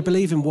die. I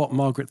believe in what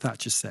Margaret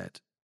Thatcher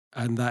said,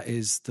 and that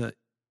is that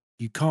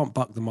you can't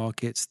buck the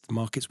markets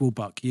will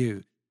buck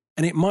you.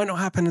 And it might not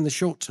happen in the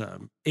short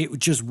term. It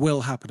just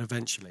will happen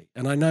eventually.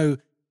 And I know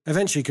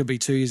eventually it could be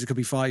 2 years, it could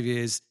be 5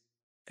 years.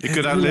 It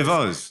could outlive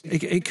us.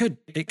 It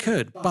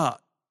could.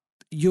 But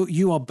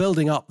you are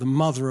building up the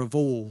mother of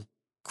all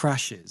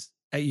crashes.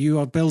 You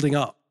are building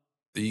up.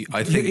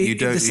 I think you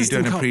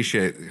don't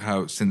appreciate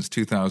how since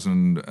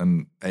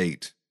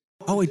 2008.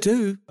 Oh, I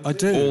do.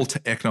 All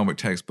economic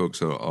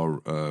textbooks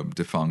are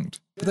defunct.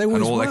 But they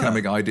always and all were.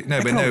 economic ideas.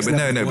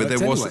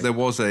 But there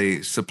was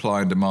a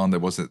supply and demand.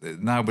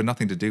 Now we're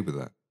nothing to do with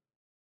that.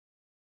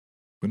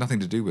 We're nothing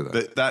to do with that.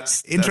 But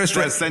that's interest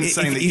rates. Then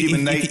saying that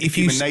human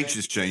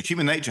nature's changed.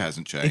 Human nature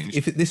hasn't changed.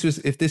 If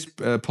this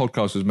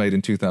podcast was made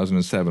in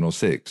 2007 or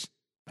 6,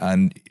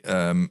 and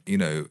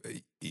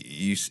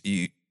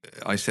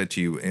I said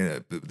to you,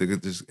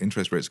 this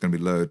interest rate is going to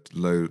be lowered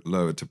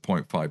to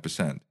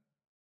 0.5%.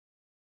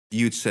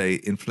 You'd say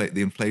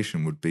the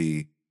inflation would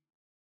be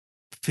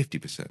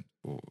 50%.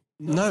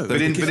 No,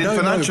 but in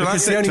financial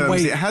asset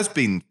terms, it has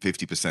been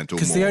 50% or more.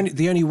 Because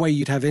the only way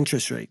you'd have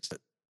interest rates at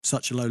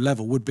such a low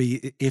level would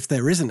be if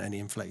there isn't any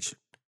inflation.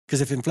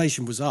 Because if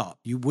inflation was up,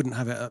 you wouldn't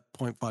have it at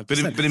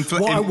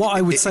 0.5%. What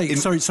I would say,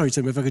 sorry,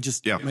 Tim, if I could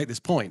just make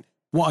this point.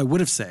 What I would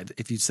have said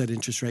if you'd said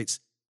interest rates,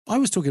 I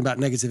was talking about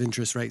negative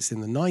interest rates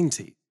in the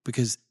 90s,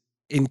 because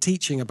in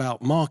teaching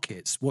about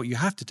markets, what you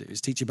have to do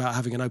is teach about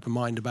having an open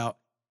mind about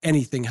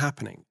anything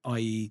happening,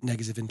 i.e.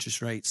 negative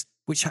interest rates,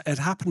 which had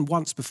happened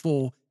once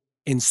before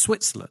in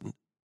Switzerland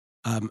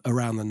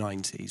around the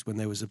 90s when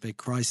there was a big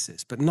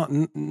crisis, but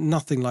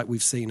nothing like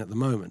we've seen at the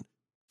moment.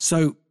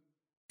 So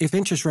if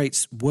interest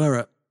rates were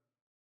at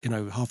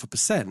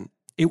 0.5%,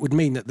 it would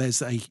mean that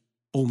there's a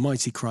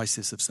almighty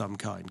crisis of some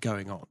kind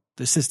going on.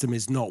 The system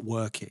is not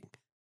working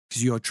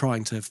because you're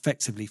trying to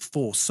effectively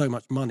force so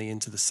much money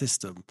into the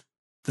system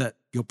that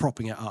you're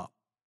propping it up.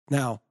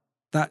 Now,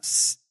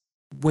 that's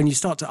when you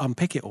start to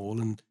unpick it all,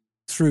 and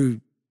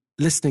through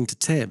listening to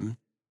Tim,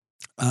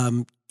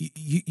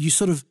 you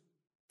sort of,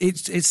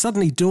 it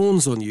suddenly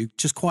dawns on you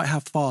just quite how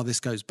far this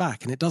goes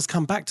back. And it does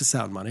come back to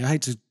sound money. I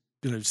hate to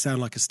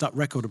sound like a stuck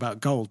record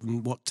about gold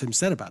and what Tim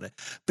said about it,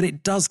 but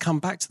it does come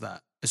back to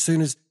that. As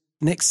soon as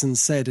Nixon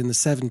said in the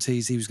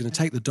 70s he was going to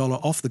take the dollar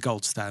off the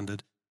gold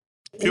standard,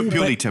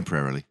 purely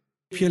temporarily,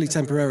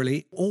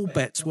 all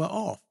bets were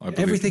off.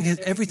 Everything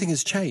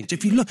has changed.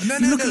 If you look at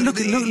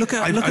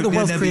the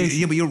wealth creation.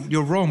 Yeah, but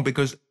you're wrong,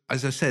 because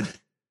as I said,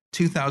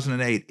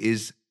 2008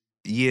 is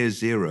year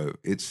zero.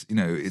 It's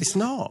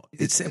not.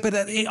 I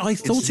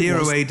thought it's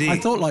zero AD. I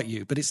thought like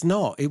you, but it's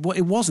not. It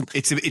wasn't.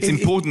 It's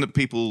important that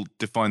people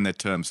define their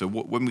terms. So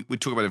when we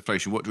talk about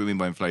inflation, what do we mean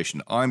by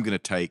inflation? I'm going to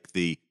take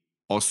the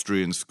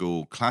Austrian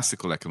school,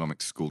 classical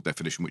economics school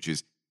definition, which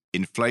is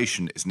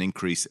inflation is an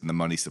increase in the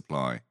money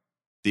supply.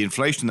 The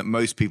inflation that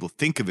most people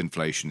think of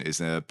inflation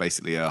is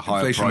basically a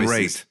higher inflation prices.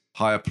 rate.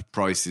 higher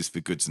prices for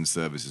goods and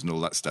services and all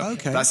that stuff.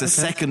 Okay, That's a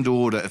second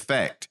order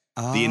effect.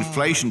 Ah. The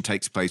inflation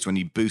takes place when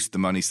you boost the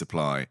money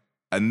supply,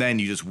 and then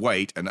you just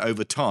wait, and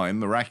over time,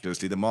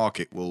 miraculously, the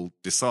market will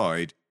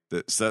decide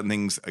that certain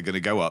things are going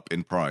to go up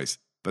in price.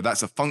 But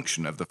that's a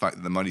function of the fact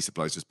that the money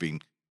supply has just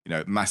been,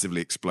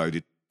 massively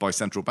exploded by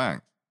central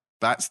banks.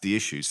 That's the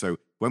issue. So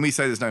when we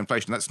say there's no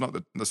inflation, that's not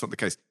the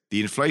case.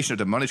 The inflation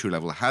at a monetary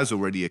level has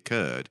already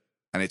occurred,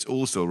 and it's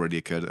also already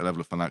occurred at the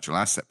level of financial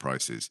asset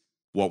prices.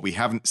 What we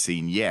haven't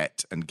seen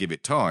yet, and give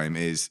it time,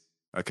 is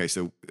okay.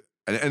 So,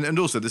 and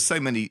also there's so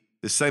many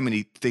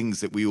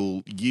things that we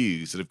all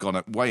use that have gone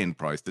up way in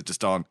price that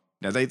just aren't.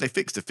 They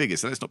fixed the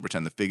figures, so let's not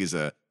pretend the figures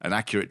are an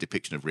accurate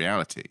depiction of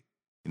reality.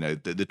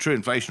 The true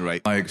inflation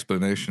rate. My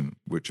explanation,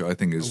 which I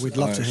think is We'd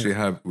love to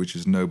hear. which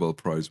is Nobel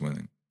Prize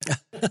winning.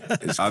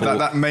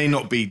 That may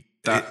not be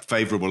that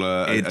favourable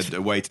a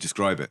way to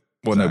describe it.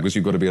 Well, no, because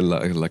you've got to be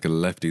like a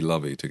lefty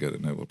lovey to get a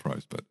Nobel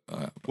Prize. But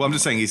well, I'm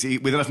just saying,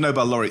 with enough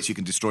Nobel laureates, you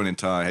can destroy an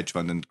entire hedge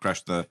fund and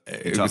crash the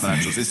entire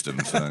financial system.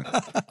 So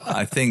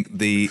I think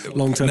the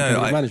long-term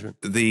management.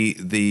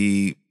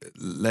 The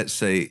let's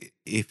say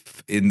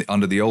if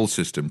under the old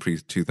system pre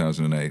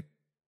 2008,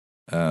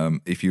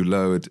 if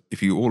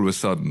you all of a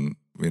sudden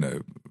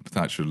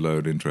Thatcher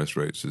lowered interest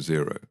rates to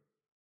 0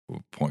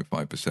 or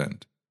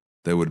 0.5%,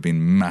 there would have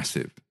been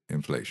massive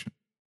inflation.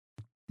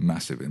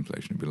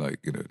 It'd be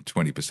like 20%,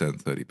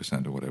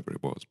 30% or whatever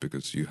it was,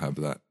 because you have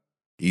that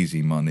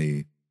easy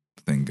money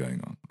thing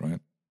going on, right?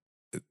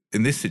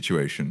 In this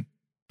situation,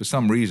 for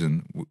some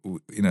reason,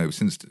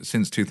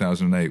 since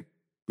 2008,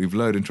 we've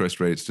lowered interest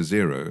rates to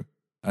 0,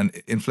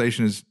 and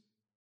inflation is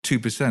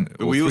 2%.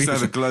 But we also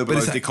have a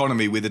globalized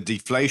economy with a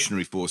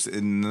deflationary force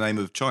in the name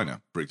of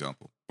China, for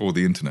example, or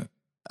the internet.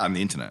 And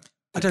the internet.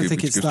 I don't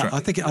think it's that.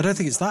 I don't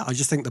think it's that. I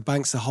just think the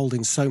banks are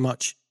holding so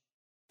much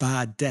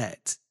bad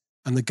debt,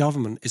 and the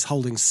government is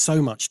holding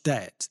so much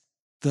debt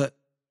that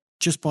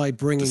just by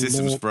bringing the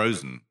system's more,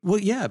 frozen. Well,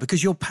 yeah,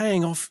 because you're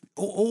paying off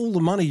all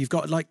the money you've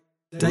got. Like,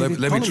 let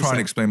me try and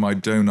explain my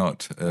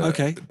donut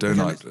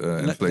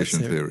inflation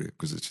let's theory,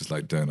 because it's just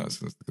like donuts.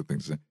 That's the good thing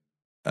to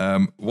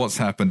say. What's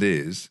happened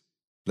is,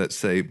 let's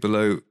say,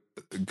 below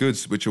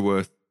goods which are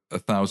worth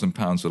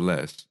 £1,000 or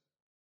less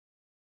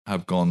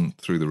have gone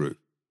through the roof.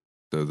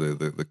 So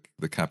the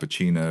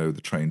cappuccino,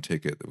 the train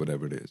ticket,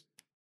 whatever it is.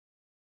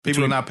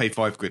 People will now pay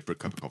 £5 for a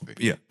cup of coffee.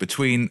 Yeah,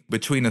 between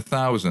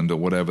 1,000 or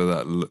whatever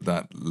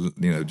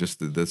that just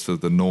the sort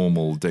of the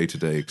normal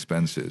day-to-day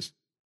expenses,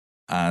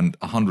 and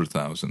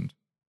 100,000,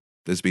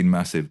 there's been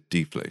massive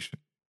deflation.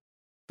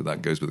 So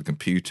that goes with the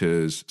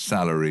computers,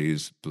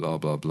 salaries, blah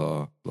blah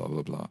blah blah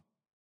blah blah.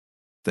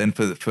 Then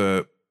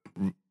for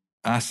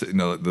asset,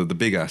 the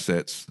big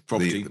assets,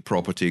 the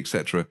property,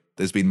 etc.,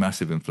 there's been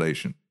massive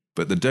inflation.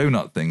 But the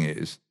donut thing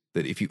is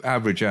that if you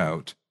average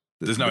out,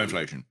 there's no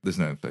inflation. There's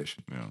no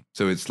inflation. Yeah.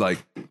 So it's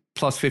like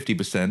plus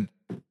 50%,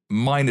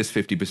 minus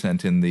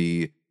 50% in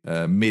the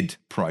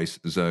mid-price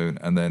zone,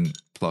 and then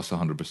plus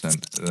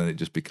 100%, and then it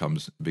just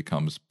becomes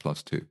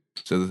plus 2.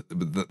 So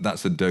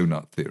that's a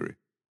donut theory.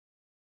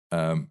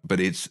 But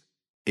it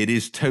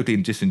is totally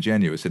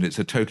disingenuous, and it's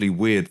a totally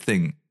weird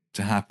thing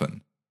to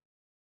happen.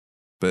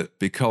 But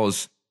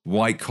because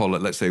white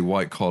collar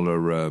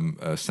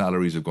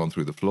salaries have gone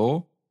through the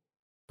floor,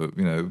 but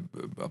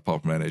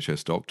apart from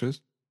NHS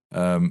doctors,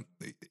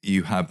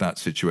 you have that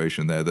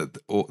situation there, that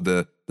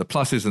the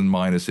pluses and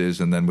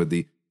minuses, and then with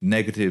the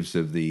negatives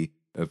of the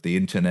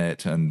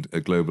internet and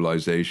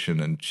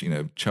globalization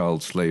and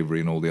child slavery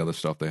and all the other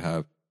stuff they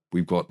have,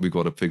 we've got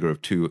a figure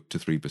of 2 to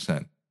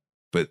 3%.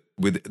 But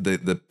with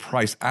the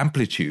price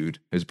amplitude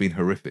has been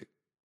horrific.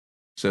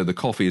 So the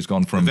coffee has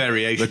gone from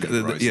variation.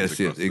 Yes,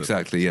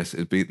 exactly. Yes,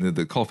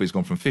 the coffee has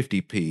gone from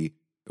 50p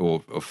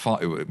or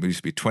 5. It used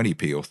to be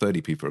 20p or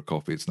 30p for a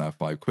coffee. It's now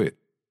 £5.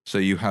 So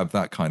you have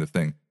that kind of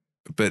thing.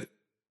 But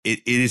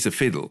it is a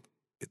fiddle.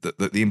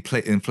 The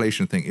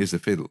inflation thing is a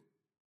fiddle,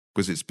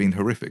 because it's been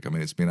horrific. I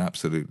mean, it's been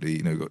absolutely,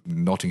 got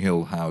Notting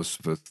Hill house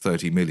for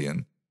 30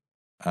 million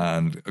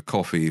and a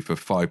coffee for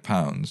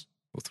 £5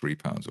 or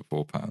 £3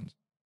 or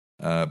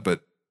 £4.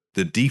 But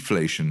the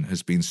deflation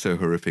has been so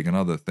horrific in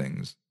other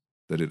things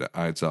that it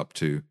adds up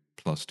to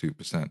plus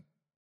 2%.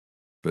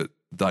 But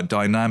that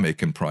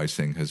dynamic in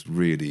pricing has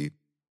really,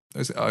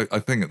 I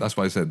think that's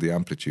why I said the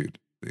amplitude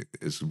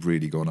has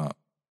really gone up.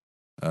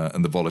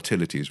 And the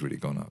volatility has really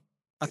gone up.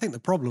 I think the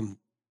problem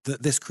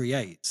that this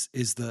creates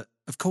is that,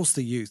 of course,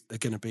 the youth are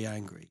going to be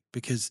angry,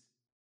 because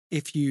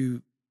if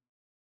you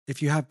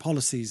have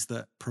policies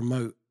that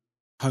promote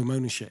home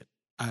ownership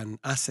and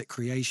asset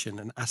creation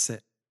and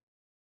asset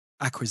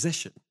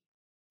acquisition,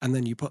 and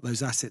then you put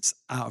those assets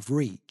out of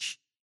reach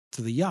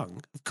to the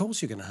young, of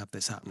course you're going to have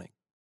this happening.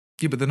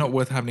 Yeah, but they're not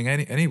worth having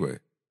anyway.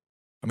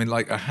 I mean,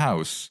 like a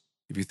house,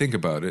 if you think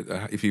about it,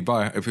 if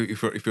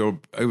you're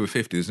over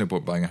 50, there's no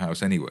point buying a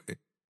house anyway,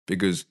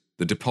 because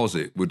the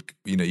deposit would,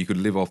 you could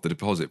live off the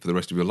deposit for the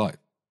rest of your life.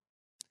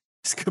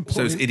 It's a good point.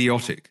 So it's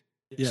idiotic.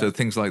 Yeah. So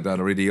things like that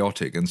are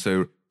idiotic. And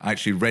so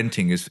actually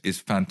renting is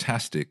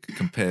fantastic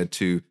compared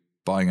to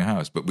buying a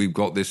house. But we've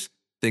got this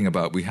thing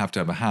about we have to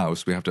have a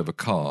house, we have to have a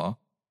car,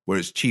 where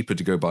it's cheaper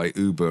to go by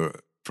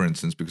Uber, for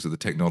instance, because of the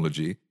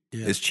technology.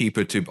 Yeah. It's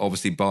cheaper to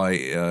obviously buy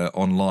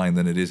online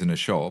than it is in a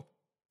shop.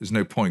 There's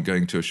no point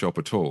going to a shop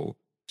at all.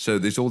 So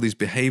there's all these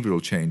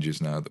behavioural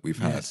changes now that we've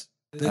had. Yes.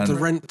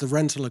 The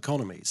rental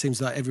economy. It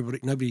seems like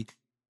nobody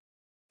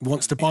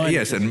wants to buy.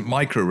 Yes, anything. and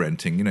micro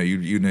renting.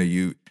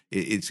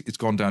 It's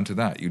gone down to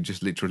that. You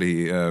just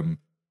literally.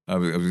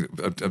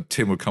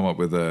 Tim would come up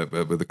with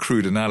a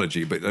crude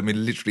analogy, but I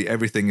mean, literally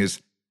everything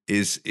is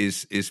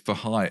for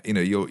hire.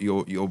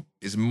 Your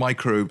is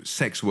micro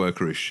sex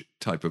workerish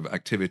type of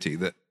activity.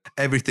 That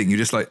everything you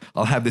just like.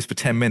 I'll have this for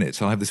 10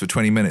 minutes. I'll have this for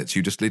 20 minutes.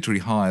 You just literally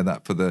hire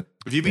that for the.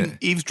 Have you been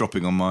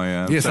eavesdropping on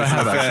my? Yes, I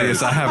have actually.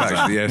 Yes, I have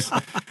actually.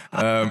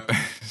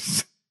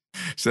 Yes.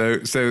 So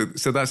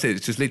that's it.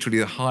 It's just literally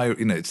a hire.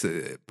 It's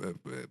a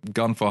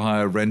gun for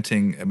hire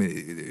renting. I mean,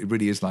 it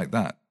really is like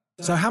that.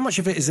 So how much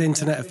of it is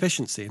internet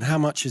efficiency, and how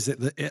much is it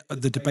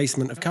the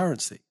debasement of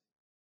currency?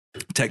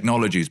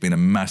 Technology has been a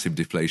massive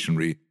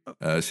deflationary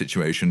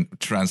situation.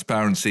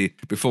 Transparency.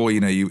 Before,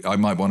 I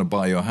might want to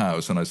buy your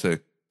house, and I say,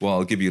 well,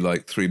 I'll give you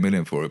like 3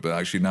 million for it. But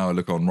actually, now I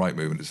look on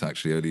Rightmove, and it's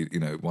actually only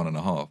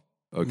 1.5.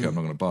 Okay, I'm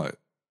not going to buy it.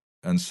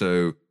 And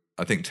so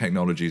I think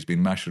technology has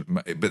been mashed.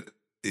 But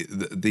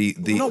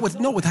not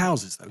with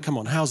houses though. Come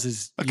on,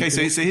 houses. Okay,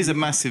 so here's a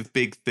massive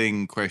big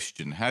thing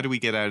question: how do we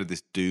get out of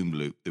this doom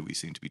loop that we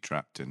seem to be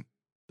trapped in?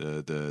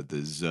 The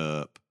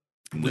ZERP.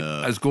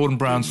 As Gordon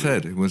Brown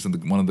said, it was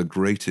one of the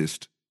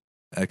greatest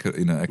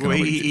economic. Well,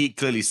 he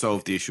clearly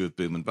solved the issue of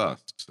boom and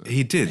bust. So.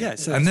 He did, Yeah,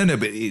 so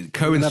but it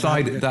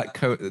coincided.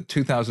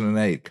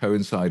 2008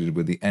 coincided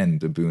with the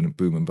end of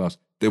boom and bust.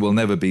 There will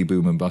never be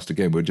boom and bust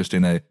again. We're just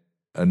in a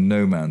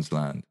no man's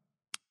land.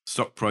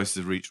 Stock prices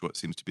have reached what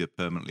seems to be a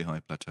permanently high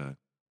plateau.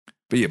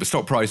 But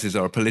stock prices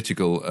are a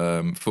political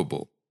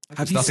football.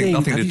 Have It's you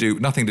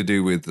nothing to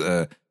do with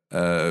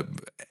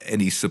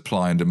any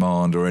supply and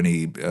demand or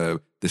any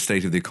the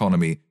state of the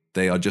economy.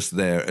 They are just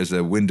there as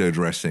a window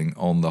dressing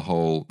on the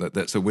whole.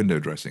 That's a window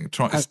dressing.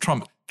 Trump.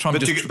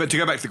 But to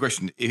go back to the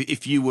question,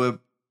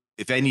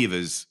 if any of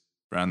us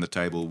around the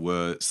table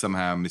were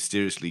somehow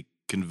mysteriously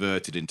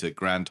converted into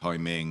Grand Hai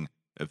Ming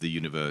of the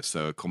universe,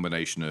 so a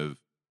combination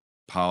of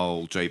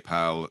Jay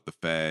Powell at the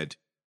Fed,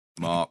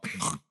 Mark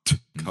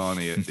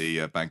Carney at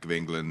the Bank of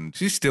England.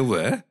 She's still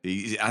there.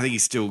 I think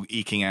he's still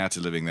eking out a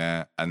living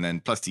there. And then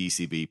plus the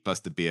ECB, plus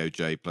the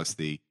BOJ, plus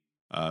the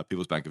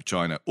People's Bank of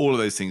China, all of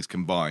those things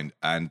combined,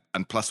 and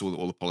plus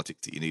all the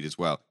politics that you need as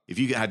well. If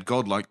you had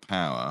godlike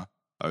power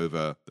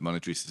over the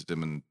monetary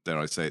system and, dare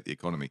I say it, the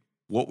economy,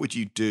 what would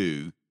you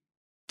do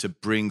to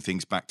bring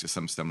things back to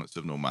some semblance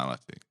of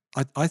normality?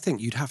 I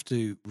think you'd have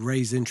to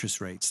raise interest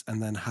rates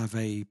and then have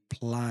a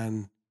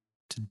plan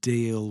to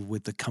deal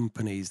with the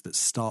companies that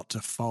start to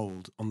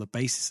fold on the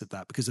basis of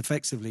that, because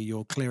effectively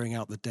you're clearing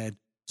out the dead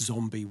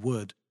zombie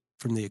wood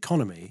from the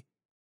economy.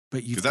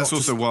 But that's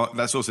also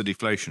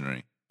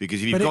deflationary,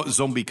 because if you've got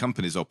zombie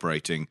companies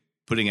operating,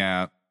 putting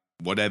out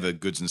whatever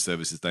goods and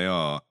services they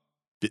are,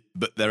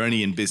 but they're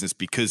only in business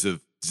because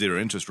of zero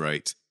interest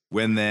rates,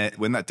 when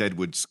that dead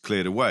wood's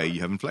cleared away,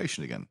 you have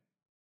inflation again.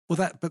 Well,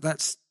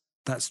 that's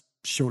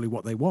surely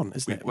what they want,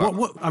 isn't it?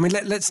 Well, I mean,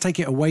 let's take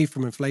it away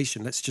from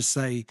inflation. Let's just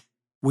say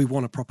we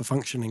want a proper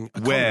functioning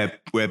economy.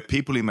 Where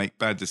people who make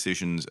bad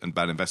decisions and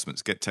bad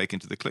investments get taken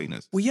to the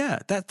cleaners. Well, yeah,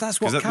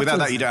 that's what. Without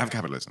that, you don't have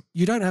capitalism.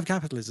 You don't have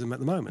capitalism at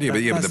the moment. But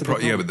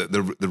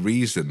the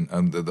reason,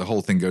 and the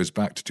whole thing goes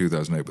back to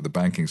 2008 with the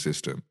banking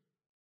system.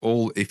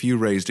 If you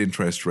raised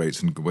interest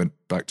rates and went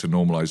back to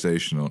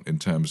normalization in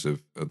terms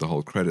of the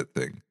whole credit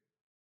thing,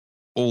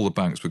 all the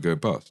banks would go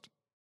bust.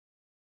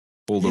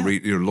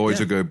 Lloyds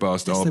would go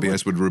bust. Yes,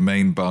 RBS would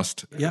remain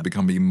bust.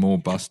 Become even more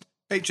bust.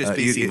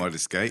 HSBC might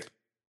escape.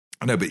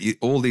 No, but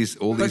all these.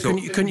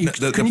 Can you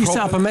set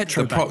up a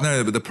metro bank?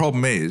 No, but the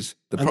problem is,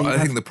 I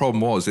think the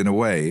problem was, in a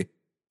way,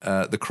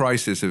 the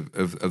crisis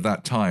of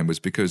that time was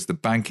because the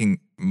banking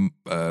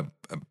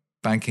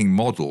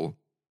model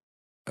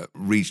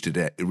reached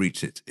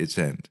its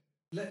end.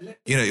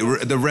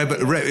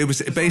 It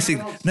was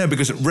basic. No,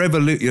 because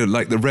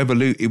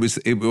Revolut, it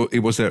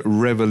was a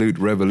Revolut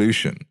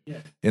revolution,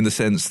 in the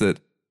sense that.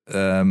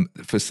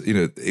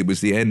 It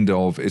was the end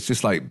of. It's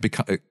just like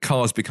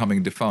cars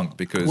becoming defunct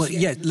because. Well,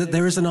 yeah,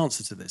 there is an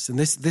answer to this, and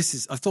this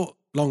is. I thought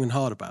long and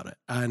hard about it,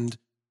 and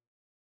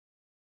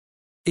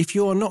if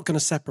you're not going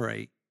to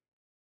separate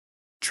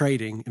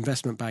trading,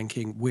 investment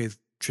banking with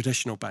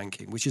traditional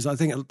banking, which is, I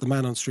think, the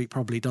man on the street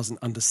probably doesn't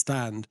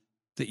understand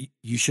that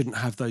you shouldn't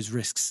have those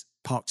risks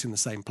parked in the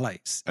same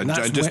place. And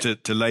just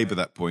to labour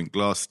that point,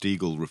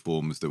 Glass-Steagall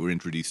reforms that were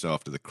introduced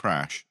after the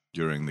crash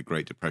during the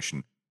Great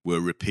Depression were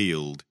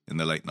repealed in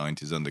the late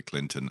 90s under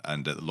Clinton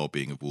and at the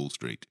lobbying of Wall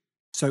Street.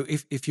 So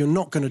if you're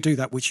not going to do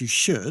that, which you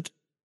should,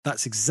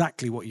 that's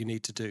exactly what you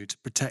need to do to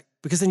protect.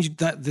 Because then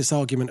this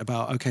argument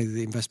about, okay,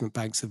 the investment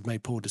banks have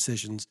made poor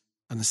decisions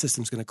and the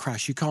system's going to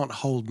crash, you can't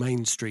hold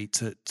Main Street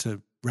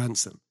to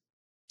ransom.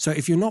 So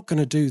if you're not going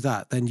to do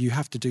that, then you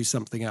have to do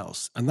something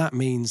else. And that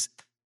means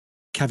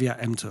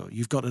caveat emptor.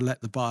 You've got to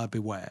let the buyer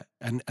beware.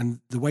 And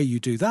the way you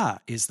do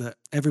that is that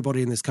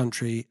everybody in this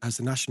country has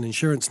a national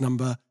insurance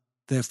number.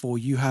 Therefore,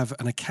 you have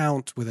an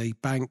account with a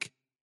bank,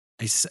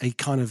 a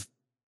kind of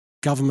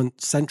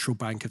government central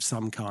bank of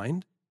some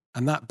kind.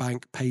 And that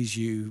bank pays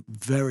you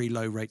very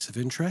low rates of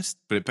interest.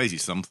 But it pays you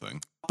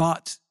something.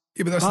 But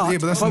that's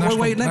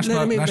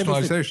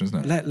nationalisation,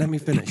 isn't it? Let me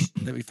finish.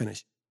 Let me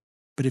finish.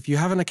 But if you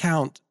have an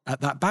account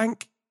at that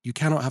bank, you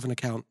cannot have an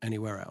account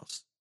anywhere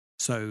else.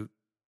 So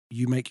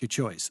you make your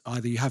choice.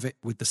 Either you have it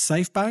with the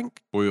safe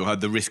bank, or you'll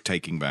have the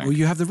risk-taking bank. Or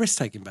you have the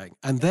risk-taking bank.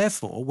 And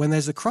therefore, when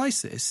there's a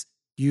crisis,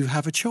 you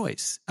have a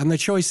choice. And the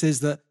choice is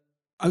that,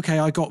 okay,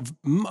 I got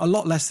a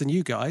lot less than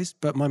you guys,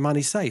 but my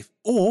money's safe.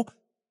 Or,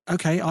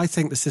 okay, I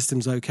think the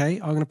system's okay,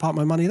 I'm going to park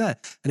my money there.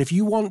 And if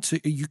you want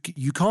to,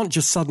 you can't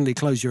just suddenly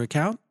close your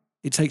account.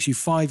 It takes you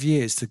 5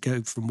 years to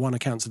go from one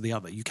account to the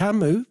other. You can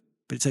move,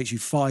 but it takes you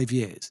 5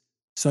 years.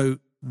 So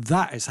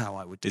that is how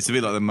I would do it. It's a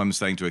bit like the mum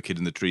saying to a kid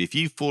in the tree, if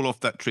you fall off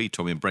that tree,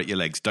 Tommy, and break your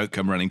legs, don't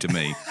come running to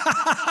me.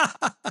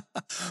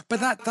 But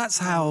that's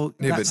how...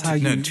 Yeah, that's but how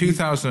you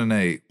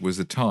 2008 was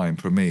a time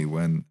for me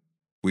when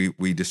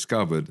we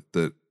discovered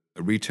that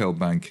retail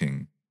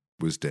banking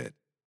was dead.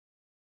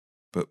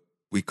 But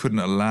we couldn't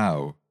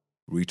allow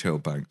retail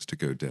banks to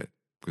go dead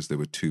because they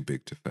were too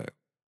big to fail.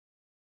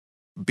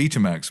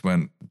 Betamax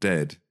went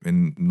dead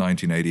in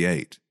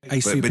 1988. A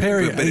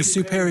superior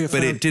But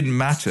firm. it didn't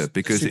matter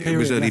because it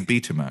was only left.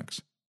 Betamax.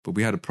 But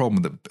we had a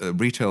problem that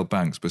retail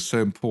banks were so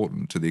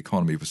important to the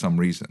economy for some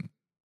reason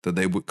that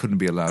they couldn't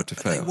be allowed to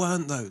fail. They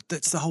weren't, though.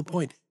 That's the whole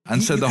point.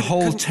 And so the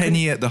whole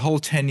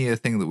 10-year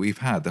thing that we've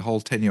had, the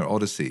whole 10-year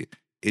odyssey,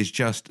 is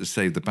just to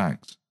save the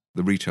banks,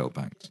 the retail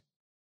banks.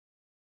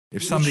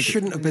 If somebody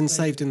shouldn't have been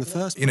saved in the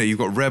first place. you've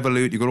got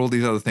Revolut, you've got all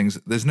these other things.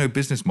 There's no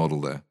business model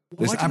there.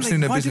 There's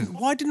absolutely no business.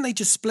 Why didn't they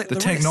just split the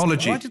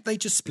technology? risk? Why did they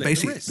just split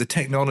basically, the risk? the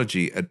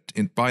technology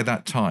by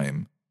that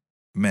time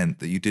meant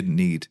that you didn't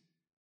need,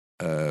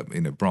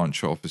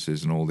 branch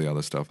offices and all the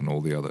other stuff and all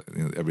the other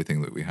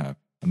everything that we have,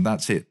 and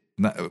that's it.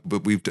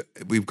 But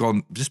we've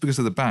gone just because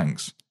of the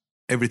banks.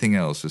 Everything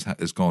else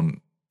has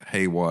gone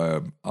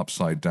haywire,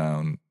 upside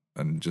down,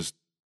 and just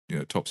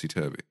topsy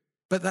turvy.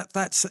 But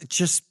that's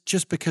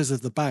just because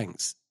of the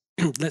banks.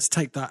 Let's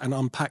take that and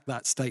unpack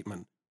that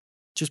statement.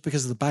 Just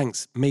because of the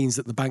banks means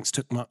that the banks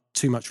took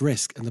too much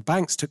risk, and the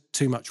banks took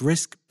too much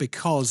risk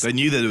because They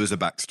knew that there was a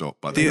backstop.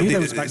 But they knew there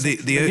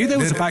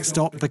was a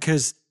backstop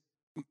because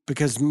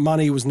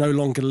money was no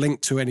longer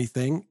linked to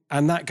anything,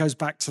 and that goes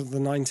back to the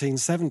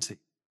 1970s.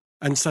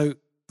 And so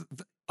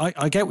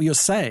I get what you're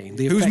saying.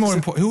 Who's more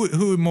important?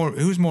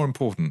 Who's more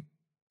important?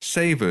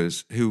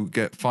 Savers who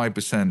get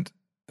 5%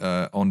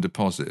 on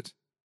deposit,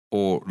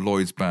 or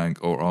Lloyds Bank,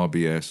 or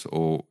RBS,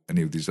 or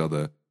any of these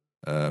other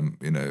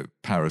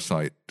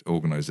parasite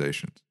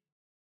organisations.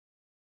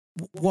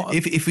 What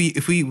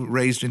if we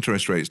raised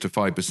interest rates to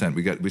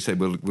 5%, we say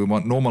we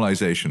want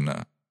normalisation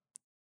now.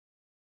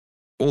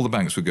 All the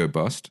banks would go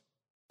bust,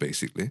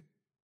 basically,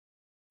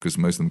 because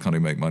most of them can't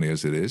even make money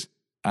as it is,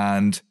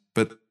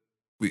 but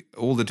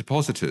all the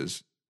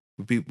depositors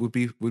would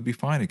be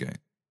fine again.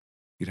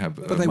 You'd have,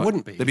 but they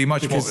wouldn't be. They'd be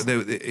much more.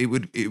 It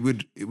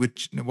would.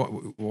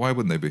 Why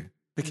wouldn't they be?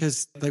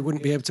 Because they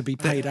wouldn't be able to be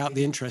paid out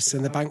the interest,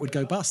 and the bank would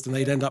go bust, and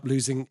they'd end up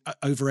losing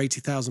over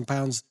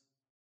 £80,000.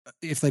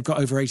 If they've got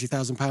over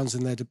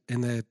 £80,000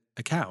 in their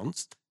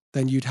accounts,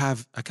 then you'd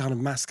have a kind of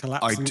mass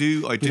collapse. I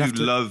do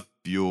love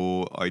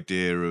your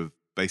idea of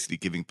basically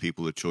giving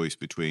people a choice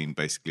between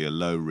basically a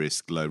low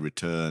risk, low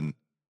return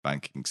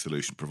banking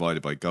solution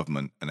provided by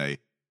government and a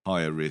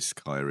higher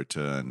risk, higher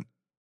return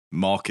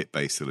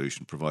market-based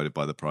solution provided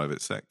by the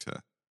private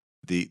sector.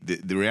 The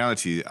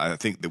reality I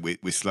think that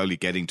we're slowly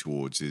getting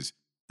towards is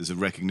there's a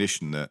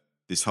recognition that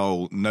this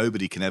whole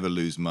nobody can ever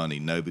lose money,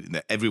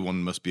 that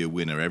everyone must be a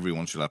winner,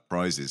 everyone should have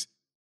prizes.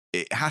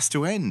 It has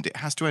to end. It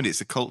has to end.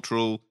 It's a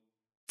cultural,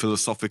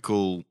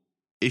 philosophical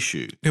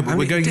issue. Yeah, but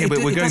we're going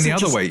the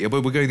other way. Yeah,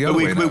 but we're going the other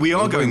way. We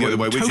are going the other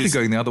way. Totally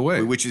going the other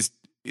way. Which is,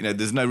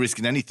 there's no risk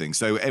in anything.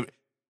 So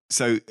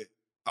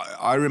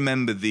I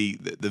remember the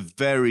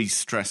very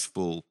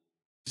stressful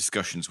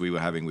discussions we were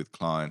having with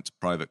clients,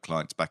 private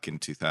clients, back in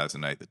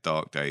 2008, the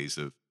dark days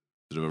of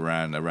sort of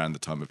around the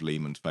time of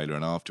Lehman's failure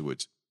and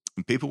afterwards.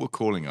 And people were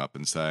calling up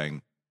and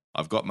saying,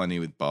 I've got money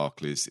with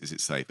Barclays, is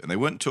it safe? And they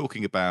weren't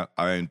talking about,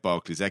 I own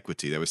Barclays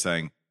equity. They were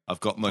saying,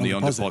 I've got money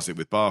on deposit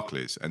with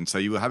Barclays. And so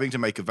you were having to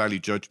make a value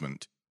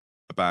judgment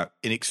about,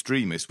 in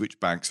extremis, which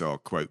banks are,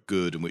 quote,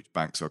 good and which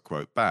banks are,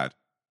 quote, bad.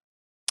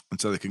 And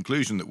so the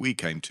conclusion that we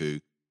came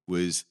to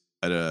was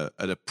at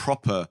a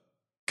proper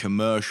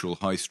commercial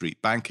high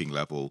street banking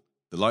level,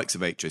 the likes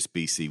of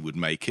HSBC would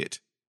make it,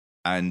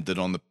 and that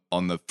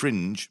on the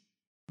fringe,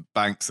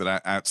 banks that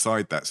are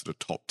outside that sort of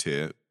top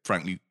tier,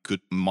 frankly,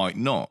 might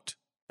not.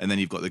 And then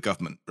you've got the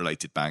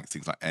government-related banks,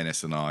 things like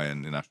NS&I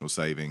and the National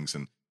Savings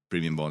and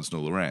Premium Bonds and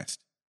all the rest.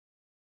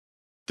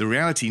 The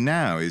reality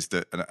now is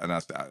that, and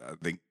I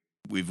think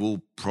we've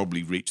all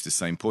probably reached the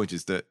same point,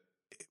 is that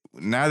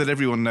now that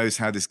everyone knows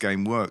how this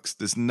game works,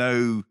 there's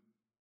no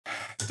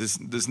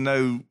there's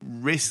no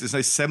risk. There's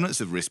no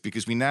semblance of risk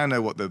because we now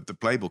know what the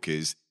playbook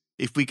is.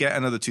 If we get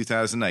another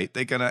 2008,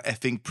 they're going to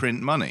effing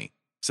print money.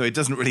 So it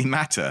doesn't really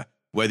matter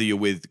whether you're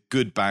with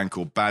good bank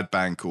or bad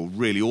bank or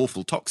really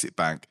awful toxic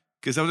bank,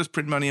 because they'll just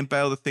print money and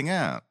bail the thing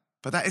out.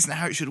 But that isn't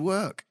how it should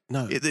work.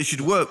 No. It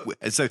should work.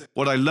 And so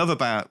what I love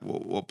about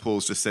what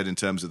Paul's just said in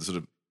terms of the sort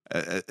of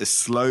a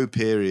slow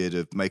period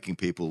of giving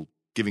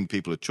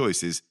people a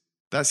choice is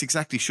that's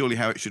exactly surely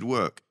how it should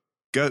work.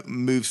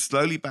 Move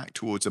slowly back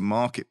towards a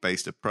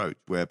market-based approach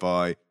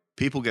whereby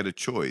people get a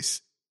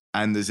choice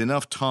and there's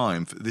enough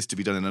time for this to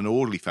be done in an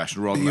orderly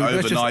fashion rather than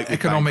overnight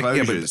with bank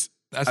closures.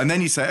 And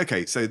then you say,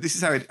 okay, so this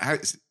is this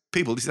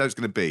is how it's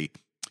going to be.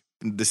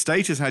 The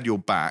state has had your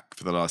back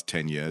for the last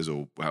 10 years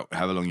or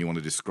however long you want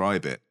to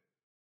describe it.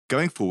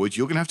 Going forward,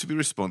 you're going to have to be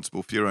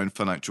responsible for your own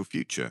financial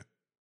future.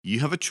 You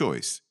have a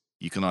choice.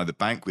 You can either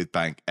bank with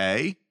Bank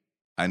A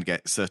and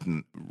get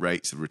certain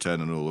rates of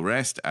return and all the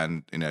rest.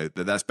 And,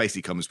 that's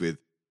basically comes with,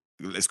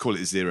 let's call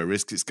it zero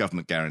risk. It's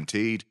government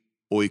guaranteed.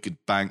 Or you could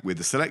bank with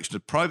a selection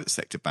of private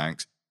sector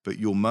banks, but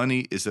your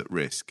money is at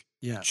risk.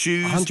 Yeah,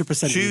 choose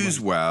 100%.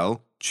 Choose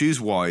well, choose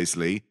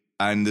wisely,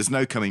 and there's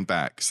no coming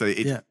back. So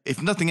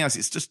if nothing else,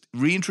 it's just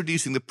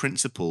reintroducing the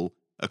principle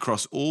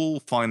across all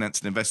finance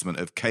and investment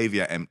of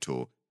caveat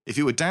emptor. If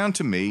it were down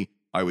to me,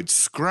 I would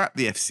scrap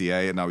the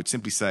FCA and I would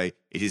simply say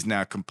it is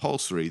now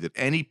compulsory that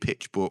any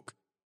pitch book,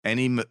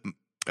 any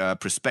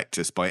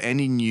prospectus by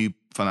any new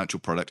financial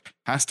product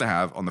has to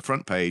have on the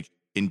front page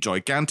in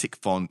gigantic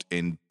font,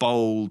 in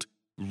bold,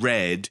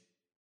 red,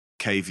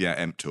 caveat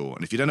emptor.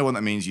 And if you don't know what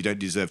that means, you don't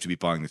deserve to be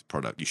buying this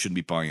product. You shouldn't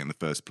be buying it in the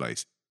first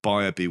place.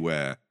 Buyer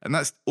beware. And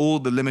that's all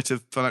the limit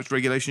of financial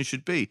regulation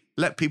should be.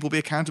 Let people be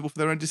accountable for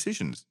their own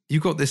decisions.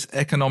 You've got this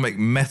economic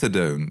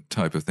methadone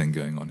type of thing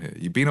going on here.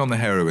 You've been on the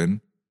heroin.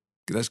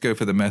 Let's go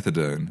for the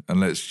methadone and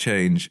let's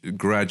change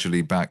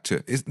gradually back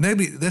to.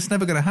 That's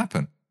never going to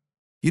happen.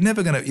 You're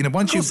never going to.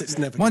 Once you, it's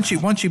never once you,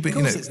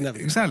 it's never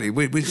exactly.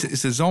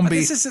 It's a zombie.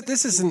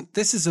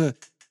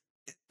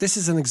 This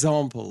is an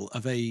example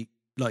of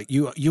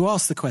you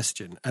ask the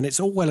question, and it's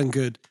all well and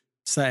good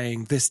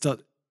saying this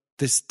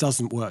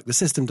doesn't work. The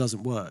system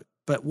doesn't work.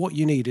 But what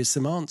you need is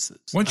some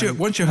answers. Once you're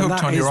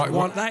hooked on your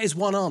iPhone, that is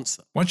one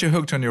answer. Once you're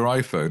hooked on your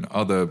iPhone,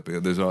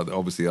 there's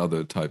obviously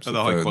other types of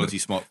high quality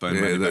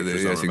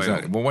smartphone. Yes,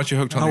 exactly. Well, once you're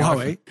hooked on the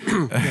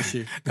iPhone, yes,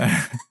 you.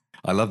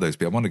 I love those.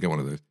 I want to get one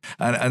of those.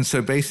 And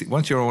so basically,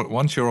 once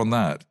you're on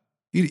that,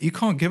 you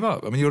can't give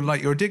up. I mean,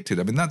 you're addicted.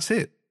 I mean, that's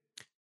it.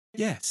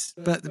 Yes,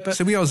 but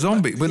so we are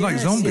zombies. We're like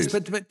zombies.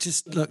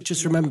 Yes, but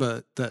just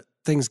remember that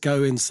things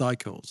go in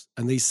cycles,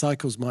 and these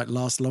cycles might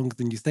last longer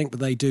than you think, but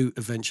they do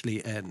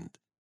eventually end.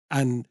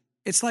 And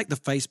it's like the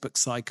Facebook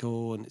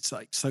cycle, and it's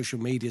like social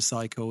media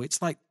cycle.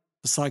 It's like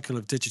the cycle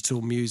of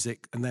digital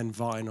music and then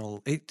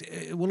vinyl.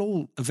 It will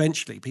all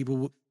eventually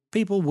people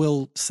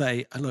will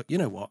say, look, you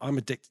know what? I'm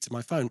addicted to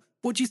my phone.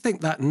 What do you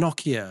think that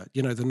Nokia,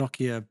 the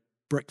Nokia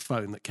brick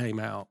phone that came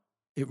out,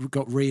 it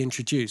got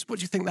reintroduced? What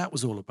do you think that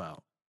was all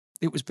about?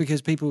 It was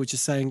because people were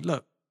just saying,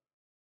 look,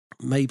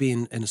 maybe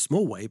in a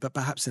small way, but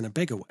perhaps in a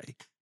bigger way,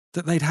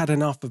 that they'd had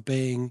enough of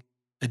being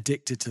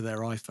addicted to their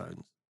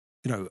iPhones.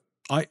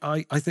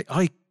 I think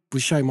I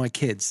was showing my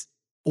kids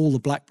all the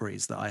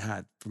BlackBerries that I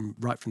had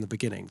right from the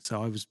beginning.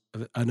 So I was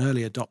an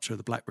early adopter of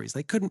the BlackBerries.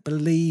 They couldn't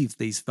believe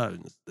these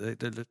phones. They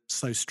looked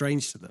so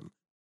strange to them.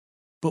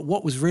 But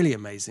what was really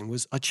amazing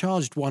was I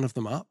charged one of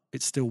them up.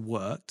 It still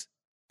worked.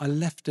 I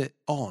left it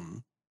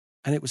on,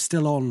 and it was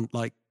still on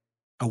like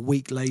a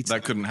week later.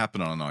 That couldn't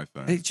happen on an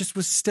iPhone. It just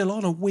was still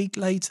on a week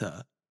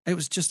later. It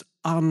was just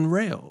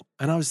unreal.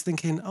 And I was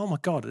thinking, oh my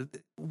God,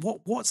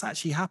 what's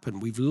actually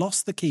happened? We've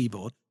lost the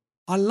keyboard.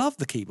 I love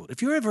the keyboard.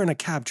 If you're ever in a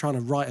cab trying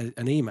to write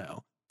an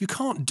email, you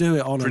can't do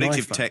it on an iPhone.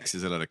 Predictive text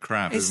is a lot of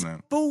crap, isn't it?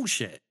 It's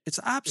bullshit. It's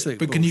absolute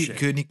bullshit.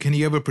 But can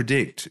you ever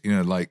predict,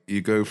 like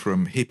you go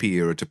from hippie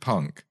era to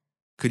punk?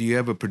 Could you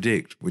ever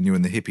predict when you're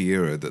in the hippie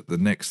era that the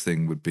next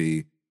thing would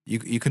be,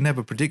 you can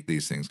never predict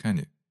these things, can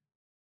you?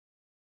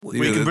 Well,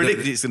 you can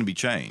predict it's going to be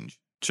change.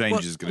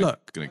 Change is going to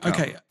come.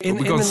 Okay.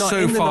 We've gone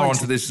so far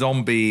onto this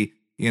zombie,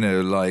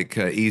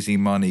 easy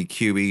money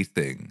QE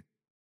thing.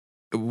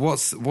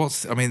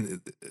 What's I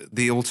mean,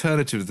 the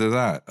alternative to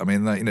that? I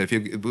mean, if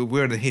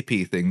we're in a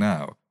hippie thing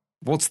now,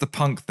 what's the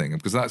punk thing?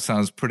 Because that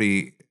sounds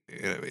pretty.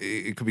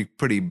 It could be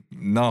pretty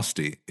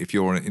nasty if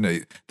you're,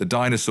 the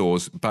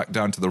dinosaurs back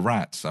down to the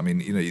rats. I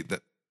mean,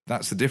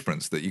 that's the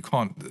difference, that you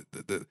can't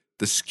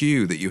the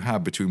skew that you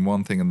have between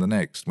one thing and the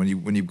next. When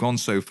you've gone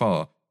so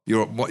far,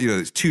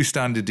 it's 2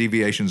 standard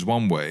deviations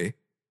one way.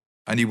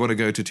 And you want to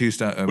go to 2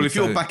 standard. Well, if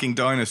you're backing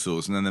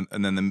dinosaurs and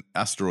then the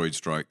asteroid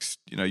strikes,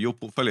 your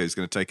portfolio is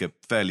going to take a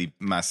fairly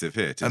massive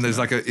hit. And there's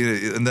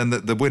and then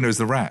the winner is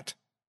the rat.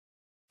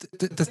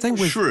 The thing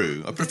with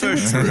shrew, I prefer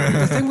shrew.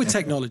 The thing with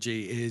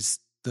technology is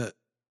that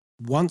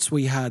once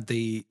we had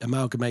the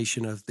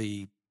amalgamation of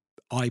the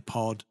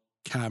iPod,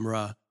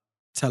 camera,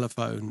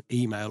 telephone,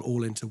 email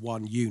all into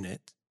one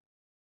unit,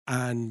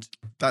 and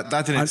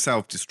that in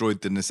itself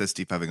destroyed the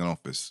necessity of having an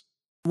office.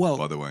 Well,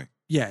 by the way.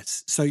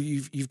 Yes. So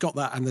you've got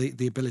that and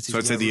the ability. So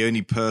I'd to say work the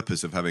only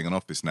purpose of having an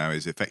office now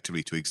is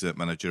effectively to exert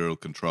managerial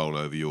control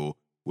over your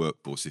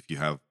workforce. If you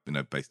have,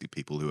 basically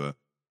people who are,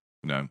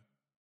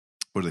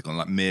 what are they called,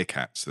 like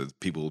meerkats? So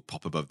people will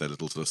pop above their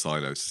little sort of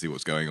silos to see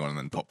what's going on and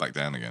then pop back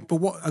down again.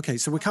 But okay,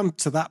 so we come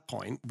to that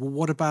point. Well,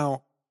 what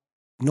about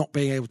not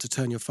being able to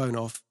turn your phone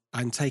off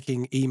and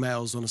taking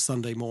emails on a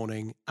Sunday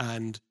morning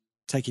and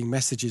taking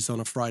messages on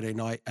a Friday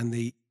night and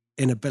the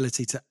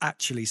inability to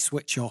actually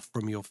switch off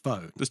from your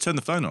phone? Just turn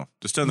the phone off.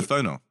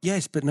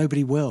 Yes, but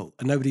nobody will,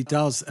 and nobody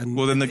does. And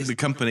well, then the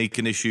company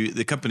can issue,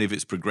 if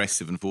it's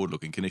progressive and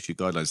forward-looking, can issue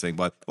guidelines saying,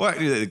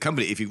 actually, the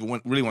company, if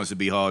you really wants to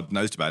be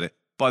hard-nosed about it,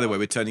 by the way,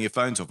 we're turning your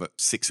phones off at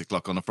 6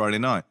 o'clock on a Friday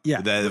night.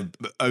 Yeah. They're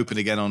open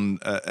again on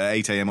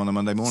 8 a.m. on a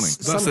Monday morning.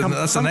 That's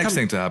the next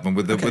thing to happen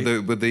with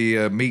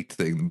the meat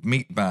thing,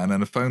 meat ban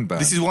and a phone ban.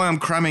 This is why I'm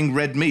cramming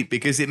red meat,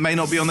 because it may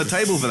not be on the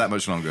table for that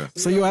much longer.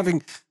 So you're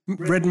having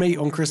red meat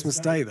on Christmas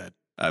Day then?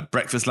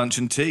 Breakfast, lunch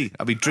and tea.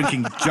 I'll be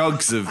drinking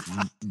jugs of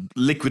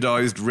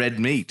liquidized red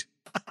meat.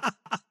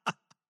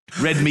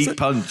 Red meat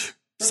punch.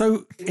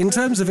 So in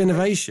terms of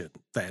innovation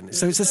then,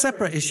 so it's a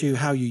separate issue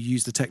how you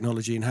use the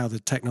technology and how the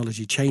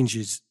technology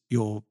changes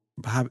your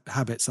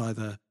habits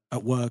either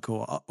at work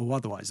or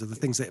otherwise, or the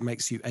things that it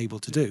makes you able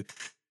to do.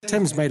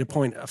 Tim's made a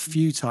point a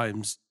few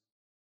times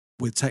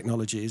with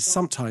technology is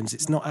sometimes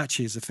it's not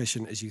actually as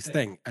efficient as you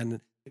think. And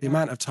the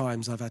amount of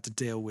times I've had to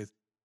deal with,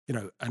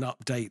 an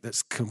update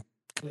that's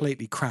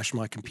completely crashed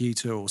my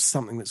computer or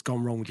something that's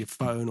gone wrong with your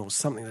phone or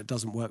something that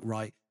doesn't work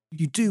right,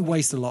 you do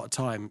waste a lot of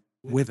time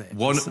with it.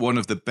 One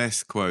of the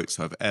best quotes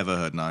I've ever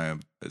heard, and I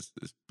am, as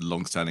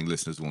long-standing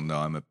listeners will know,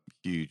 I'm a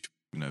huge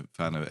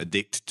fan of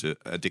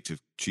addictive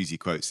cheesy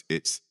quotes.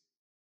 It's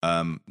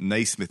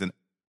Naismith and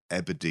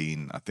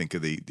Aberdeen, I think, are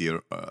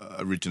the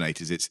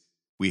originators.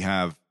 We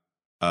have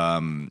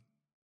a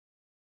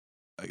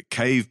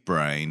cave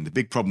brain. The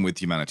big problem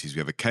with humanity is we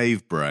have a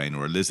cave brain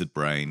or a lizard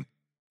brain.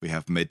 We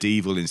have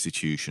medieval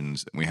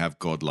institutions, and we have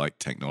godlike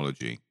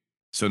technology.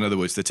 So in other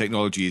words, the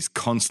technology is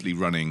constantly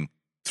running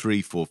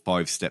 3, 4,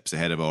 5 steps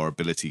ahead of our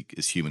ability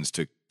as humans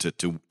to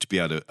be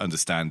able to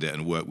understand it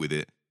and work with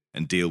it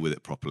and deal with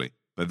it properly.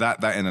 But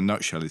that in a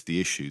nutshell is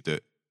the issue.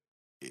 That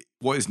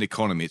what is an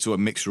economy? It's a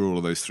mixture of all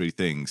of those three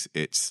things.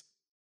 It's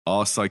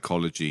our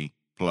psychology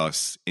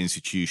plus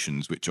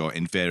institutions, which are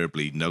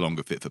invariably no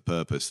longer fit for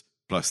purpose,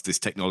 plus this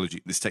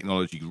technology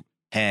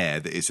hair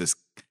that is just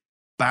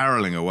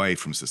barreling away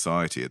from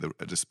society at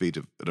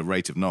a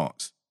rate of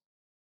knots.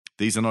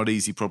 These are not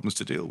easy problems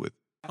to deal with.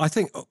 I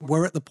think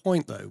we're at the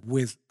point, though,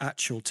 with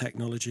actual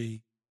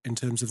technology in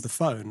terms of the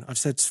phone. I've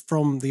said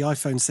from the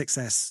iPhone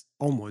 6S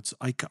onwards,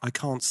 I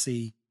can't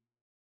see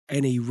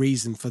any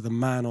reason for the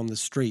man on the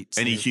street.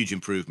 Any huge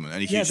improvement,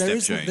 any huge step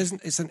change.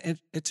 It's an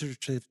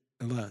iterative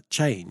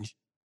change.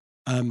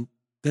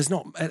 There's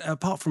not,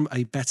 apart from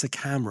a better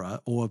camera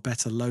or a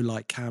better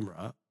low-light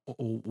camera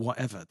or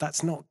whatever,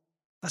 that's not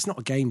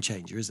a game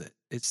changer, is it?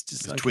 It's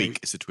just a tweak.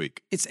 It's a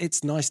tweak.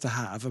 It's nice to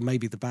have, and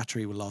maybe the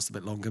battery will last a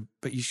bit longer,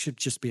 but you should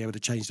just be able to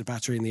change the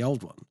battery in the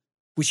old one,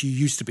 which you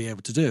used to be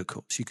able to do, of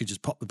course. You could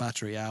just pop the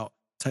battery out,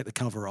 take the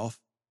cover off,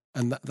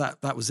 and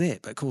that was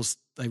it. But of course,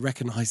 they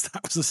recognised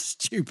that was a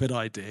stupid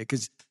idea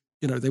because,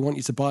 they want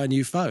you to buy a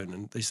new phone,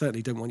 and they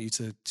certainly don't want you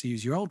to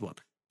use your old one.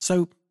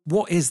 So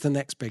what is the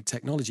next big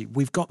technology?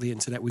 We've got the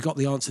internet. We've got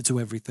the answer to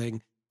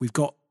everything. We've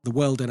got the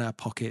world in our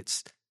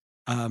pockets.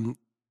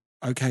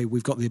 Okay,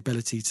 we've got the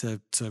ability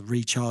to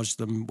recharge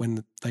them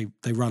when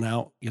they run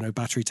out.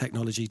 Battery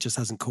technology just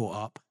hasn't caught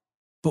up.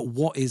 But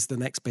what is the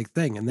next big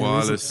thing? And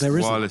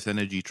wireless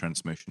energy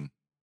transmission.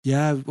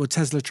 Yeah, well,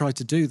 Tesla tried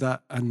to do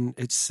that, and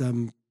it's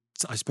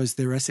I suppose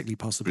theoretically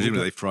possible.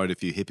 Presumably, they fried a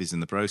few hippies in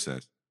the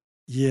process.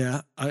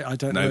 Yeah, I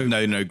don't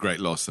know. No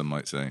great loss, some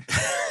might say.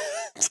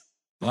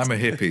 I'm a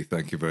hippie,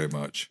 thank you very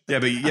much. Yeah,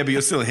 but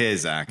you're still here,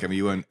 Zach. I mean,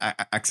 you weren't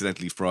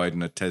accidentally fried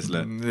in a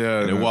Tesla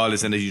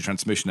wireless energy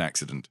transmission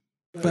accident.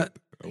 But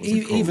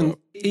even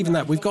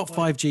that, we've got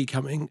 5G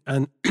coming,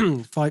 and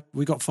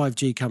we've got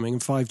 5G coming,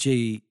 and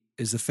 5G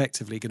is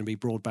effectively going to be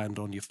broadband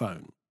on your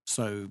phone.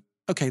 So,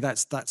 okay,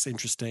 that's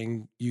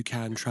interesting. You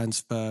can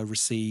transfer,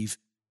 receive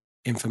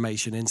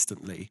information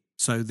instantly.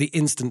 So the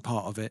instant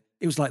part of it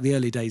was like the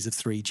early days of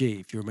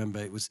 3G. If you remember,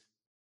 it was,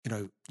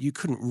 you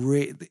couldn't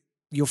really,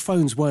 your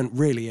phones weren't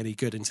really any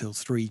good until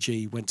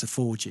 3G went to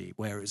 4G,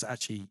 where it was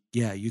actually,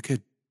 you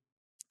could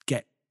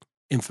get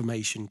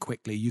information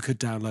quickly. You could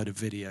download a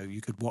video.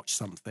 You could watch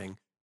something.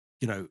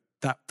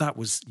 That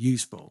was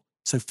useful.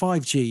 So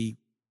 5G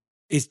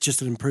is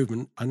just an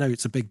improvement. I know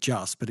it's a big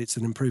just, but it's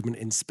an improvement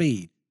in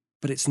speed.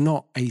 But it's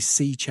not a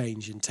sea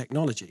change in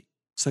technology.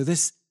 So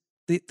this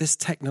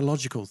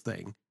technological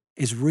thing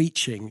is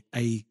reaching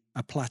a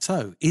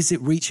plateau. Is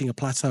it reaching a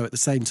plateau at the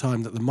same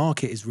time that the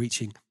market is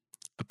reaching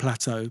a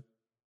plateau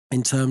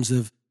in terms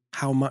of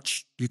how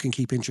much you can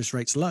keep interest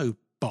rates low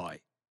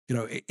by?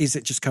 Is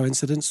it just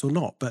coincidence or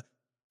not? But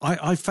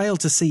I fail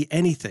to see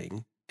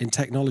anything in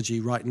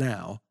technology right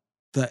now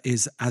that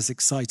is as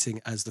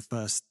exciting as the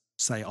first,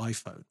 say,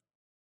 iPhone.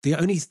 The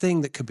only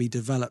thing that could be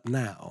developed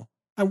now,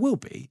 and will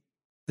be,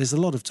 there's a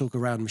lot of talk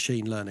around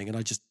machine learning, and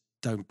I just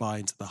don't buy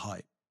into the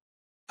hype.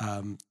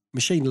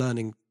 Machine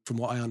learning, from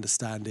what I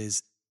understand,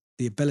 is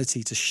the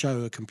ability to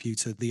show a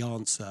computer the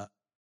answer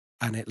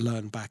and it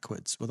learn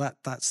backwards. Well,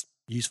 that's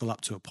useful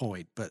up to a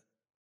point, but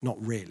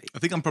not really. I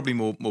think I'm probably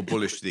more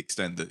bullish to the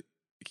extent that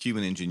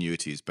human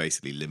ingenuity is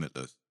basically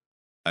limitless.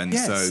 And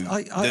yes, so,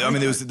 I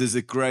mean, there's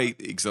a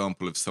great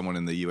example of someone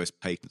in the US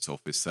Patents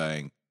Office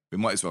saying, we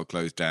might as well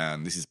close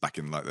down. This is back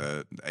in like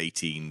the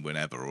 18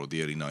 whenever or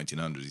the early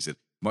 1900s. He said,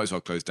 might as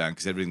well close down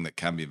because everything that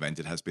can be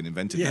invented has been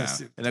invented now.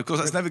 And of course,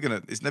 it's never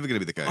going to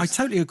be the case. I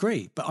totally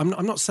agree, but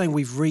I'm not saying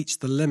we've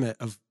reached the limit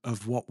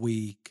of what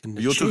we can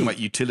achieve. You're talking about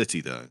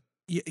utility, though.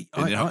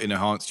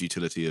 Enhanced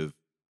utility of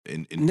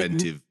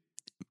inventive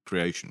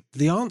creation.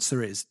 The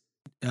answer is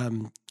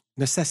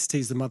necessity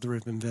is the mother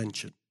of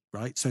invention,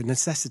 right? So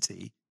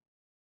necessity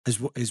is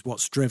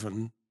what's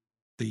driven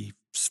the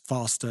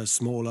faster,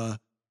 smaller.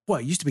 Well,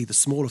 it used to be the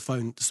smallest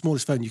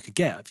phone you could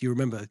get. If you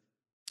remember, do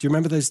you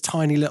remember those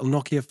tiny little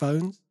Nokia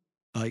phones?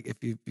 Like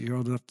if you're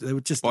old enough, they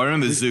were just. Well, I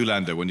remember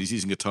Zoolander when he's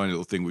using a tiny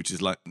little thing which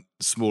is like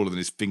smaller than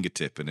his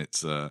fingertip, and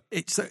it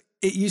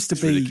used to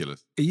be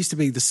ridiculous. It used to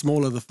be the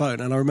smaller the phone,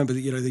 and I remember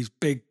that these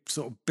big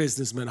sort of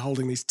businessmen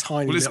holding these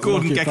tiny. Well, it's little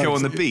Gordon Nokia Gekko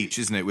phones. on the beach,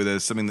 isn't it?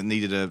 With something that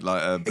needed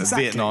a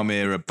Exactly. Vietnam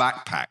era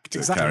backpack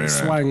to carry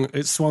around.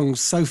 It swung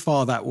so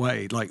far that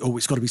way, like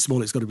it's got to be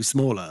smaller, it's got to be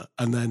smaller,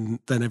 and then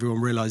everyone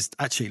realised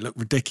actually it looked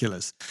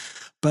ridiculous,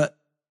 but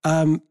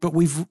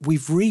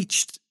we've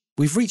reached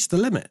the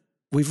limit.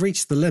 We've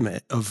reached the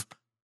limit of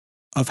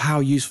how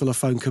useful a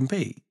phone can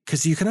be,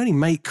 because you can only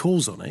make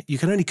calls on it. You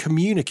can only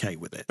communicate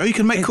with it. Oh, you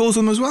can make calls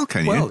on them as well,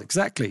 can you? Well,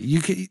 exactly. You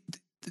can,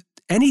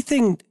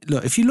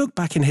 look, if you look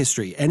back in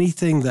history,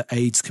 anything that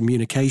aids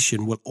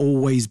communication will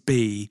always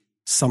be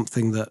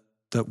something that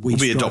we will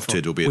be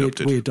adopted.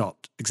 We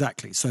adopt,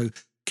 exactly. So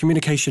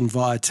communication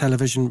via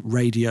television,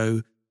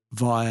 radio,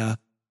 via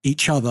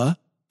each other,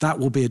 that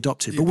will be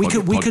adopted. But we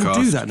can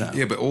do that now.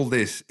 Yeah, but all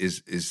this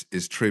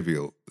is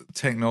trivial.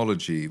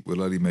 Technology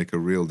will only make a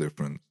real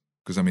difference,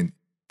 because I mean,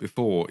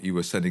 before you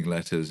were sending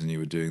letters and you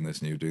were doing this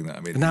and you were doing that.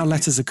 I mean, but now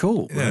letters are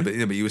cool. Yeah, right?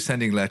 but you were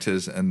sending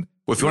letters, and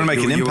if you want to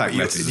make an impact,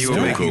 letters you were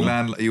still making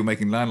cool. You were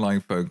making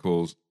landline phone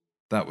calls.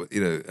 That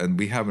and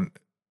we haven't.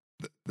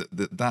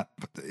 That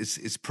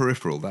it's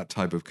peripheral. That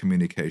type of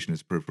communication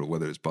is peripheral,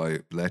 whether it's by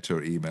letter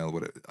or email.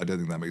 Whatever. I don't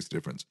think that makes a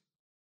difference.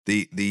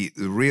 The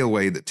real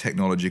way that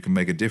technology can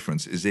make a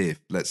difference is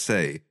if, let's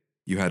say,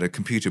 you had a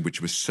computer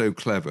which was so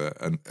clever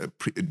and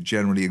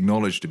generally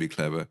acknowledged to be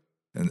clever,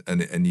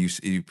 and you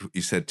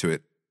said to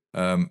it,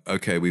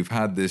 okay, we've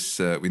had this,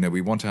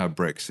 we want to have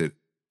Brexit.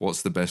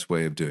 What's the best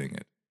way of doing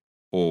it?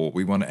 Or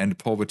we want to end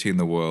poverty in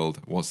the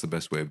world. What's the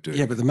best way of doing it?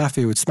 Yeah, but the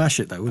mafia would smash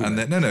it, though, wouldn't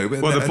they?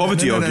 The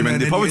poverty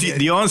argument,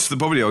 the answer to the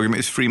poverty argument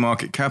is free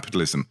market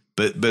capitalism.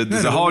 But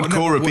there's a hard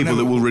core of people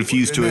that will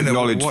refuse to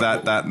acknowledge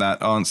that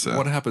answer.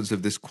 What happens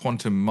if this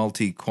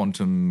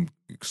multi-quantum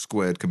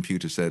squared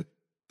computer said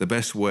the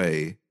best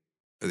way,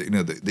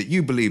 that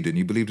you believed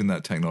in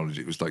that technology?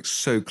 It was like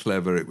so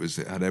clever. It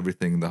had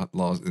everything in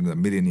the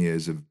million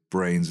years of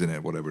brains in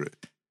it, whatever.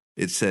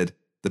 It said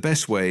the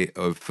best way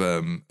of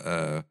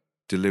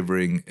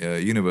delivering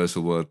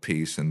universal world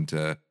peace and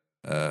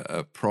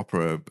a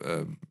proper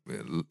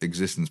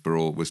existence for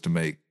all was to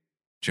make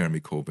Jeremy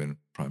Corbyn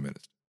Prime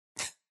Minister.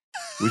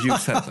 Would you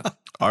accept that?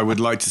 I would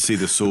like to see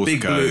the source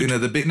code.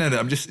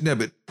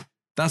 But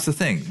that's the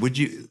thing.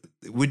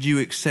 Would you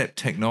accept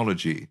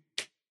technology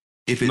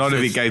if not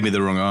if it gave me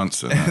the wrong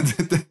answer? No.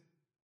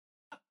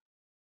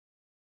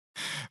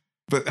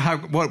 But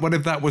what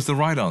if that was the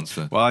right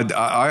answer? Well,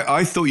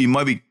 I thought you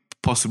might be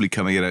possibly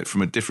coming at it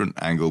from a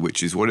different angle,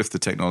 which is what if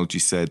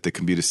the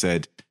computer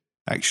said,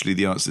 actually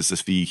the answer is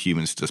just for you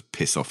humans to just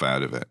piss off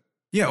out of it.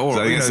 Yeah, or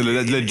so it's a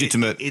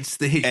legitimate it's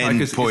the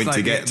end point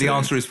to get the to.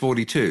 answer is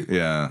 42.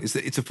 Yeah.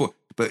 It's a 4.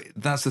 But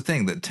that's the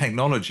thing, that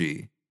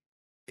technology,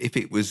 if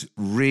it was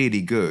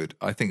really good,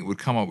 I think it would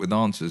come up with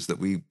answers that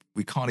we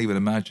can't even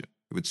imagine.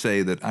 It would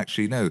say that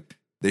actually, no,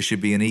 there should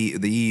be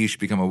the EU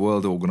should become a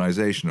world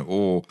organization,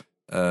 or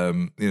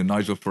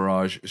Nigel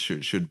Farage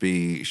should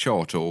be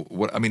shot, or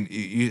what? I mean,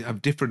 you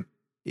have different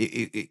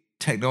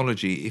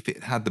technology. If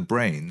it had the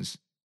brains,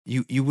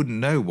 you wouldn't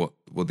know what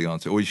the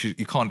answer, or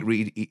you can't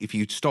read. If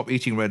you stop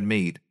eating red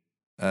meat,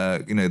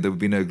 there would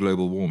be no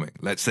global warming.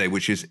 Let's say,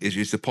 which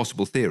is a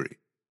possible theory.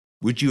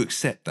 Would you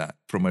accept that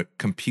from a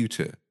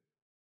computer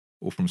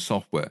or from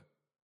software?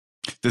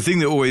 The thing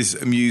that always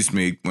amused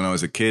me when I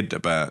was a kid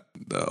about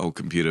the whole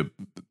computer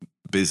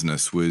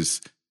business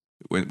was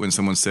when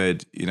someone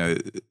said,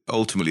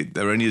 ultimately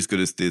they're only as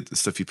good as the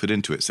stuff you put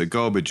into it. So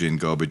garbage in,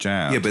 garbage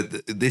out. Yeah,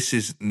 but this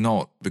is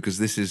not, because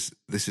this is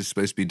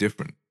supposed to be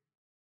different.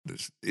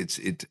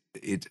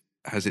 It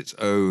has its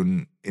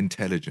own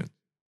intelligence.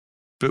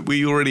 But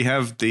we already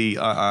have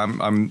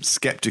I'm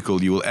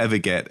skeptical you will ever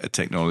get a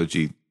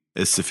technology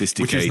as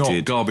sophisticated. Which is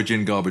not garbage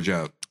in, garbage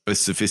out. As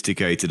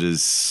sophisticated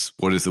as,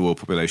 what is the world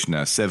population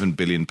now? 7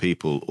 billion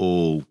people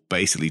all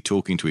basically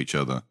talking to each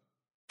other.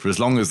 For as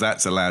long as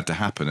that's allowed to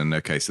happen, and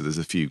okay, so there's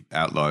a few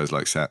outliers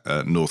like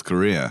North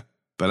Korea,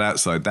 But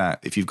outside that,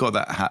 if you've got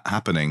that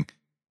happening,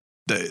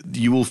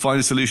 you will find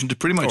a solution to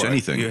pretty much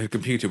anything. You have a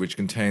computer which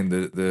contained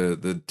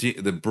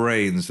the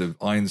brains of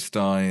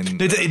Einstein.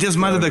 It doesn't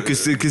matter though,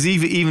 because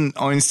even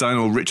Einstein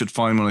or Richard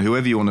Feynman or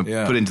whoever you want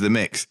to put into the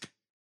mix,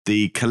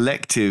 the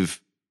collective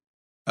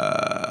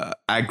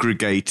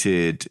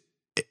aggregated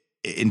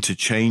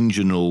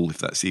interchangeable, if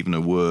that's even a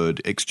word,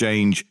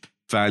 exchange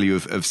value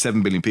of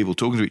 7 billion people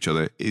talking to each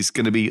other is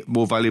going to be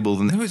more valuable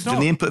than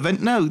the input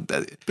event. No,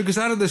 because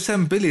out of the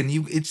 7 billion,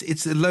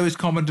 it's the lowest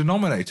common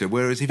denominator.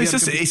 Whereas if it's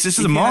just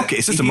a market.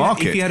 It's just a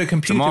market. If you had a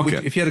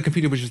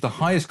computer, which is the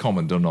highest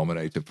common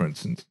denominator, for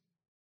instance,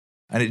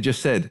 and it just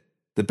said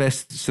the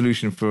best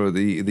solution for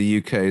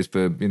the UK is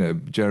for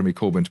Jeremy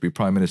Corbyn to be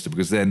prime minister,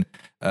 because then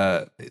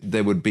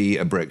there would be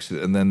a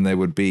Brexit, and then there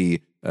would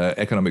be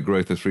economic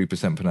growth of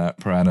 3%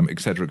 per annum,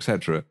 etc.,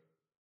 etc.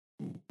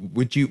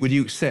 Would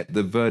you accept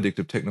the verdict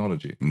of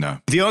technology? No.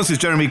 The answer is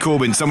Jeremy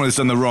Corbyn. Someone has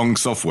done the wrong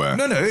software.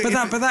 No.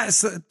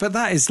 But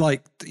that is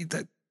like,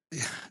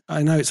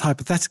 I know it's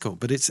hypothetical,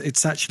 but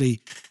it's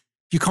actually,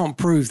 you can't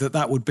prove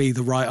that would be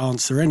the right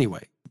answer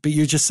anyway. But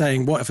you're just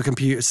saying, what if a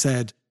computer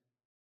said,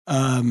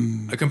 a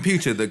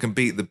computer that can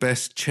beat the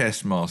best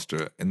chess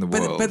master in the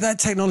world? But that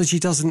technology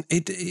doesn't.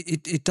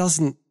 It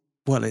doesn't.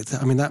 Well,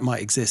 that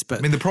might exist,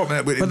 but the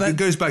problem it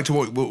goes back to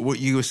what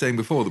you were saying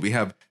before, that we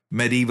have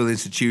medieval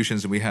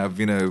institutions and we have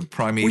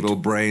primeval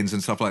brains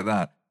and stuff like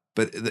that.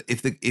 But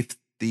if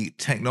the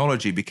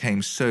technology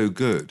became so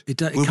good,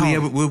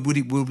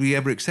 would we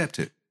ever accept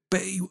it?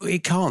 But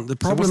it can't. The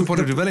problem. So what's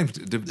the point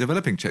of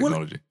developing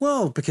technology?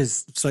 Well,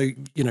 because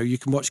you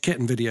can watch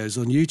kitten videos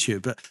on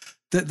YouTube, but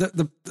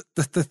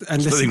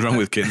there's nothing wrong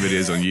with kitten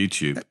videos on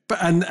YouTube. But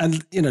and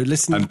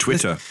listening and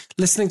Twitter,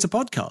 listening to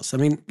podcasts. I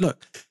mean, look.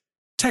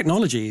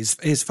 Technology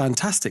is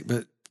fantastic,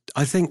 but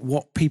I think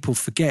what people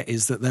forget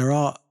is that there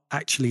are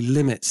actually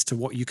limits to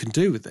what you can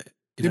do with it.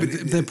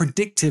 The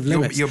predictive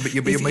limits.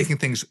 You're making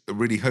things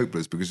really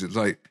hopeless, because it's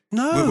like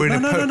we're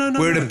in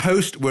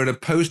a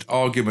post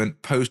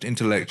argument, post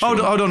intellectual.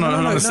 Hold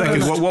on a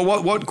second.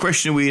 What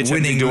question are we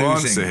attempting to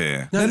answer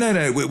here? No.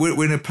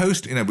 We're in a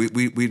post.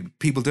 We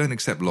people don't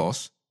accept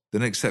loss. They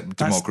don't accept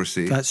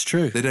democracy. That's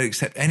true. They don't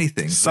accept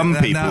anything. Some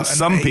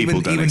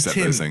people don't accept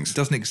those things.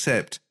 Doesn't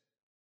accept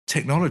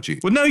technology.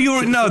 Well, no,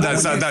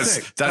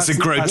 that's a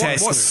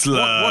grotesque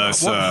slur,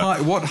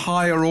 sir. What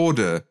higher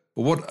order,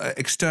 or what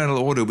external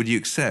order would you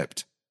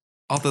accept?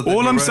 Other than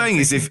all I'm saying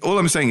is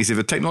if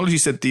a technology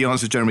said the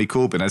answer is Jeremy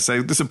Corbyn, I'd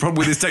say there's a problem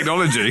with this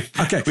technology.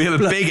 Okay, we have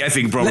a big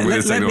effing problem with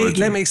this technology.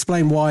 Let me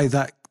explain why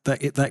that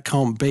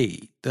can't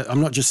be.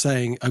 I'm not just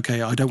saying,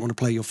 okay, I don't want to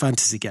play your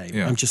fantasy game.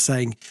 Yeah. I'm just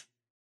saying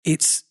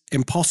it's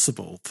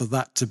impossible for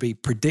that to be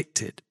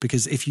predicted,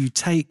 because if you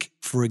take,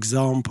 for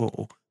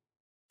example,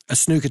 a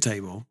snooker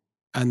table,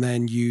 and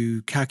then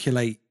you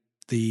calculate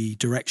the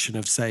direction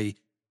of, say,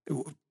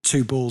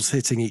 two balls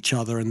hitting each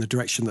other and the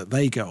direction that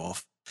they go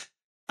off,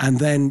 and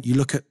then you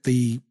look at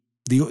the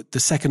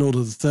second order,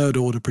 the third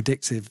order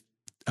predictive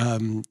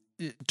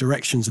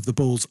directions of the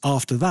balls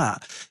after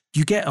that,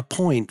 you get a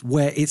point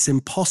where it's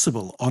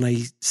impossible on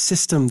a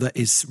system that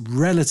is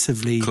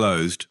relatively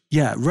closed.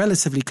 Yeah,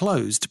 relatively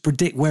closed, to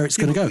predict where it's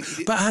going to go.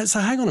 But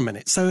so hang on a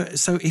minute. So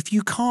if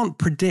you can't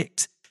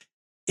predict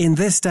in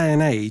this day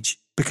and age,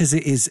 because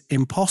it is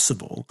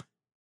impossible,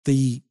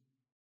 the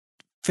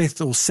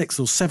fifth or sixth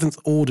or seventh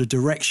order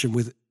direction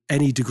with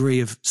any degree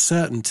of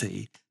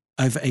certainty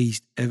of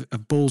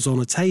balls on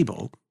a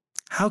table,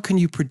 how can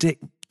you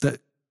predict that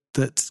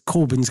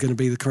Corbyn's going to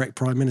be the correct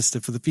prime minister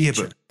for the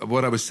future? Yeah, but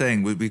what I was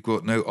saying, we've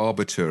got no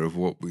arbiter of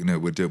what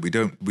we're doing. We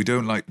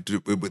don't like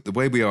the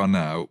way we are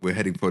now. We're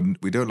heading for.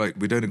 We don't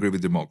agree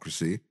with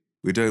democracy.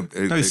 We don't.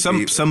 No,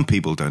 some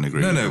people don't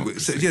agree. No.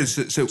 So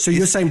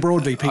you're saying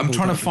broadly, people. I'm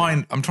trying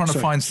to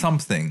find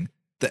something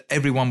that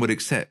everyone would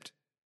accept.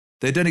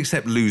 They don't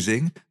accept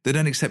losing. They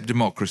don't accept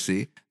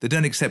democracy. They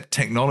don't accept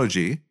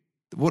technology.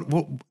 What?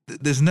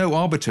 There's no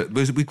arbiter.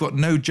 We've got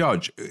no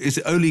judge. Is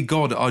only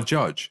God our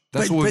judge?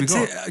 That's all we've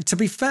got. To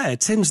be fair,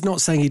 Tim's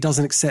not saying he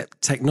doesn't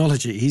accept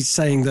technology. He's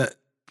saying that.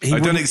 I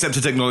don't accept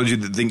a technology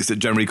that thinks that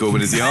Jeremy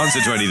Corbyn is the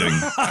answer to anything.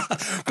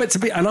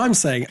 And I'm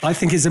saying, I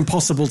think it's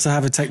impossible to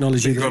have a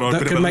technology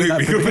that can make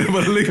that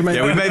prediction.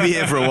 Yeah, we may be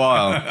here for a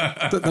while.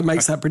 that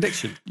makes that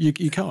prediction. You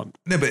can't.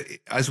 No, but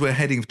as we're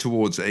heading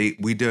towards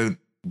we don't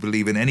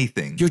believe in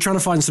anything. You're trying to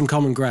find some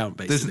common ground,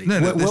 basically.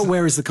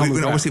 Where is the common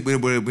ground? Obviously,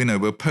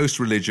 we're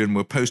post-religion,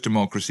 we're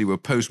post-democracy, we're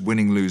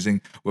post-winning,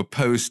 losing, we're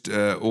post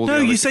all. No,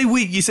 you say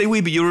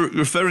we, but you're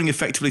referring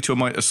effectively to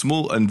a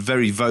small and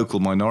very vocal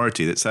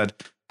minority that's had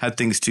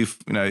things too,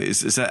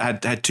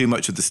 had too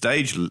much of the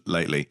stage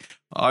lately.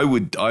 I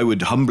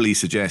would humbly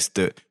suggest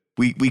that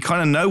we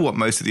kind of know what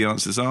most of the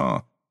answers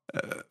are.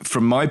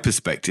 From my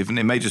perspective, and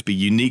it may just be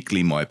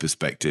uniquely my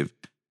perspective,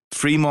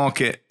 free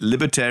market,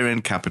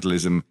 libertarian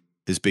capitalism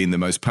has been the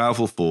most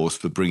powerful force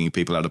for bringing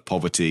people out of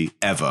poverty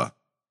ever.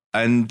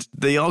 And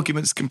the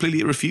argument's completely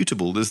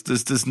irrefutable.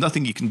 There's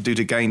nothing you can do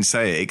to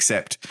gainsay it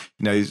except,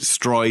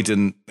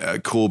 strident,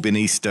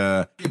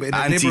 Corbynista,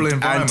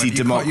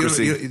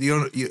 anti-democracy.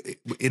 You're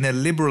in a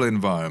liberal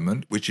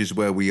environment, which is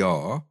where we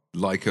are,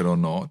 like it or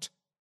not,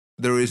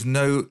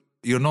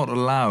 you're not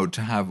allowed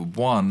to have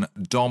one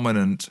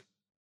dominant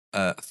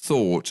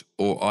thought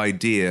or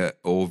idea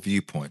or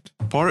viewpoint.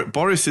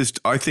 Boris has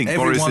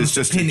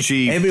just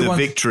achieved the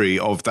victory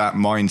of that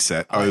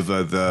mindset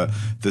over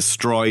the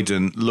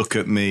strident, look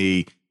at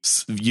me,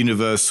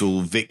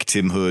 universal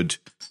victimhood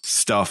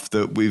stuff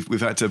that we've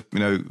had to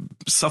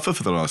suffer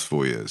for the last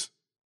 4 years.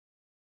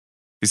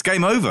 It's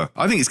game over.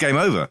 I think it's game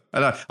over.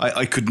 And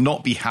I could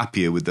not be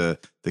happier with the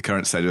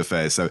current state of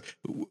affairs. So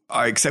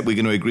I accept we're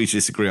going to agree to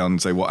disagree on,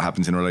 say, what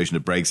happens in relation to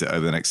Brexit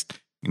over the next,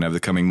 the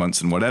coming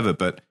months and whatever.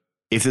 But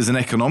if there's an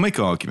economic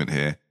argument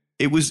here,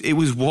 it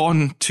was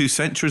won 2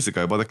 centuries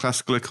ago by the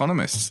classical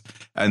economists.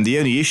 And the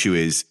only issue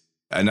is,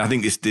 and I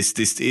think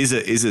this is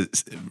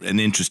an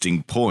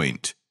interesting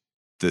point,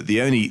 that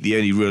the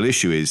only real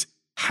issue is,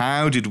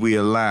 how did we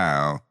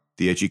allow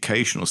the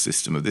educational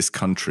system of this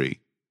country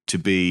to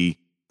be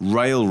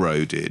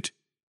railroaded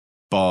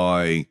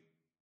by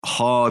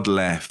hard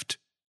left,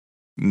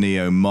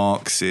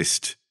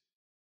 neo-Marxist,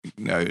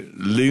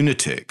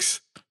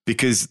 lunatics?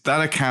 Because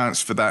that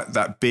accounts for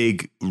that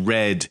big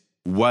red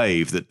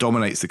wave that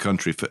dominates the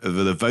country for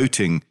the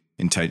voting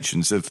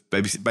intentions of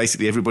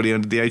basically everybody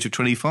under the age of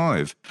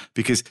 25.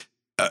 Because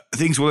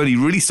things will only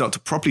really start to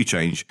properly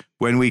change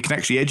when we can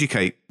actually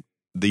educate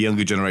the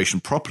younger generation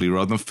properly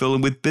rather than fill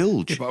them with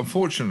bilge. Yeah, but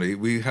unfortunately,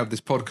 we have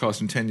this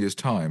podcast in 10 years'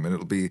 time and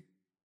it'll be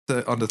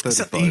under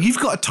 35. So you've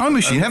got a time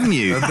machine, haven't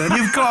you?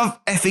 You've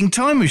got an effing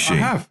time machine.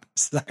 I have.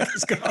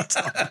 Zach's got a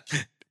time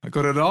machine. I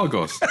got it at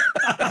Argos.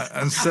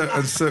 and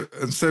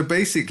so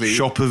basically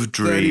Shop of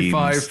Dreams.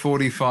 35,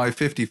 45,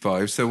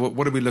 55. So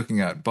what are we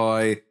looking at?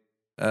 By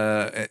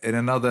in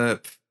another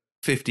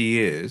 50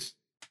 years,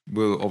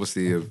 we'll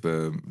obviously have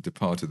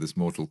departed this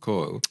mortal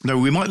coil. No,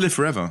 we might live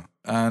forever.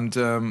 And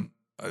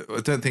I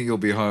don't think you'll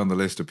be high on the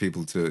list of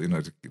people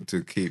to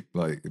keep,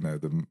 like, the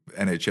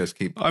NHS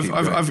keep.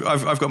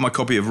 I've got my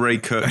copy of Ray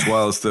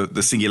Kurzweil's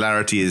The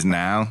Singularity Is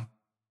Now.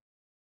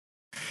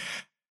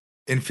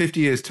 In 50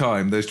 years'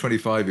 time, those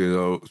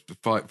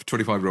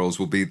 25-year-olds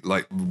will be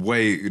like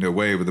way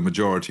over the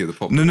majority of the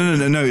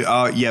population. No.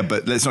 Yeah,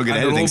 but let's not get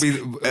ahead of things.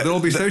 They'll all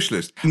be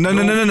socialist. No.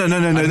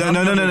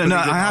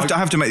 I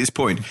have to make this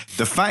point.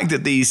 The fact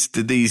that these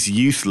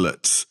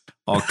youthlets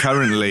are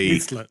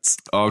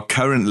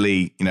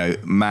currently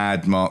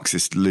mad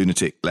Marxist,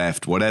 lunatic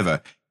left,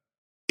 whatever,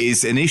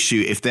 is an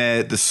issue if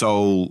they're the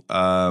sole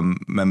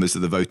members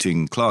of the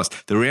voting class.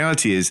 The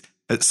reality is,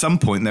 at some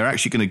point, they're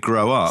actually going to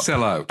grow up.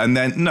 Sell out. And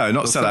then,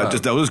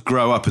 they'll just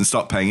grow up and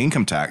stop paying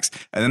income tax.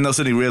 And then they'll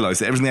suddenly realize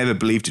that everything they ever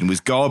believed in was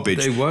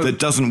garbage that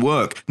doesn't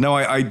work. No,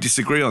 I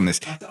disagree on this.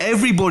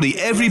 Everybody,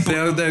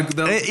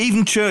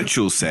 even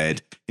Churchill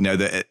said,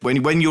 that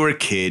when you're a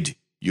kid,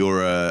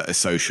 you're a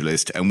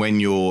socialist. And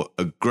when you're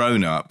a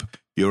grown up,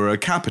 you're a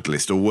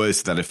capitalist, or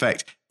words to that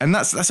effect. And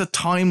that's a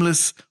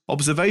timeless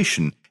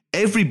observation.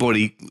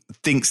 Everybody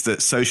thinks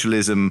that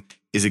socialism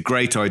is a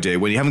great idea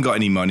when you haven't got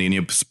any money and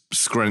you're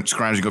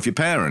scrounging off your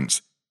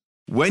parents.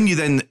 When you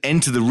then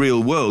enter the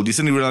real world, you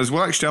suddenly realize,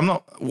 well, actually, I'm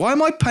not. Why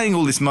am I paying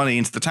all this money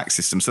into the tax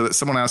system so that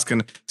someone else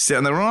can sit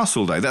on their arse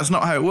all day? That's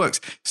not how it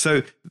works.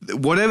 So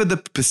whatever the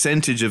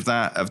percentage of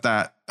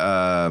that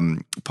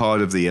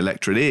part of the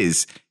electorate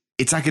is,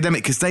 it's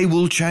academic, because they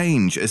will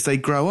change as they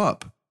grow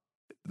up.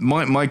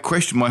 My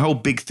whole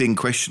big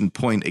question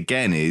point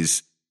again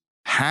is,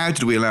 how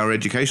did we allow our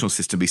educational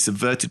system to be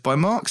subverted by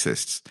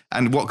Marxists?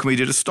 And what can we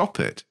do to stop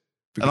it?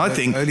 Because and I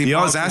think the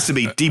answer has to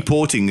be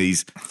deporting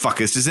these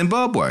fuckers to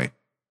Zimbabwe.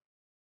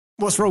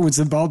 What's wrong with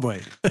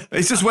Zimbabwe?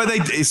 It's just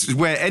it's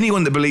where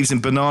anyone that believes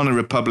in banana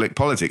republic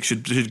politics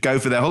should go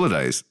for their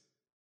holidays.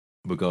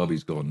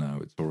 Mugabe's gone now.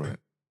 It's all right.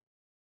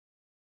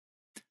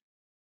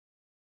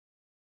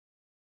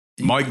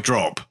 Mic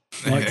drop.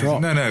 Mic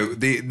drop.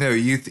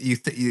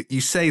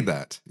 You say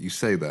that.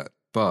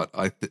 But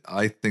I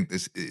think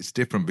it's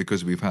different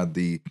because we've had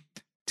the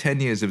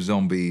 10 years of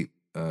zombie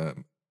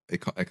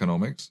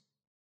economics,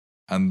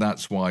 and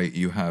that's why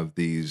you have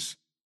these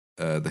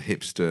the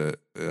hipster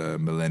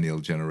millennial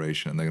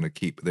generation, and they're not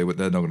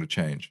going to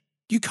change.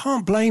 You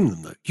can't blame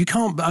them, though. You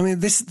can't. I mean,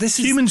 this is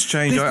humans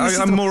change.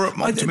 I'm more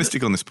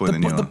optimistic on this point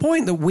than you are. The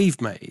point that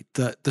we've made,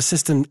 that the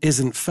system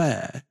isn't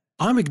fair,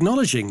 I'm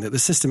acknowledging that the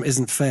system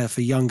isn't fair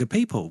for younger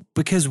people,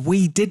 because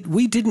we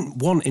didn't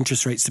want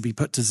interest rates to be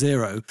put to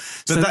zero.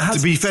 But to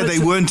be fair, they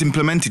weren't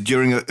implemented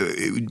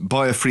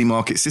by a free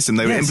market system.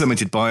 They were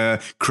implemented by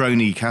a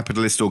crony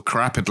capitalist or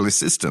crapitalist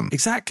system.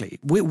 Exactly.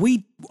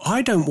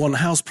 I don't want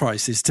house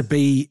prices to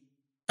be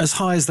as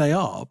high as they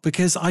are,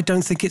 because I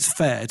don't think it's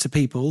fair to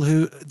people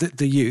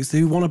the youth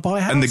who want to buy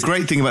houses. And the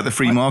great thing about the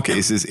free market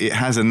is it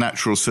has a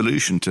natural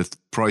solution to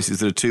prices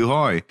that are too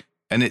high.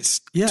 And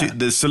it's Yeah.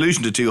 the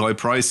solution to too high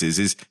prices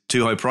is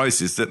too high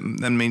prices. That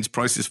then means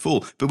prices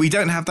fall. But we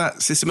don't have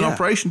that system in Yeah,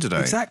 operation today.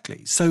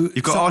 Exactly. So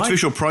You've got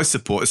artificial price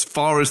support as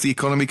far as the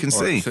economy can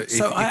see.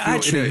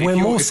 We're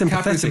more if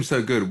sympathetic. capitalism's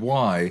so good,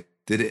 why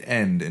did it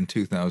end in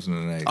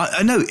 2008?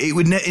 I know it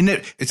would.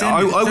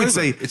 I would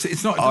say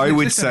it's not. I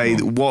would say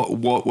that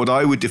what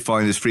I would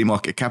define as free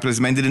market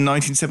capitalism ended in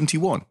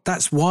 1971.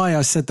 That's why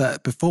I said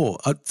that before.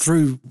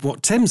 Through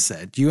what Tim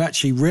said, you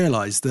actually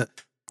realised that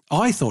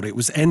I thought it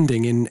was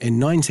ending in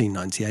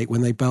 1998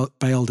 when they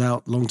bailed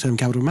out long-term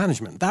capital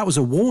management. That was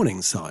a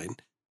warning sign.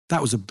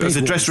 That was a big. It was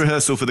a dress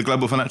rehearsal for the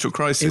global financial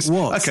crisis. It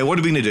was. Okay, what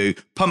are we going to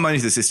do? Pump money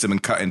into the system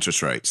and cut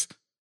interest rates.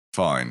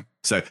 Fine.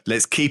 So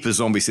let's keep a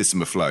zombie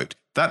system afloat.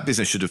 That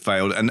business should have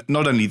failed. And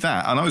not only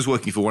that, and I was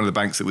working for one of the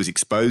banks that was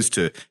exposed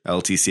to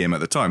LTCM at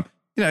the time.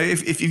 You know,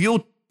 if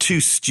you're too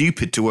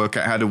stupid to work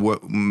out how to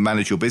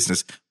manage your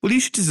business, well,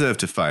 you should deserve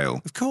to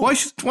fail. Of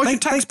course. Why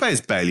should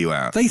taxpayers bail you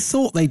out? They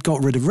thought they'd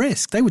got rid of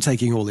risk. They were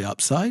taking all the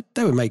upside.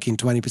 They were making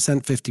 20%,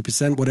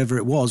 50%, whatever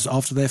it was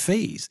after their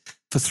fees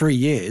for 3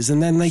 years.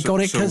 And then they got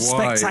it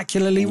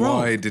spectacularly wrong.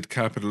 Why did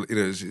capital,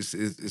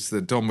 it's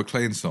the Don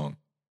McLean song.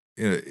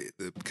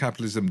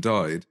 Capitalism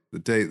died. The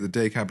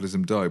day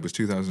capitalism died was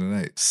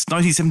 2008. It's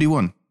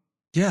 1971.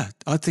 Yeah,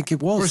 I think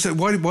it was.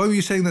 Why were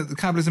you saying that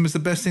capitalism is the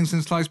best thing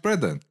since sliced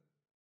bread then?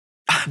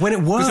 When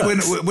it works.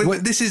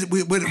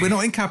 We're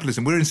not in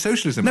capitalism. We're in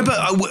socialism. No,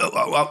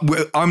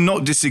 but I'm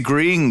not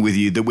disagreeing with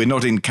you that we're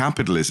not in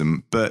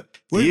capitalism. But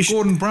we're in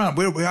Gordon Brown.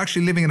 We're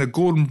actually living in a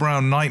Gordon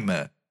Brown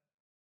nightmare.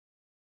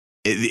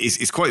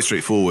 It's quite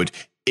straightforward.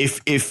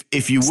 If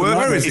you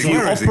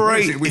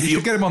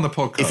should get him on the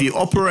podcast. If you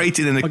operate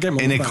in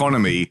an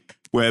economy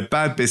where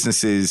bad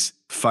businesses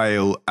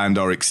fail and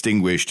are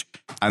extinguished,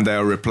 and they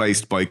are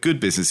replaced by good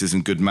businesses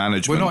and good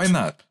management, we're not in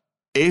that.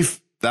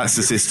 If that's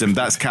the system,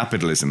 that's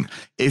capitalism.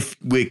 If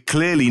we're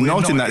clearly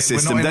not in that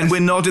system, then we're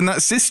not in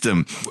that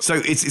system. So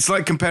it's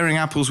like comparing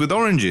apples with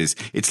oranges.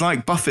 It's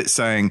like Buffett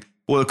saying,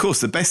 well, of course,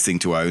 the best thing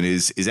to own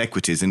is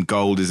equities, and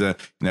gold is a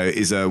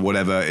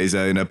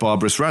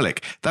barbarous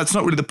relic. That's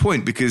not really the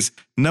point, because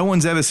no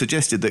one's ever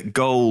suggested that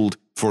gold,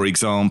 for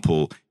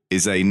example,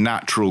 is a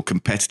natural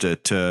competitor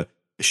to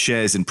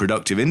shares in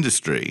productive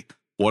industry.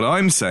 What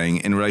I'm saying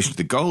in relation to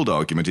the gold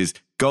argument is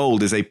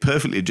gold is a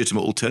perfectly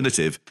legitimate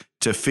alternative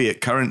to fiat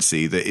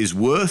currency that is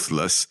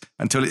worthless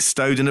until it's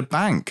stowed in a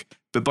bank.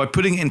 But by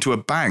putting it into a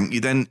bank,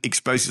 you then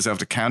expose yourself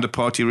to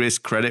counterparty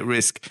risk, credit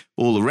risk,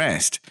 all the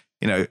rest.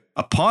 You know,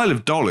 a pile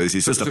of dollars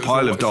is just a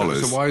pile of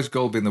dollars. So why has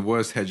gold been the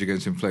worst hedge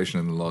against inflation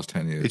in the last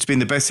 10 years? It's been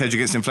the best hedge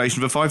against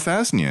inflation for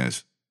 5,000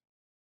 years.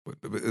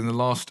 In the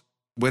last,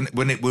 when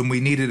we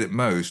needed it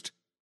most,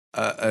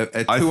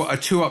 a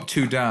two up,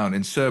 two down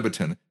in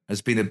Surbiton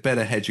has been a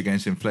better hedge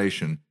against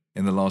inflation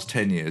in the last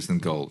 10 years than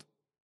gold.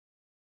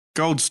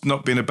 Gold's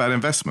not been a bad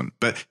investment,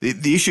 but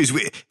the issue is...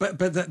 But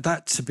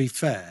that to be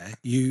fair,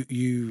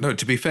 No,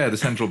 to be fair, the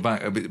central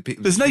bank...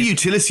 There's no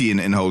utility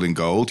in holding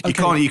gold.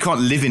 Okay. You can't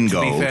live in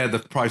gold. To be fair, the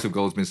price of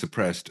gold's been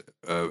suppressed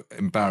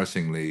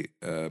embarrassingly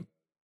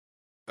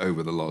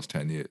over the last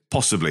 10 years.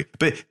 Possibly.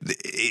 But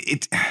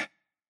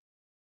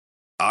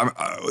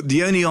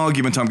the only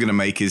argument I'm going to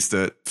make is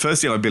that,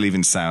 firstly, I believe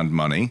in sound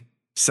money.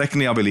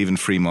 Secondly, I believe in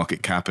free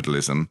market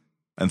capitalism.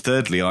 And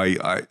thirdly,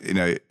 I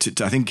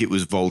think it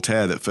was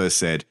Voltaire that first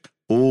said,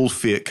 all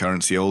fiat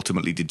currency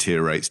ultimately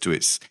deteriorates to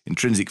its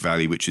intrinsic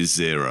value, which is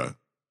zero.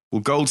 Well,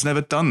 gold's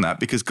never done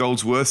that, because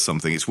gold's worth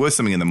something. It's worth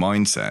something in the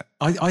mindset.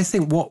 I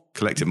think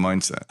collective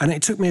mindset. And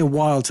it took me a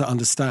while to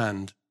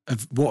understand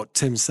of what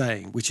Tim's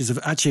saying, which is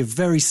actually a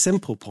very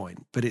simple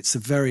point, but it's a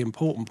very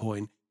important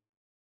point.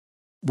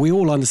 We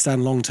all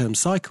understand long-term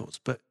cycles,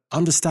 but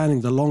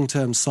understanding the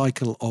long-term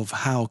cycle of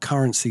how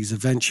currencies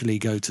eventually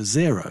go to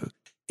zero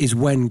is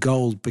when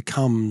gold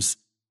becomes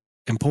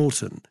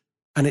important.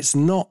 And it's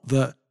not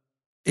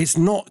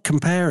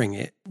comparing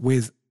it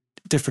with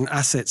different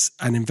assets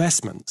and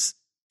investments.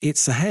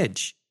 It's a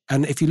hedge.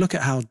 And if you look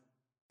at how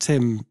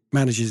Tim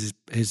manages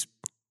his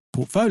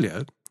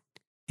portfolio,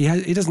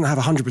 he doesn't have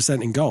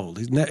 100% in gold.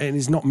 And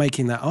he's not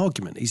making that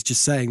argument. He's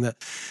just saying that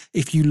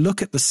if you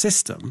look at the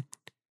system,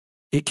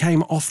 it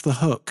came off the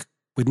hook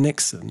with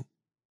Nixon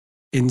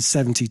in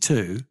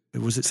 72.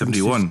 Was it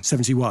 71?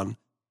 71.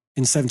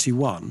 In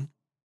 71.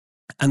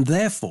 And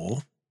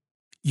therefore,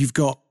 you've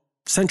got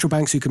central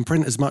banks who can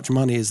print as much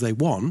money as they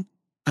want,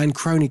 and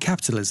crony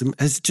capitalism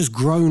has just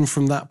grown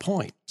from that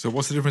point. So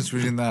what's the difference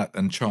between that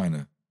and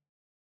China?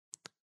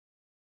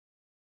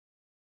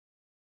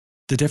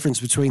 The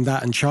difference between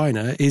that and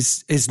China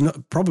is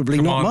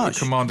probably not much.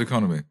 Command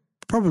economy.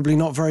 Probably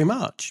not very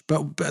much,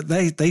 but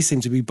they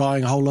seem to be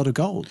buying a whole lot of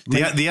gold.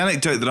 The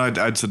anecdote that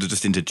I'd sort of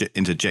just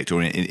interject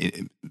or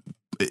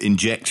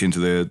inject into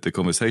the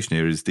conversation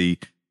here is the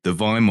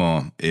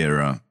Weimar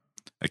era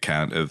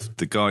account of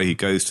the guy who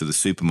goes to the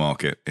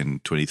supermarket in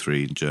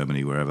 23 in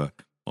Germany, wherever,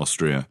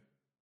 Austria,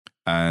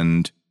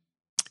 and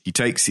he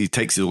takes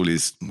all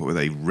his, what were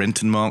they,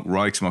 Rentenmark,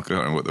 Reichsmark, I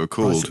don't know what they were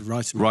called,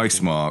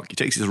 Reichsmark. He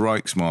takes his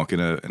Reichsmark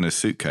in a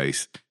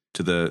suitcase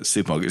to the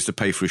supermarket just to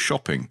pay for his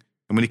shopping,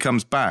 and when he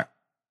comes back,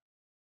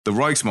 the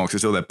Reichsmarks are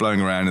still there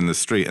blowing around in the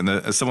street,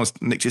 and someone's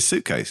nicked his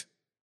suitcase.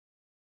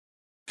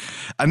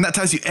 And that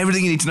tells you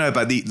everything you need to know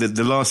about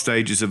the last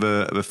stages of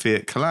a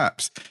fiat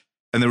collapse.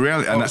 And the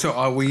reality. So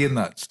are we in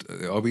that?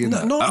 Are we in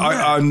that?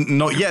 I'm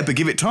not yet, but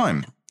give it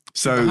time.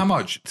 So how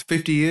much?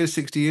 50 years,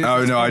 60 years?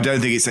 Oh no, I don't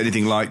think it's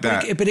anything like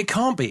that. But it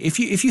can't be. If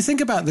you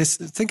think about this,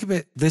 think of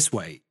it this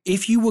way: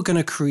 if you were going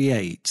to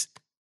create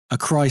a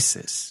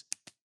crisis,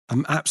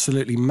 an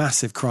absolutely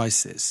massive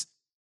crisis,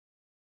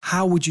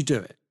 how would you do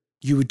it?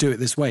 You would do it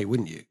this way,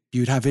 wouldn't you?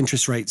 You'd have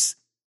interest rates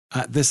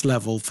at this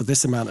level for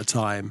this amount of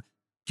time.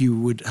 You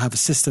would have a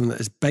system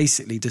that is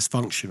basically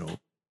dysfunctional,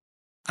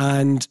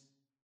 and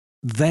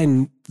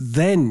then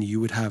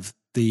you would have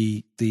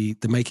the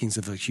makings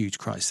of a huge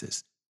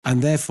crisis.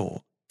 And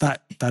therefore,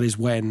 that is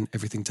when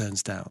everything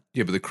turns down.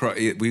 Yeah, but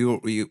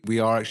we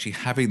are actually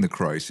having the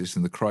crisis,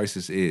 and the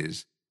crisis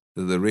is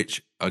that the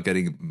rich are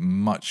getting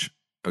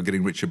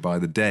richer by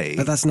the day.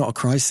 But that's not a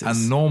crisis.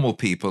 And normal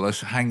people are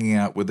hanging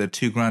out with their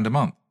 $2,000 a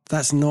month.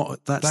 That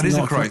is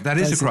a crisis. That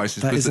is a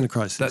crisis. That isn't a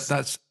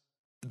crisis.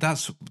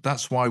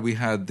 That's why we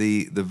had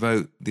the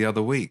vote the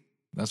other week.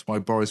 That's why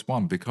Boris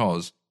won,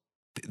 because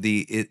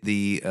the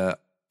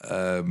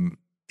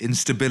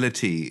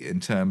instability in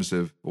terms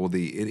of, or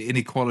the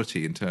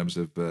inequality in terms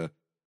of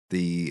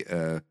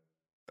the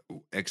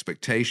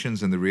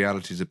expectations and the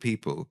realities of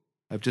people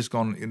have just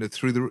gone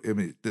through the. I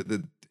mean,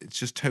 it's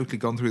just totally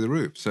gone through the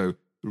roof. So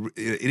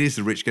it is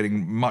the rich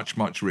getting much,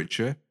 much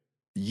richer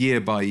year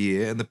by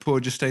year, and the poor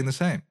just staying the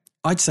same.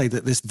 I'd say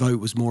that this vote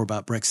was more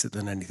about Brexit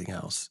than anything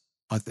else.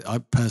 I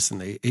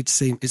personally, it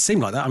seemed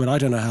like that. I mean, I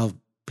don't know how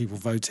people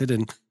voted,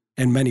 and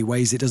in many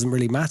ways, it doesn't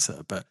really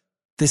matter. But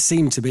this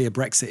seemed to be a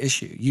Brexit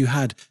issue. You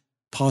had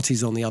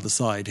parties on the other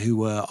side who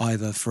were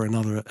either for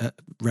another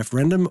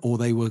referendum or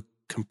they were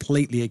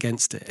completely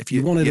against it. If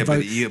you wanted to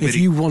vote, if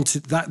you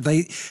wanted that,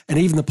 and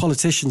even the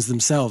politicians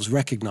themselves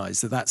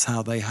recognised that that's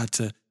how they had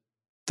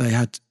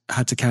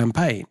to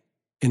campaign.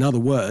 In other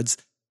words,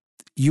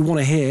 you want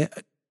to hear.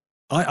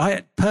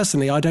 I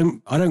personally, I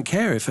don't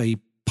care if a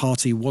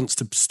party wants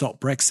to stop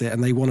Brexit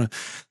and they want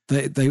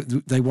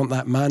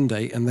that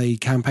mandate and they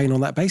campaign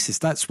on that basis.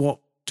 That's what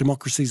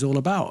democracy is all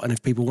about. And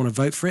if people want to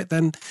vote for it,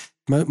 then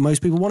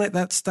most people want it.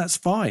 That's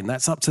fine.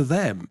 That's up to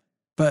them.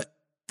 But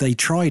they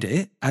tried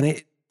it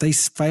and they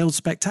failed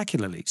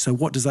spectacularly. So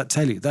what does that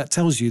tell you? That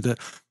tells you that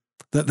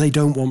they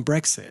don't want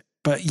Brexit.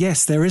 But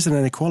yes, there is an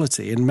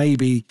inequality, and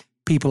maybe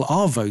people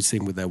are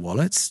voting with their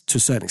wallets to a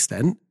certain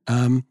extent.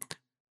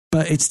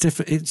 But it's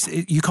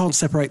different. You can't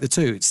separate the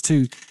two. It's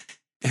two.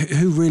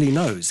 Who really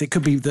knows? It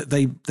could be that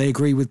they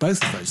agree with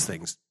both of those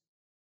things.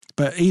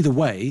 But either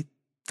way,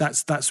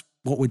 that's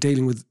what we're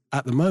dealing with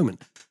at the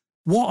moment.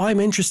 What I'm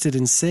interested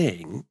in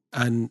seeing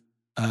and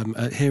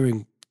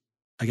hearing,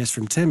 I guess,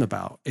 from Tim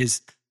about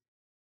is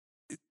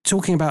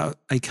talking about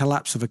a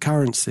collapse of a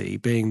currency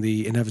being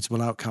the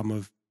inevitable outcome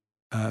of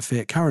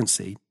fiat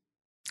currency.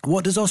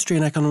 What does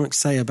Austrian economics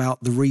say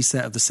about the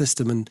reset of the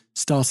system and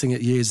starting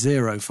at year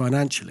zero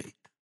financially?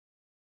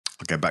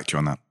 I'll get back to you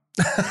on that.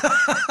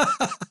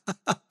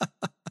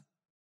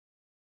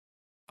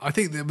 I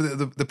think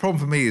the problem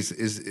for me is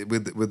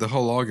with the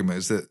whole argument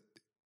is that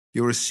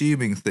you're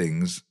assuming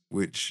things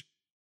which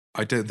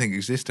I don't think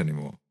exist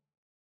anymore.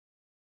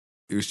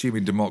 You're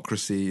assuming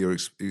democracy.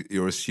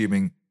 You're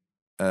assuming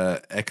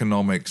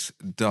economics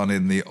done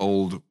in the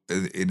old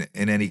in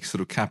any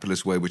sort of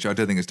capitalist way, which I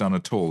don't think is done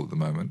at all at the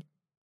moment.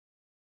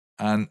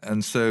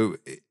 And so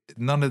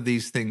none of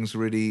these things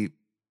really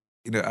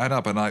add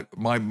up. And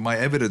my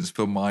evidence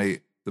for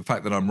the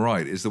fact that I'm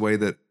right is the way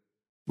that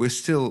we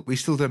still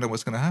don't know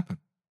what's going to happen.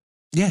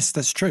 Yes,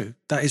 that's true.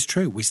 That is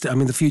true.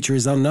 The future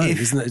is unknown,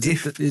 isn't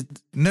it?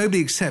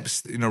 Nobody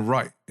accepts,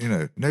 right.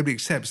 Nobody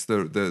accepts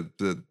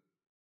the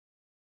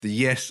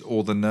yes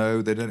or the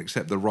no. They don't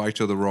accept the right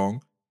or the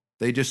wrong.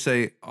 They just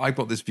say, I've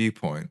got this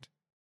viewpoint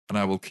and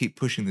I will keep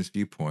pushing this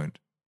viewpoint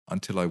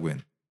until I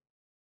win.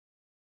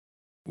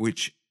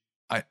 Which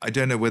I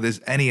don't know whether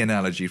there's any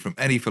analogy from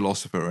any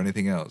philosopher or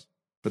anything else,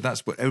 but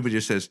that's what everybody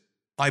just says.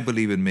 I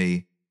believe in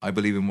me. I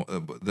believe in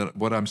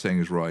what I'm saying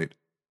is right.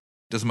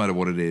 Doesn't matter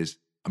what it is.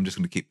 I'm just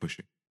going to keep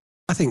pushing.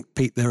 I think,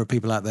 Pete, there are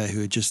people out there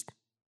who are just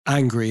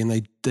angry and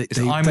they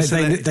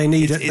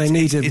need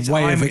a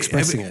way of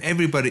expressing it.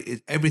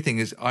 Everything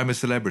is, I'm a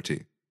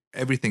celebrity.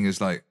 Everything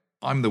is like,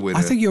 I'm the winner.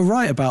 I think you're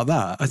right about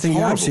that. I think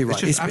you're absolutely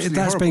right.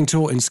 That's being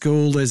taught in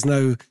school. There's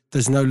no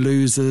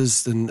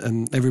losers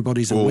and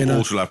everybody's a winner.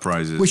 All shall have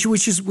prizes.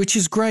 Which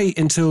is great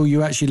until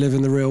you actually live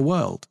in the real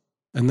world.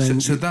 And then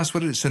so that's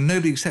what it is. So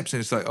nobody accepts it.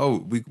 It's like,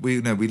 oh,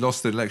 we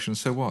lost the election.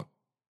 So what?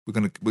 We're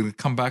going to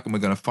come back and we're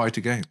going to fight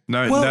again.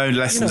 No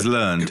lessons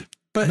learned.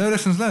 But no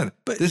lessons learned.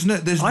 But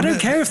I don't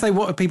care if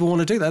people want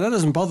to do that. That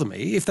doesn't bother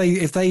me. If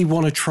they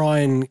want to try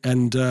and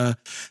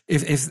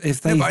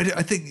if they. No, but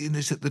I think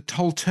the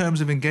whole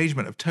terms of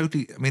engagement of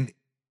totally. I mean,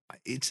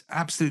 it's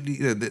absolutely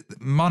the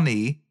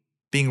money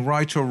being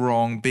right or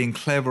wrong, being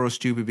clever or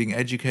stupid, being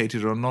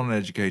educated or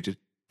non-educated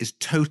is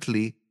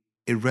totally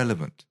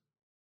irrelevant.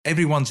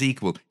 Everyone's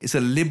equal. It's a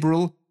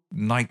liberal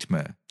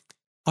nightmare.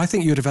 I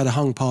think you'd have had a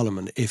hung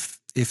parliament if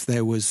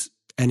there was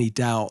any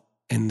doubt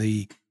in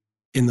the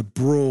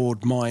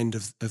broad mind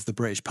of the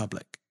British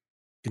public.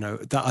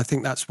 That I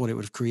think that's what it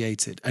would have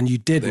created. And you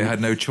didn't. They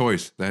had no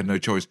choice.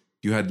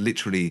 You had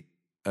literally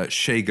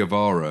Che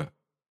Guevara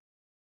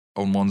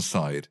on one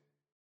side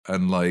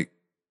and like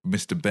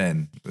Mr.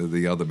 Ben,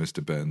 the other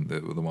Mr. Ben,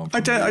 the one. I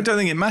don't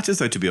think it matters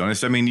though, to be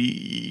honest. I mean,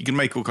 you can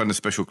make all kinds of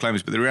special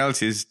claims, but the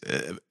reality is,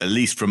 at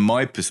least from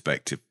my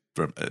perspective,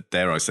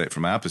 dare I say it,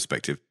 from our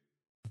perspective,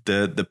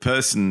 the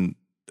person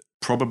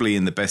probably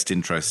in the best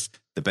interest,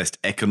 the best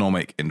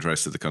economic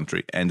interest of the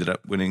country, ended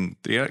up winning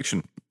the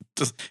election.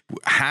 Just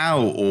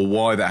how or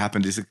why that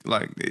happened is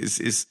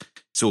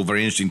it's all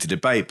very interesting to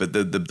debate. But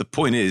the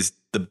point is,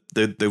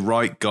 the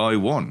right guy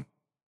won.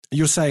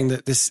 You're saying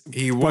that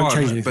he won't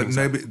change won, anything, but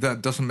nobody,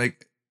 that doesn't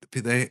make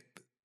they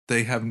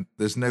have.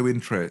 There's no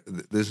interest.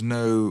 There's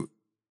no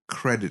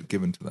credit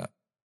given to that.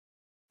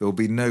 There will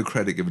be no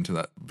credit given to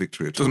that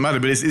victory. It doesn't matter,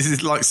 but it's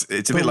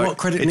a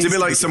bit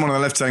like someone on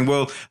the left saying,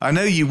 "Well, I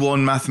know you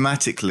won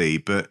mathematically,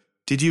 but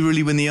did you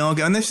really win the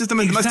argument?" And this is the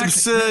most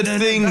absurd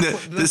thing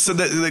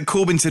that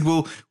Corbyn said.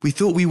 Well, we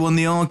thought we won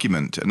the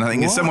argument, and I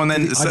think someone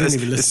then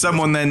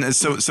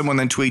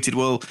tweeted,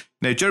 "Well,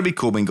 no, Jeremy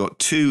Corbyn got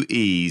 2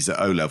 E's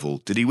at O level.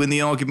 Did he win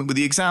the argument with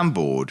the exam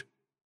board?"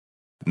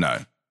 No.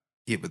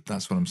 Yeah, but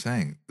that's what I'm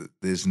saying.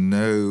 There's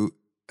nothing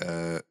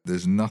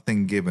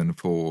given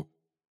for,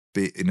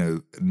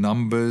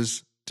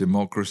 numbers,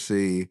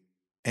 democracy,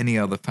 any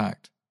other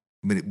fact.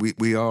 I mean,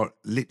 we are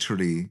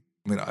literally.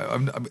 I mean,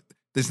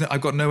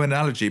 I've got no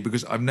analogy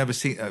because I've never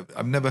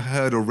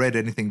heard or read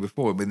anything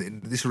before. I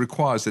mean, this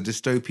requires a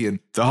dystopian.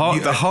 The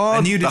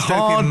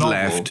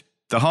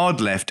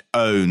hard left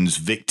owns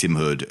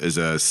victimhood as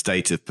a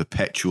state of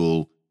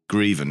perpetual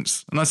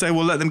grievance, and I say,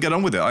 well, let them get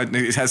on with it.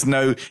 It has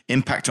no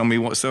impact on me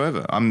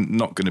whatsoever. I'm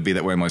not going to be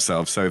that way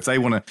myself. So if they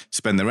want to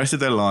spend the rest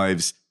of their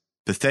lives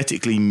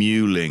pathetically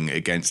mewling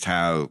against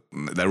how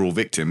they're all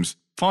victims,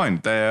 fine.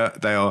 They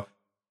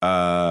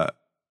are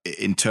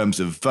in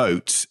terms of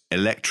votes,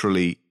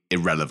 electorally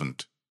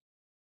irrelevant.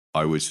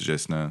 I would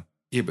suggest no.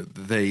 Yeah, but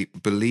they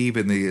believe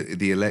in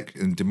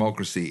in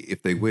democracy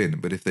if they win.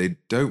 But if they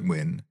don't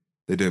win,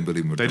 they don't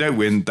believe in democracy. They don't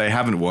win, they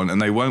haven't won,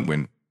 and they won't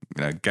win.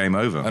 Game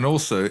over. And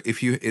also,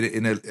 if you,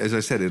 as I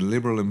said, in a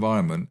liberal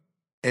environment,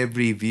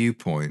 every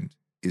viewpoint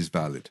is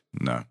valid.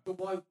 No. But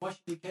why should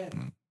you care?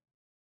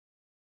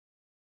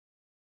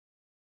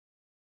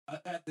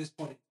 At this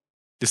point,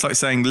 it's like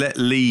saying let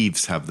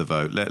leaves have the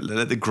vote,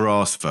 let the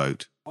grass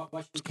vote.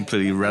 It's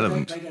completely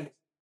irrelevant. They don't.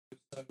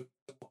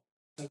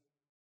 So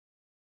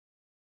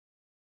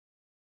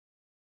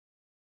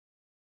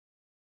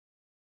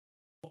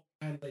what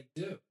can they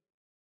do?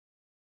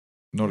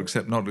 Not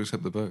accept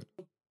the vote.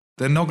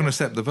 They're not going to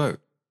accept the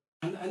vote.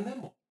 And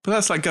then what? But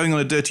that's like going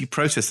on a dirty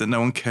protest that no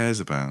one cares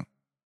about.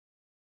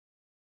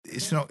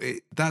 It's not.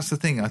 That's the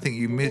thing. I think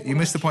you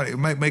miss the point. It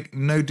might make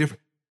no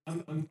difference. I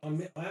am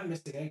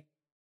missing out.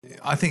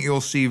 I think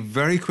you'll see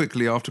very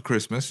quickly after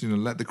Christmas.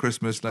 Let the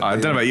Christmas. I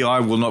don't know about you. I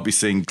will not be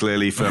seeing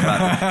clearly for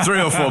about 3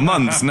 or 4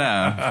 months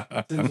now.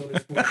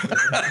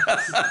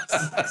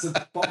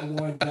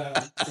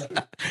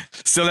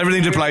 Still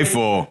everything to play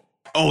for.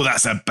 Oh,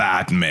 that's a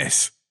bad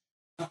miss.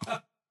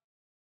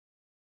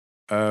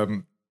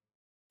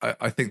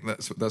 I think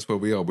that's where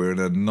we are. We're in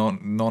a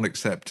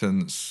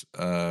non-acceptance. We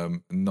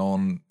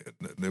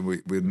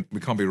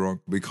can't be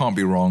wrong. We can't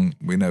be wrong.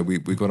 We know we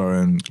got our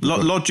own.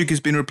 Logic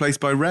has been replaced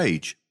by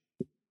rage.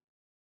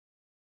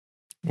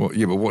 Well,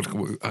 yeah, but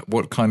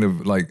what kind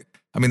of like?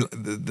 I mean,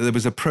 there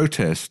was a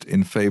protest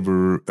in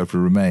favour of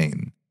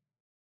Remain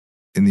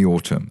in the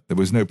autumn. There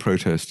was no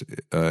protest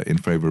in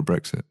favour of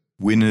Brexit.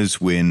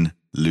 Winners win,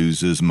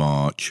 losers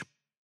march.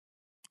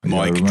 Mic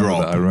I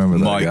drop. remember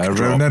that. Mic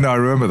drop. No, I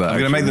remember that. I'm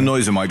going to make the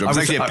noise of mic drop. It's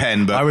actually a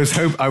pen, but that was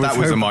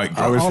a mic drop.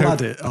 I was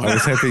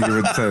hoping you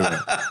would say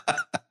that.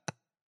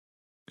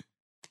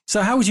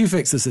 So how would you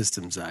fix the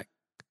system, Zach?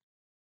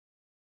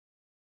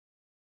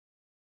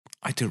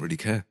 I don't really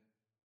care.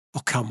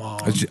 Oh, come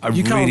on. I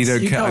really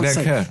don't care. I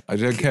don't care. I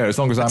don't care. As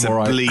long as I'm all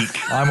right.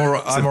 I'm all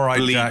right,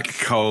 bleak, Jack.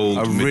 cold,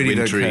 I really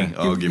wintry don't care.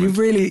 argument.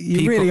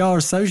 You really are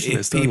a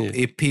socialist, aren't you?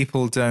 If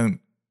people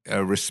don't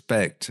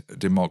respect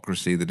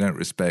democracy, they don't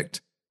respect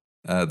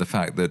the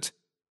fact that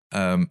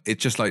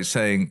it's just like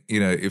saying,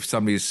 if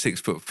somebody's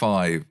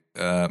 6'5",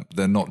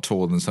 they're not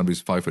taller than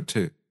somebody's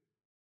 5'2".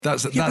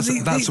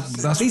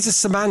 These are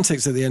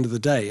semantics at the end of the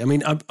day. I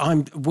mean,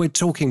 we're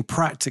talking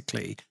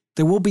practically.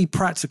 There will be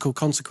practical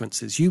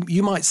consequences.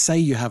 You might say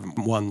you haven't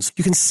won.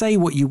 You can say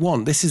what you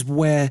want. This is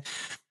where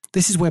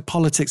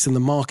politics and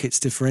the markets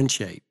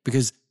differentiate,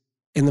 because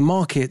in the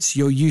markets,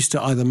 you're used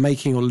to either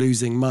making or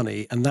losing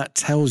money, and that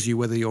tells you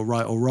whether you're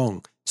right or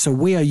wrong. So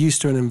we are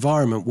used to an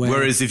environment where...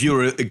 Whereas if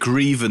you're a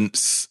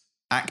grievance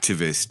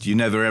activist, you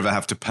never ever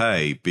have to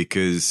pay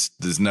because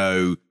there's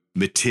no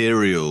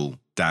material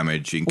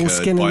damage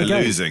incurred by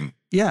losing.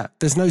 Yeah,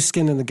 there's no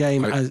skin in the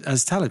game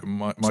as talent.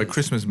 My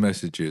Christmas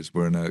messages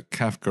were in a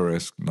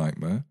Kafkaesque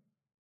nightmare.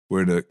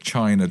 We're in a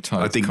China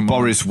type. I think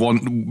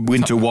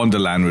Winter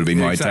Wonderland would be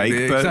my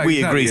take, but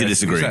we agree to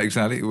disagree.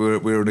 Exactly.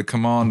 We're in a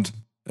command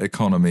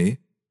economy,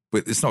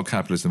 but it's not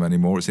capitalism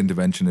anymore. It's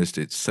interventionist.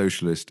 It's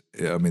socialist.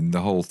 I mean, the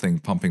whole thing,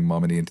 pumping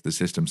money into the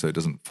system so it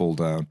doesn't fall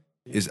down,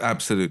 is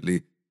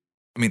absolutely.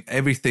 I mean,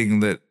 everything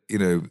that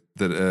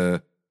that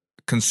a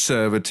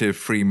conservative,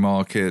 free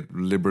market,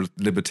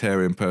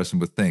 libertarian person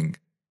would think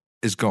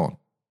is gone.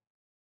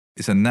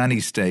 It's a nanny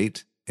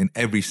state in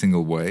every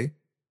single way.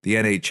 The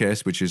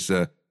NHS, which is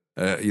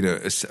I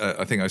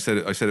think I said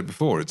it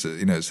before. It's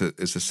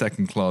a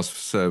second class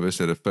service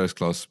at a first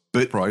class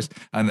price,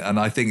 and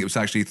I think it was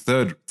actually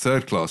third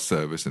class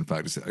service. In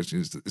fact,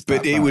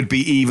 but it would be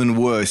even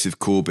worse if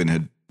Corbyn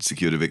had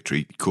secured a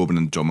victory. Corbyn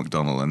and John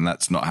McDonnell, and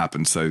that's not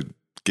happened. So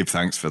give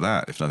thanks for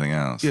that, if nothing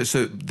else. Yeah.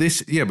 So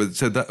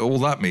that all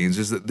that means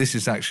is that this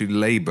is actually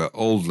Labour,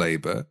 old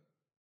Labour,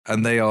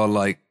 and they are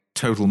like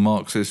total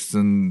Marxists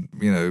and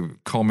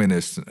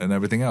communists and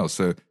everything else.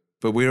 So,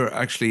 but we're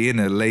actually in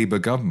a Labour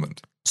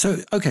government. So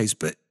okay,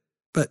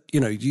 but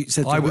you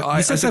said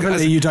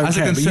separately you don't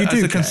care, but you do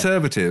as a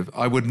conservative,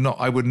 I would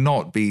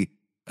not be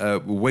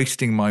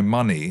wasting my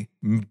money,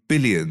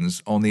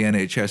 billions, on the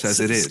NHS as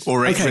it is,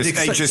 or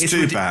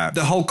HS2 perhaps.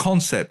 The whole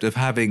concept of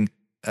having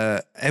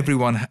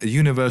everyone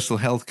universal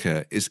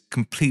healthcare is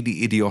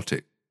completely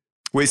idiotic.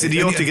 Well, it's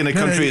idiotic in a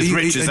country as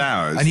rich as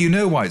ours. And you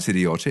know why it's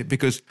idiotic?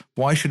 Because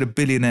why should a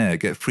billionaire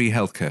get free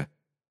healthcare?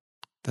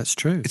 That's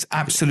true. It's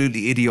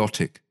absolutely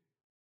idiotic.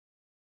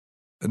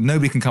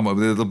 Nobody can come up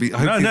with it. There'll be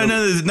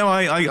no.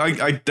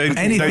 I don't.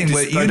 Anything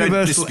where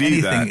universal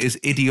anything that is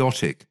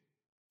idiotic.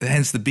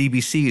 Hence, the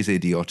BBC is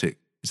idiotic.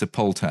 It's a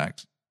poll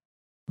tax.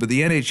 But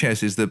the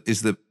NHS is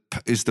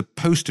the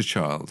poster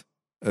child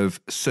of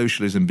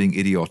socialism being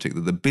idiotic.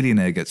 That the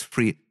billionaire gets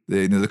free.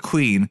 The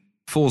Queen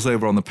falls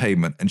over on the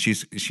pavement and she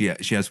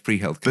has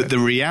free healthcare. But the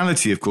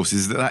reality, of course,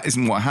 is that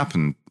isn't what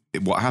happened.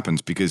 What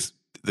happens because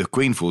the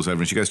Queen falls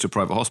over and she goes to a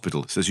private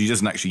hospital. So she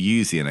doesn't actually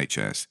use the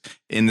NHS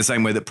in the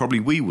same way that probably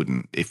we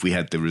wouldn't if we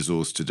had the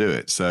resource to do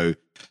it. So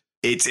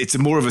it's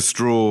more of a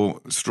straw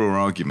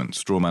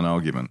man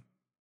argument.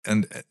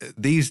 And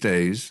these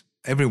days,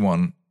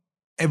 everyone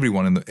in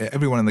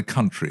the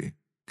country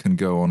can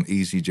go on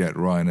EasyJet,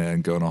 Ryanair,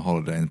 and go on a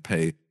holiday and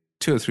pay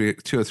two or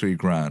three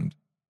grand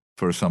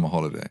for a summer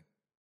holiday,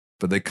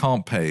 but they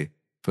can't pay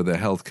for their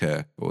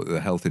healthcare or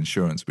their health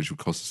insurance, which would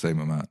cost the same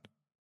amount.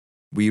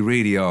 We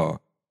really are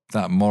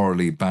that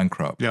morally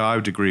bankrupt. Yeah, I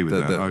would agree with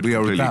that. We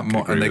are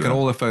that, and they can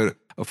all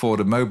afford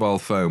a mobile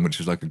phone, which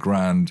is like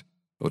 $1,000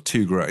 or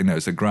 $2,000.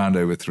 It's $1,000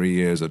 over 3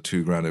 years or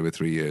 $2,000 over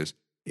 3 years.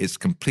 It's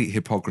complete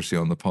hypocrisy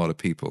on the part of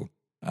people.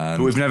 And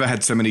but we've never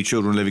had so many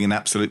children living in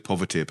absolute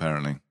poverty,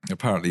 apparently.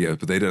 Apparently, yeah,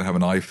 but they don't have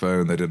an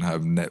iPhone, they don't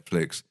have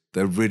Netflix.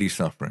 They're really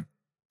suffering.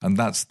 And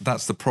that's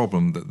the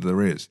problem that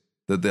there is,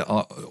 that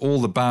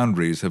all the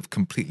boundaries have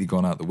completely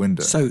gone out the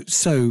window.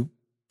 So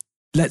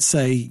let's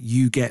say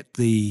you get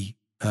the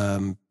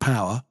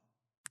power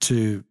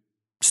to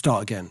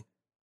start again.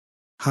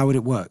 How would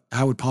it work?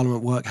 How would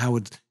Parliament work? How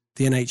would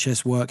the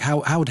NHS work? How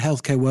would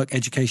healthcare work?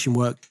 Education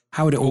work?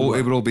 How would it all work?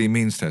 It would all be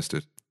means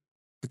tested.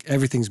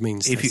 Everything's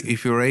means tested.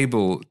 If you're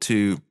able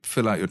to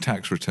fill out your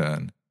tax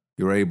return,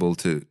 you're able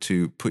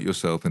to put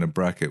yourself in a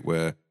bracket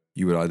where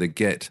you would either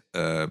get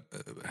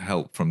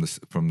help from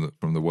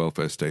the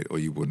welfare state or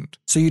you wouldn't.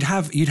 So you'd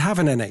have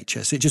an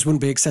NHS. It just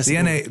wouldn't be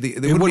accessible.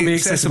 It wouldn't be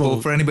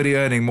accessible for anybody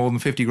earning more than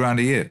 50 grand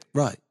a year.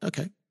 Right.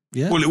 Okay.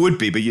 Yeah. Well, it would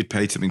be, but you'd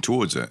pay something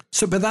towards it.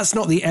 So, but that's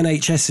not the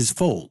NHS's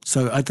fault.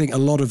 So I think a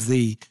lot of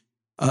the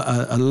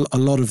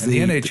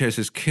NHS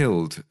is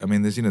killed. I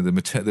mean, there's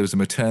there was a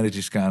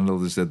maternity scandal.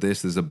 There's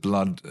a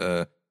blood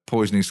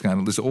poisoning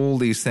scandal. There's all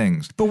these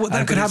things. But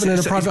that could happen in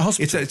a private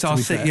hospital.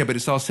 But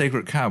it's our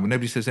sacred cow.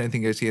 Nobody says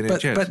anything against the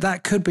NHS. But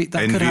that could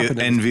happen.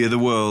 Envy of the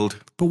world.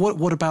 But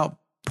what about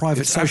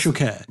private social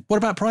care? What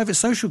about private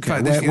social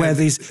care where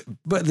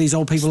these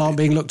old people aren't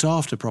being looked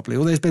after properly?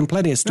 Well, there's been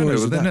plenty of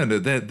stories of that. No.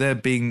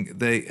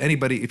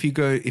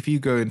 If you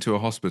go into a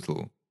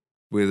hospital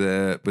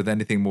with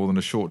anything more than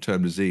a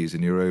short-term disease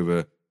and you're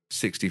over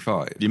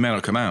 65, you may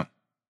not come out.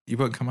 You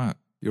won't come out.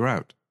 You're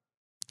out.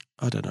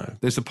 I don't know.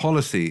 There's a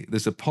policy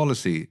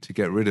to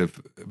get rid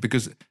of,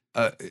 because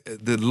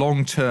the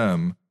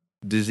long-term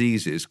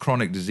diseases,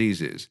 chronic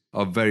diseases,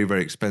 are very,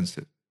 very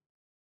expensive.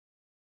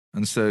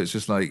 And so it's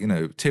just like,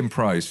 Tim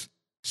Price,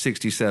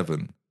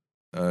 67,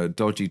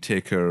 dodgy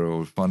ticker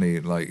or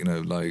funny,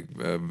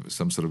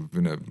 some sort of,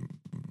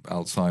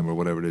 Alzheimer or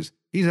whatever it is.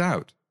 He's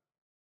out.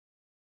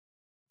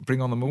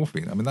 Bring on the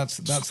morphine. I mean, that's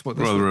what.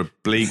 Rather a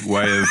bleak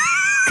way of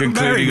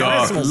concluding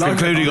our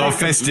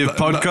festive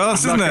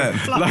podcast, isn't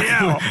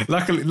it?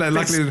 Luckily,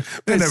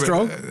 it's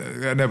strong.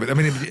 No, but I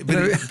mean,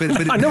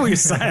 but I know what you're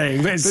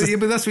saying,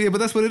 but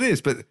that's what it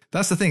is. But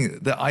that's the thing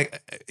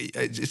that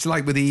it's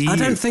like with the EU. I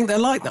don't think they're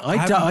like that.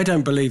 I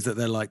don't believe that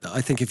they're like that.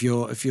 I think if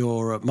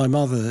you're, my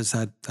mother has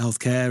had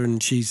healthcare and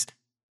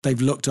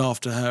they've looked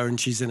after her and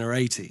she's in her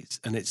 80s,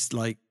 and it's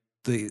like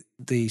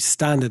the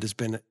standard has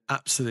been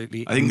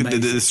absolutely. I think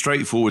amazing. the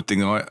straightforward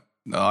thing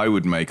I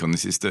would make on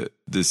this is that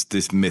there's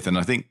this myth, and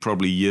I think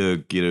probably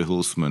Jörg Guido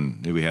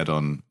Hulsmann, who we had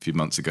on a few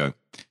months ago,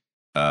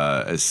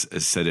 has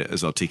said it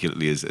as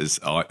articulately as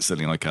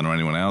certainly I can or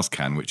anyone else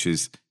can, which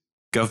is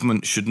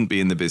government shouldn't be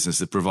in the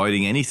business of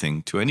providing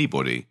anything to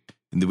anybody.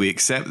 And we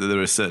accept that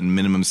there are certain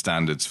minimum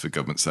standards for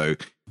government. So,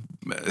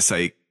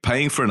 say,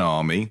 paying for an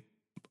army,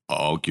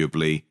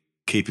 arguably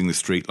keeping the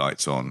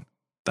streetlights on,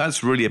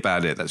 that's really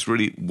about it. That's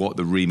really what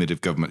the remit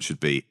of government should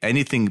be.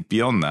 Anything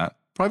beyond that,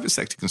 private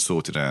sector can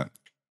sort it out.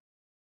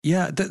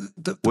 Yeah.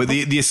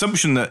 The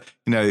assumption that,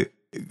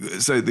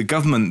 so the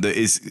government that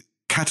is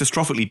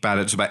catastrophically bad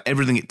at just about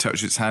everything it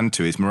touches its hand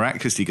to is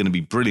miraculously going to be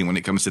brilliant when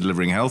it comes to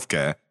delivering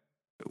healthcare.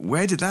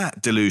 Where did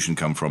that delusion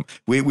come from?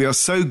 We are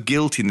so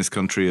guilty in this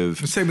country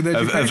of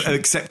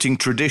accepting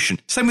tradition.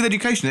 Same with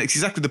education. That's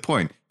exactly the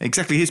point.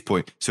 Exactly his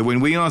point. So when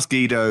we asked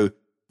Guido,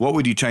 what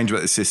would you change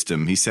about the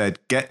system? He said,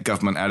 get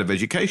government out of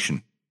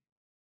education.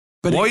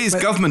 But why is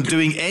government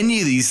doing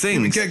any of these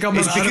things? Get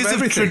government it's because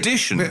of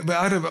tradition. But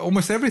out of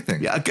almost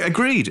everything. Yeah,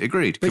 agreed.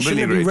 But shouldn't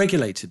it be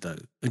regulated, though?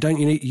 Don't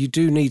you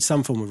do need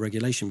some form of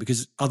regulation,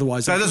 because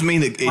otherwise... That doesn't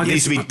mean that it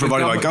needs to be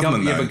provided by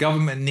government, though. Yeah, but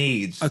government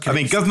needs... Okay. I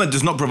mean, government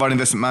does not provide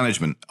investment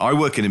management. I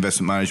work in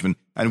investment management,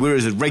 and we're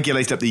as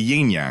regulated up the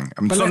yin-yang.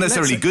 I mean, it's not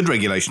necessarily good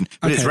regulation,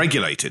 but it's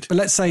regulated. But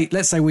let's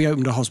say we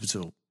opened a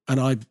hospital,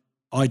 and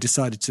I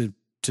decided to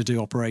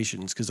do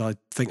operations because I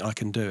think I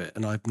can do it,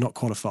 and I'm not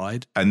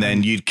qualified. And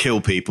then you'd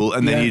kill people,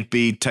 and then you'd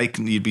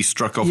be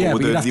struck off, or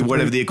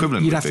whatever the equivalent would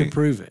be. You'd have to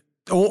prove it.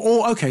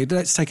 Or okay,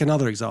 let's take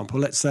another example.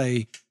 Let's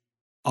say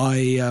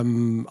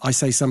I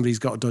say somebody's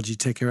got a dodgy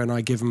ticker, and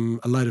I give them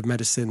a load of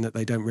medicine that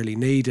they don't really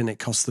need, and it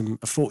costs them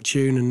a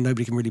fortune, and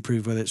nobody can really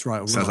prove whether it's right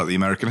or wrong. Sounds like the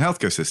American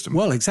healthcare system.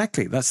 Well,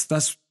 exactly.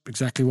 That's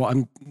exactly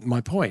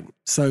my point.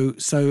 So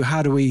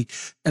how do we,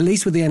 at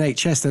least with the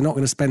NHS, they're not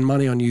going to spend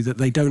money on you that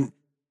they don't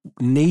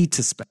need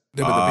to spend.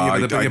 The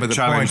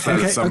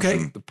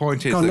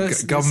point is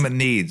that government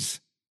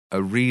needs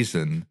a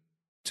reason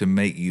to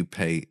make you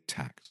pay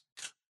tax.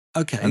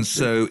 Okay. And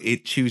so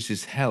it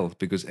chooses health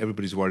because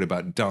everybody's worried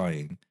about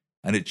dying,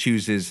 and it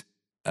chooses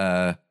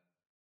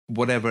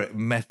whatever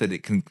method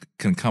it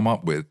can come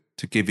up with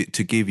to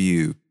give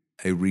you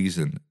a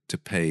reason to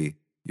pay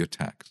your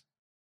tax.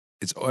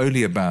 It's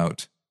only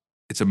about...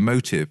 It's a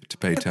motive to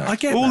pay tax. I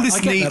get all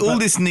that.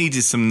 This needs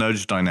is some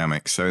nudge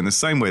dynamics. So in the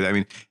same way that, I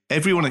mean,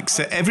 everyone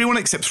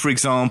accepts, for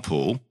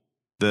example,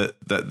 that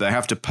they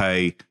have to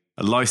pay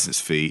a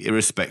license fee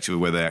irrespective of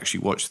whether they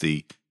actually watch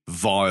the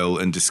vile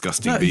and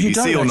disgusting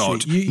BBC or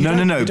not.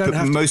 No.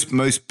 But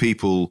most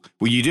people,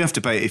 well, you do have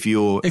to pay if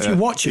you're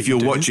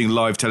watching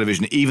live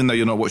television, even though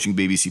you're not watching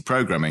BBC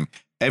programming.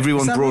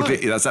 Everyone broadly,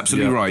 right? That's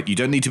absolutely right. You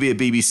don't need to be a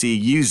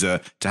BBC user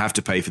to have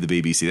to pay for the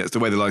BBC. That's the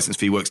way the license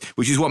fee works,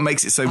 which is what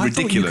makes it so ridiculous.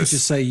 I thought you could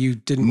just say you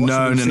didn't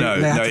watch the BBC.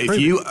 No.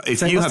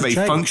 If you have a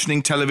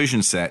functioning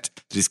television set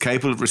that is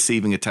capable of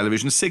receiving a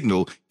television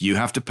signal, you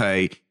have to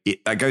pay.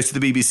 That goes to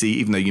the BBC,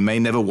 even though you may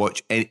never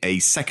watch a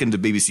second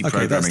of BBC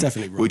programming. That's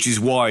definitely right. Which is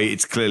why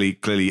it's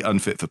clearly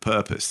unfit for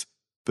purpose.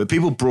 But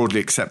people broadly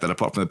accept that,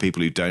 apart from the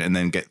people who don't, and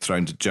then get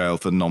thrown to jail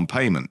for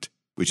non-payment,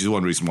 which is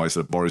one reason why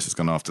sort of Boris has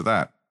gone after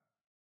that.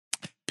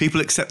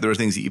 People accept there are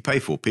things that you pay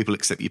for. People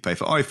accept you pay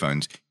for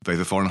iPhones, you pay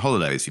for foreign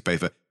holidays, you pay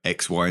for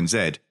X, Y, and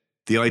Z.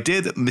 The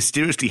idea that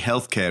mysteriously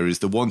healthcare is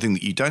the one thing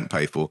that you don't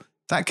pay for,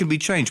 that can be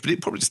changed, but it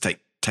probably just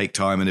take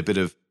time and a bit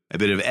of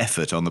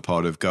effort on the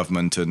part of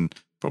government and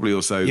probably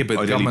also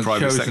ideally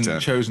private sector.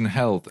 Chosen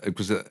health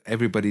because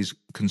everybody's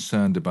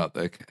concerned about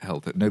their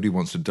health. Nobody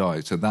wants to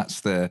die, so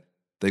that's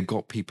they've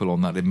got people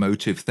on that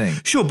emotive thing.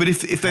 Sure, but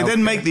if they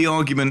then make the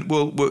argument,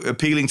 well, we're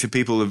appealing to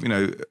people of, and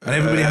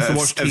everybody has to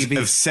watch TV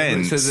of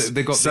sense,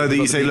 so that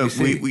you say, look,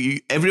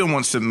 everyone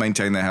wants to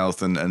maintain their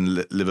health and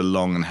live a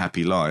long and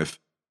happy life.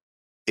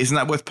 Isn't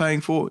that worth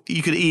paying for?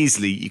 You could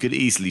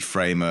easily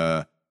frame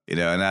an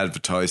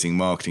advertising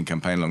marketing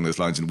campaign along those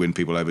lines and win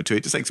people over to it.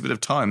 It just takes a bit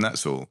of time.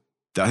 That's all.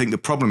 I think the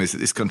problem is that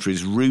this country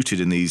is rooted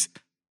in these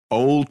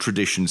old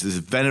traditions, this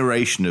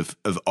veneration of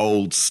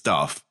old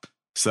stuff.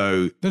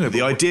 So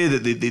the idea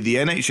that the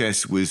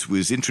NHS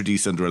was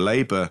introduced under a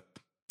Labour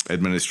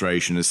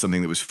administration as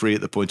something that was free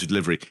at the point of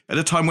delivery at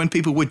a time when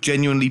people were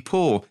genuinely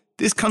poor.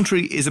 This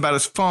country is about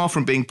as far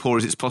from being poor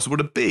as it's possible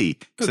to be.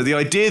 So the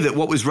idea that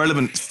what was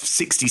relevant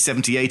 60,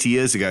 70, 80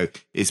 years ago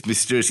is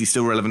mysteriously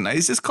still relevant now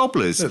is just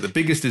cobblers. No, the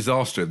biggest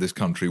disaster of this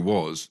country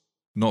was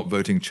not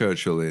voting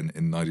Churchill in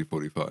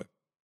 1945.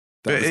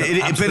 But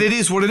it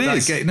is what it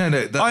is.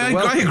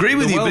 I agree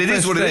with you, but it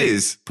is what it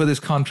is. For this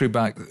country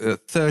back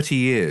 30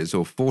 years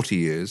or 40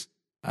 years,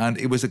 and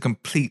it was a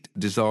complete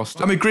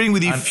disaster. I'm agreeing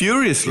with you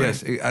furiously.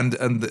 Yes, and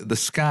the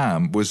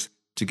scam was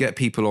to get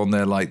people on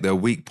their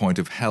weak point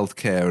of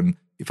healthcare, and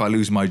if I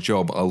lose my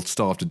job, I'll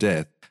starve to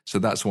death. So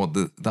that's what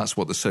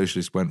the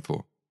socialists went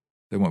for.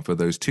 They went for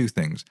those two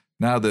things.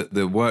 Now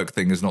the work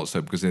thing is not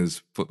so, because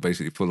it's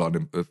basically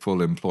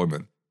full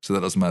employment. So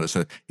that doesn't matter.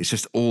 So it's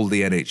just all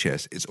the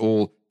NHS. It's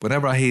all,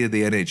 whenever I hear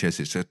the NHS,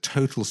 it's a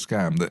total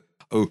scam that,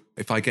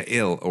 if I get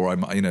ill or I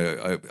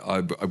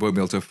won't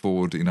be able to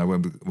afford, I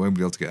won't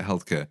be able to get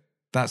healthcare.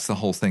 That's the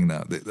whole thing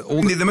now.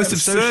 The most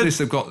absurd...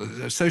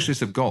 Socialists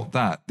have got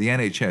that, the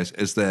NHS,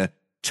 as their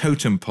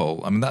totem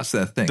pole. I mean, that's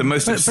their thing. The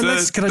most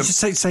absurd... Can I just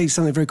say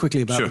something very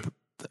quickly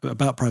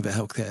about private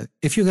healthcare?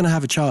 If you're going to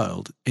have a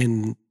child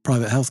in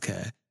private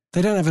healthcare,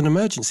 they don't have an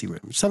emergency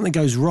room. If something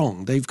goes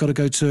wrong, they've got to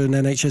go to an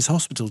NHS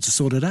hospital to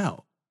sort it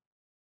out.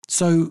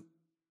 So...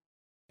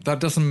 That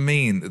doesn't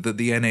mean that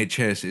the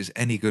NHS is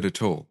any good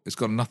at all. It's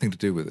got nothing to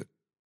do with it.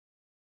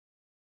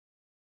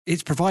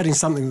 It's providing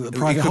something that the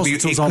private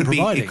hospitals aren't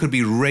providing. It could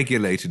be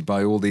regulated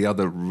by all the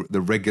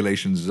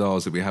regulation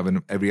czars that we have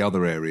in every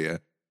other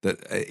area, that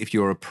if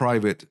you're a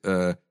private,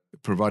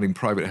 providing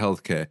private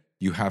healthcare,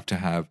 you have to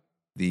have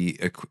the,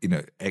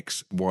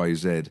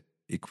 XYZ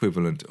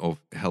equivalent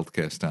of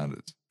healthcare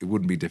standards. It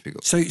wouldn't be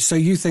difficult. So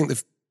you think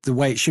the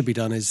way it should be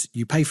done is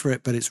you pay for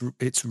it, but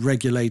it's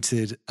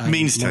regulated.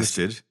 Means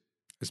tested.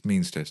 It's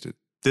means tested.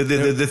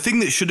 The thing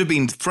that should have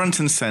been front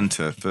and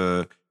centre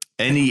for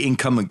any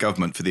incumbent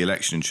government for the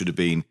election should have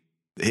been,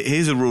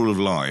 here's a rule of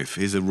life,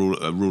 here's a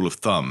rule of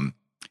thumb.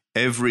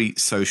 Every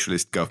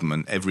socialist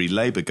government, every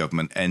Labour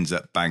government ends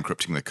up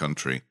bankrupting the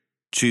country.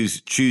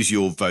 Choose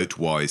your vote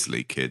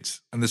wisely,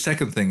 kids. And the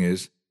second thing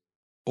is,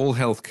 all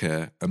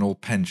healthcare and all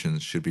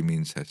pensions should be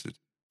means tested.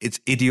 It's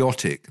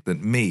idiotic that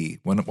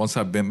once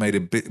I've been made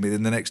in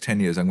the next 10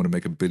 years, I'm going to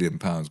make £1 billion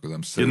because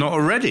I'm so... You're not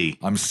already.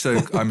 I'm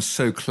so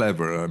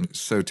clever. I'm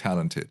so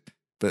talented.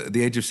 But at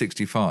the age of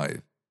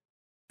 65,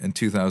 in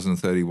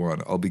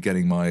 2031, I'll be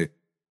getting my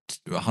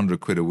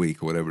 100 quid a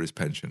week or whatever is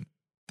pension.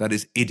 That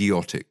is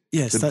idiotic.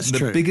 Yes, that's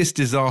true. The biggest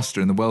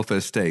disaster in the welfare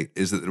state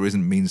is that there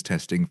isn't means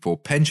testing for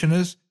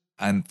pensioners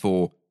and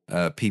for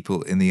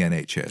people in the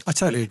NHS. I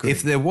totally agree.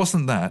 If there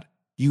wasn't that,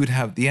 you would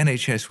have the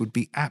NHS would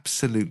be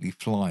absolutely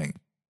flying.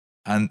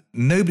 And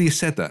nobody has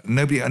said that.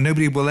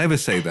 Nobody will ever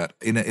say that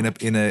in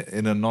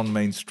a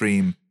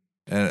non-mainstream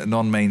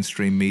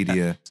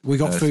media. We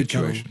got food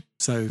situation. Coming,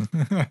 so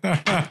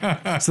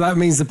that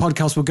means the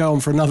podcast will go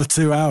on for another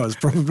 2 hours,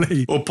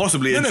 probably, or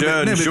possibly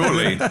adjourn.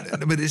 Surely, but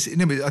I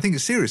think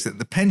it's serious that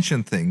the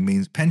pension thing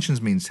means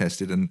pensions means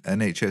tested and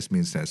NHS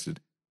means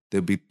tested.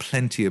 There'll be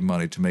plenty of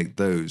money to make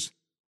those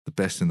the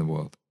best in the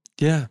world.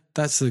 Yeah,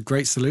 that's a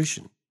great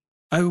solution.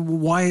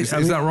 Why is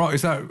that right?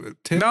 Is that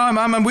Tim? No,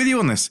 I'm with you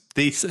on this.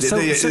 Is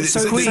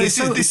the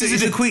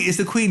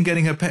Queen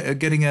getting a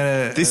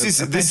This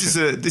is a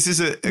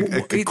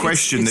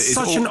question that is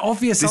such an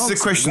obvious answer. This is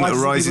a question that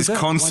arises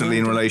constantly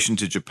in relation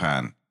to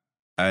Japan,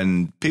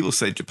 and people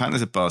say Japan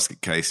is a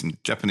basket case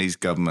and Japanese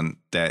government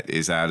debt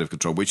is out of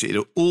control. Which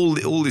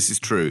all this is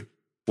true.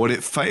 What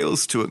it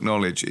fails to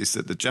acknowledge is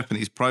that the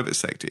Japanese private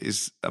sector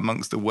is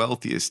amongst the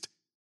wealthiest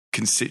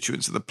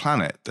constituents of the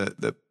planet.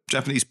 The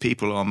Japanese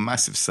people are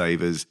massive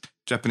savers.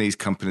 Japanese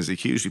companies are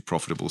hugely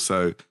profitable.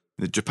 So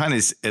Japan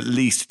is at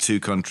least two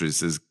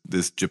countries.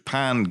 There's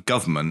Japan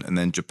government and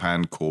then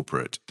Japan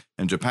corporate.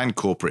 And Japan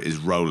corporate is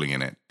rolling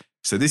in it.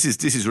 So this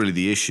is really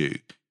the issue.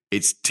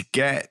 It's to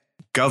get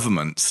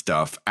government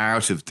stuff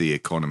out of the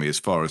economy as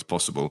far as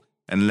possible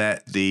and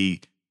let the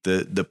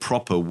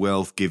proper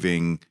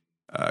wealth-giving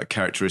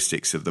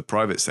characteristics of the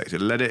private sector,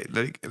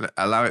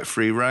 allow it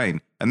free reign.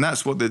 And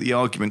that's what the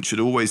argument should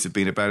always have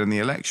been about in the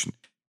election.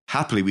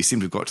 Happily, we seem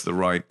to have got to the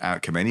right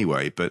outcome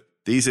anyway. But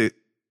these are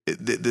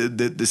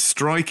the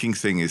striking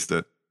thing is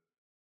that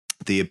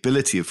the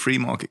ability of free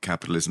market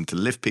capitalism to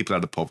lift people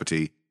out of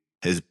poverty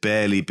has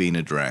barely been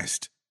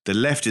addressed. The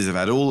leftists have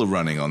had all the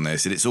running on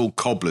this, and it's all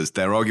cobblers.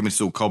 Their argument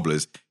is all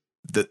cobblers.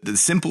 The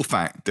simple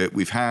fact that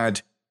we've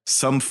had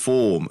some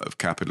form of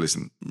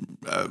capitalism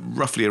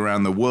roughly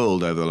around the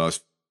world over the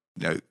last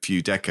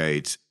few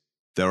decades,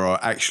 there are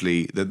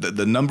actually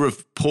the number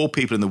of poor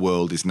people in the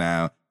world is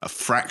now a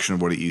fraction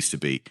of what it used to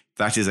be.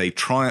 That is a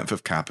triumph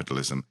of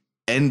capitalism.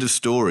 End of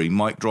story,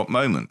 mic drop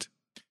moment.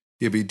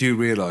 Yeah, but you do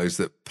realise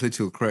that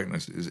political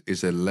correctness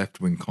is a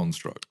left-wing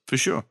construct. For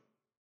sure.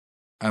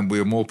 And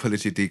we're more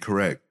politically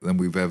correct than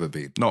we've ever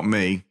been. Not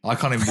me. I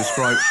can't even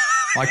describe you.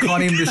 I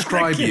can't even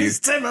describe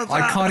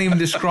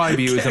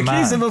you as a man.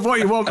 Accuse him of what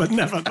you want, but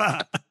never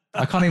that.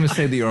 I can't even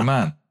say that you're a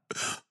man.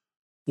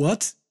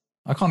 What?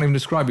 I can't even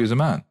describe you as a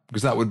man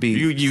because that would be.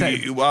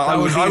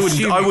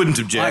 I wouldn't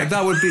object.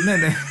 That would be no.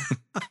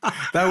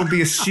 That would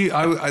be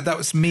that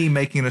was me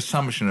making an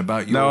assumption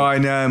about you. No, I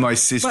know my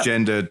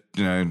cisgender.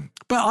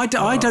 But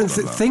I don't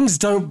think things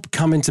don't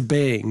come into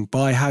being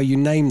by how you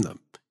name them.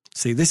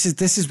 See, this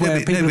is where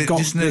people have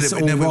got this all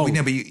wrong.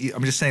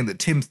 I'm just saying that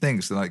Tim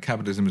thinks that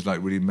capitalism has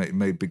really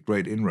made big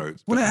great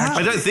inroads. Well,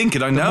 I don't think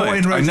it. I know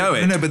it.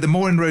 No, but the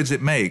more inroads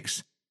it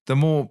makes, the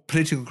more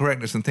political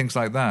correctness and things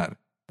like that.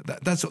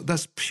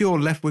 That's pure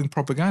left-wing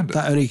propaganda.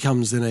 That only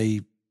comes in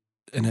a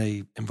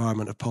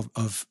environment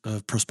of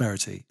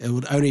prosperity.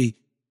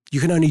 You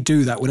can only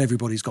do that when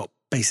everybody's got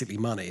basically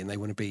money and they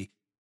want to be.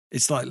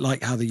 It's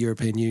like how the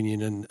European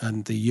Union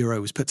and the Euro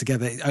was put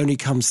together. It only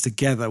comes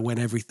together when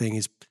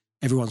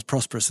everyone's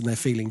prosperous and they're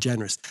feeling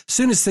generous. As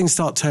soon as things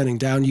start turning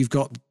down, you've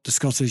got the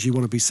Scottish. You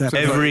want to be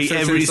separate.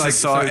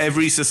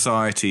 Every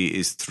society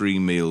is 3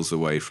 meals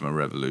away from a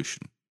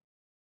revolution.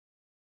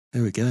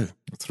 There we go.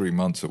 3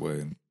 months away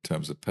in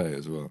terms of pay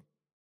as well.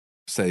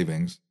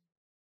 savings.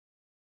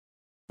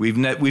 We've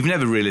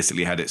never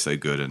realistically had it so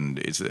good, and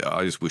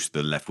I just wish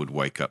the left would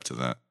wake up to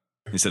that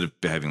instead of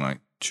behaving like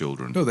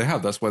children. No, they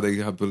have. That's why they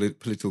have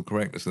political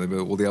correctness, and they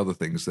have all the other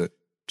things that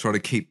try to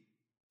keep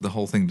the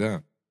whole thing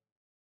down.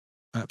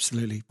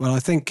 Absolutely. Well, I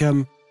think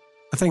on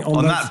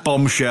that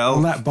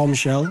bombshell.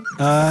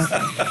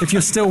 If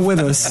you're still with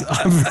us,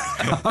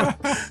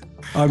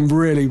 I'm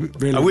really,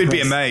 really. We'd impressed.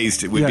 be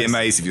amazed. We'd be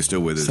amazed if you're still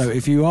with us. So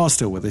if you are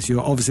still with us,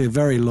 you're obviously a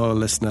very loyal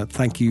listener.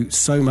 Thank you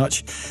so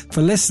much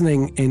for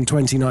listening in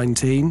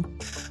 2019.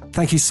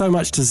 Thank you so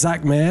much to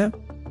Zach Mayer.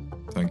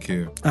 Thank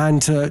you.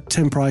 And to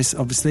Tim Price,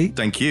 obviously.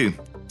 Thank you.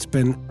 It's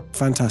been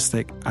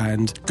fantastic.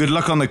 And good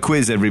luck on the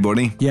quiz,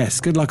 everybody. Yes,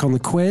 good luck on the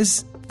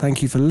quiz.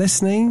 Thank you for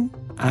listening,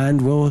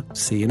 and we'll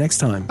see you next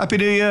time. Happy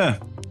New Year.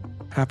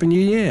 Happy New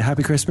Year.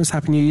 Happy Christmas,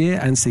 Happy New Year,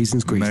 and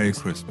season's greetings. Merry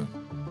Christmas.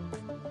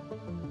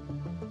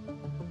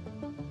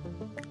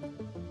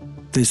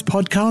 This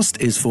podcast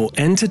is for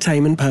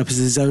entertainment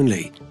purposes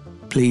only.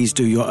 Please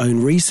do your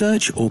own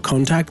research or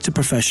contact a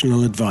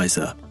professional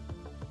advisor.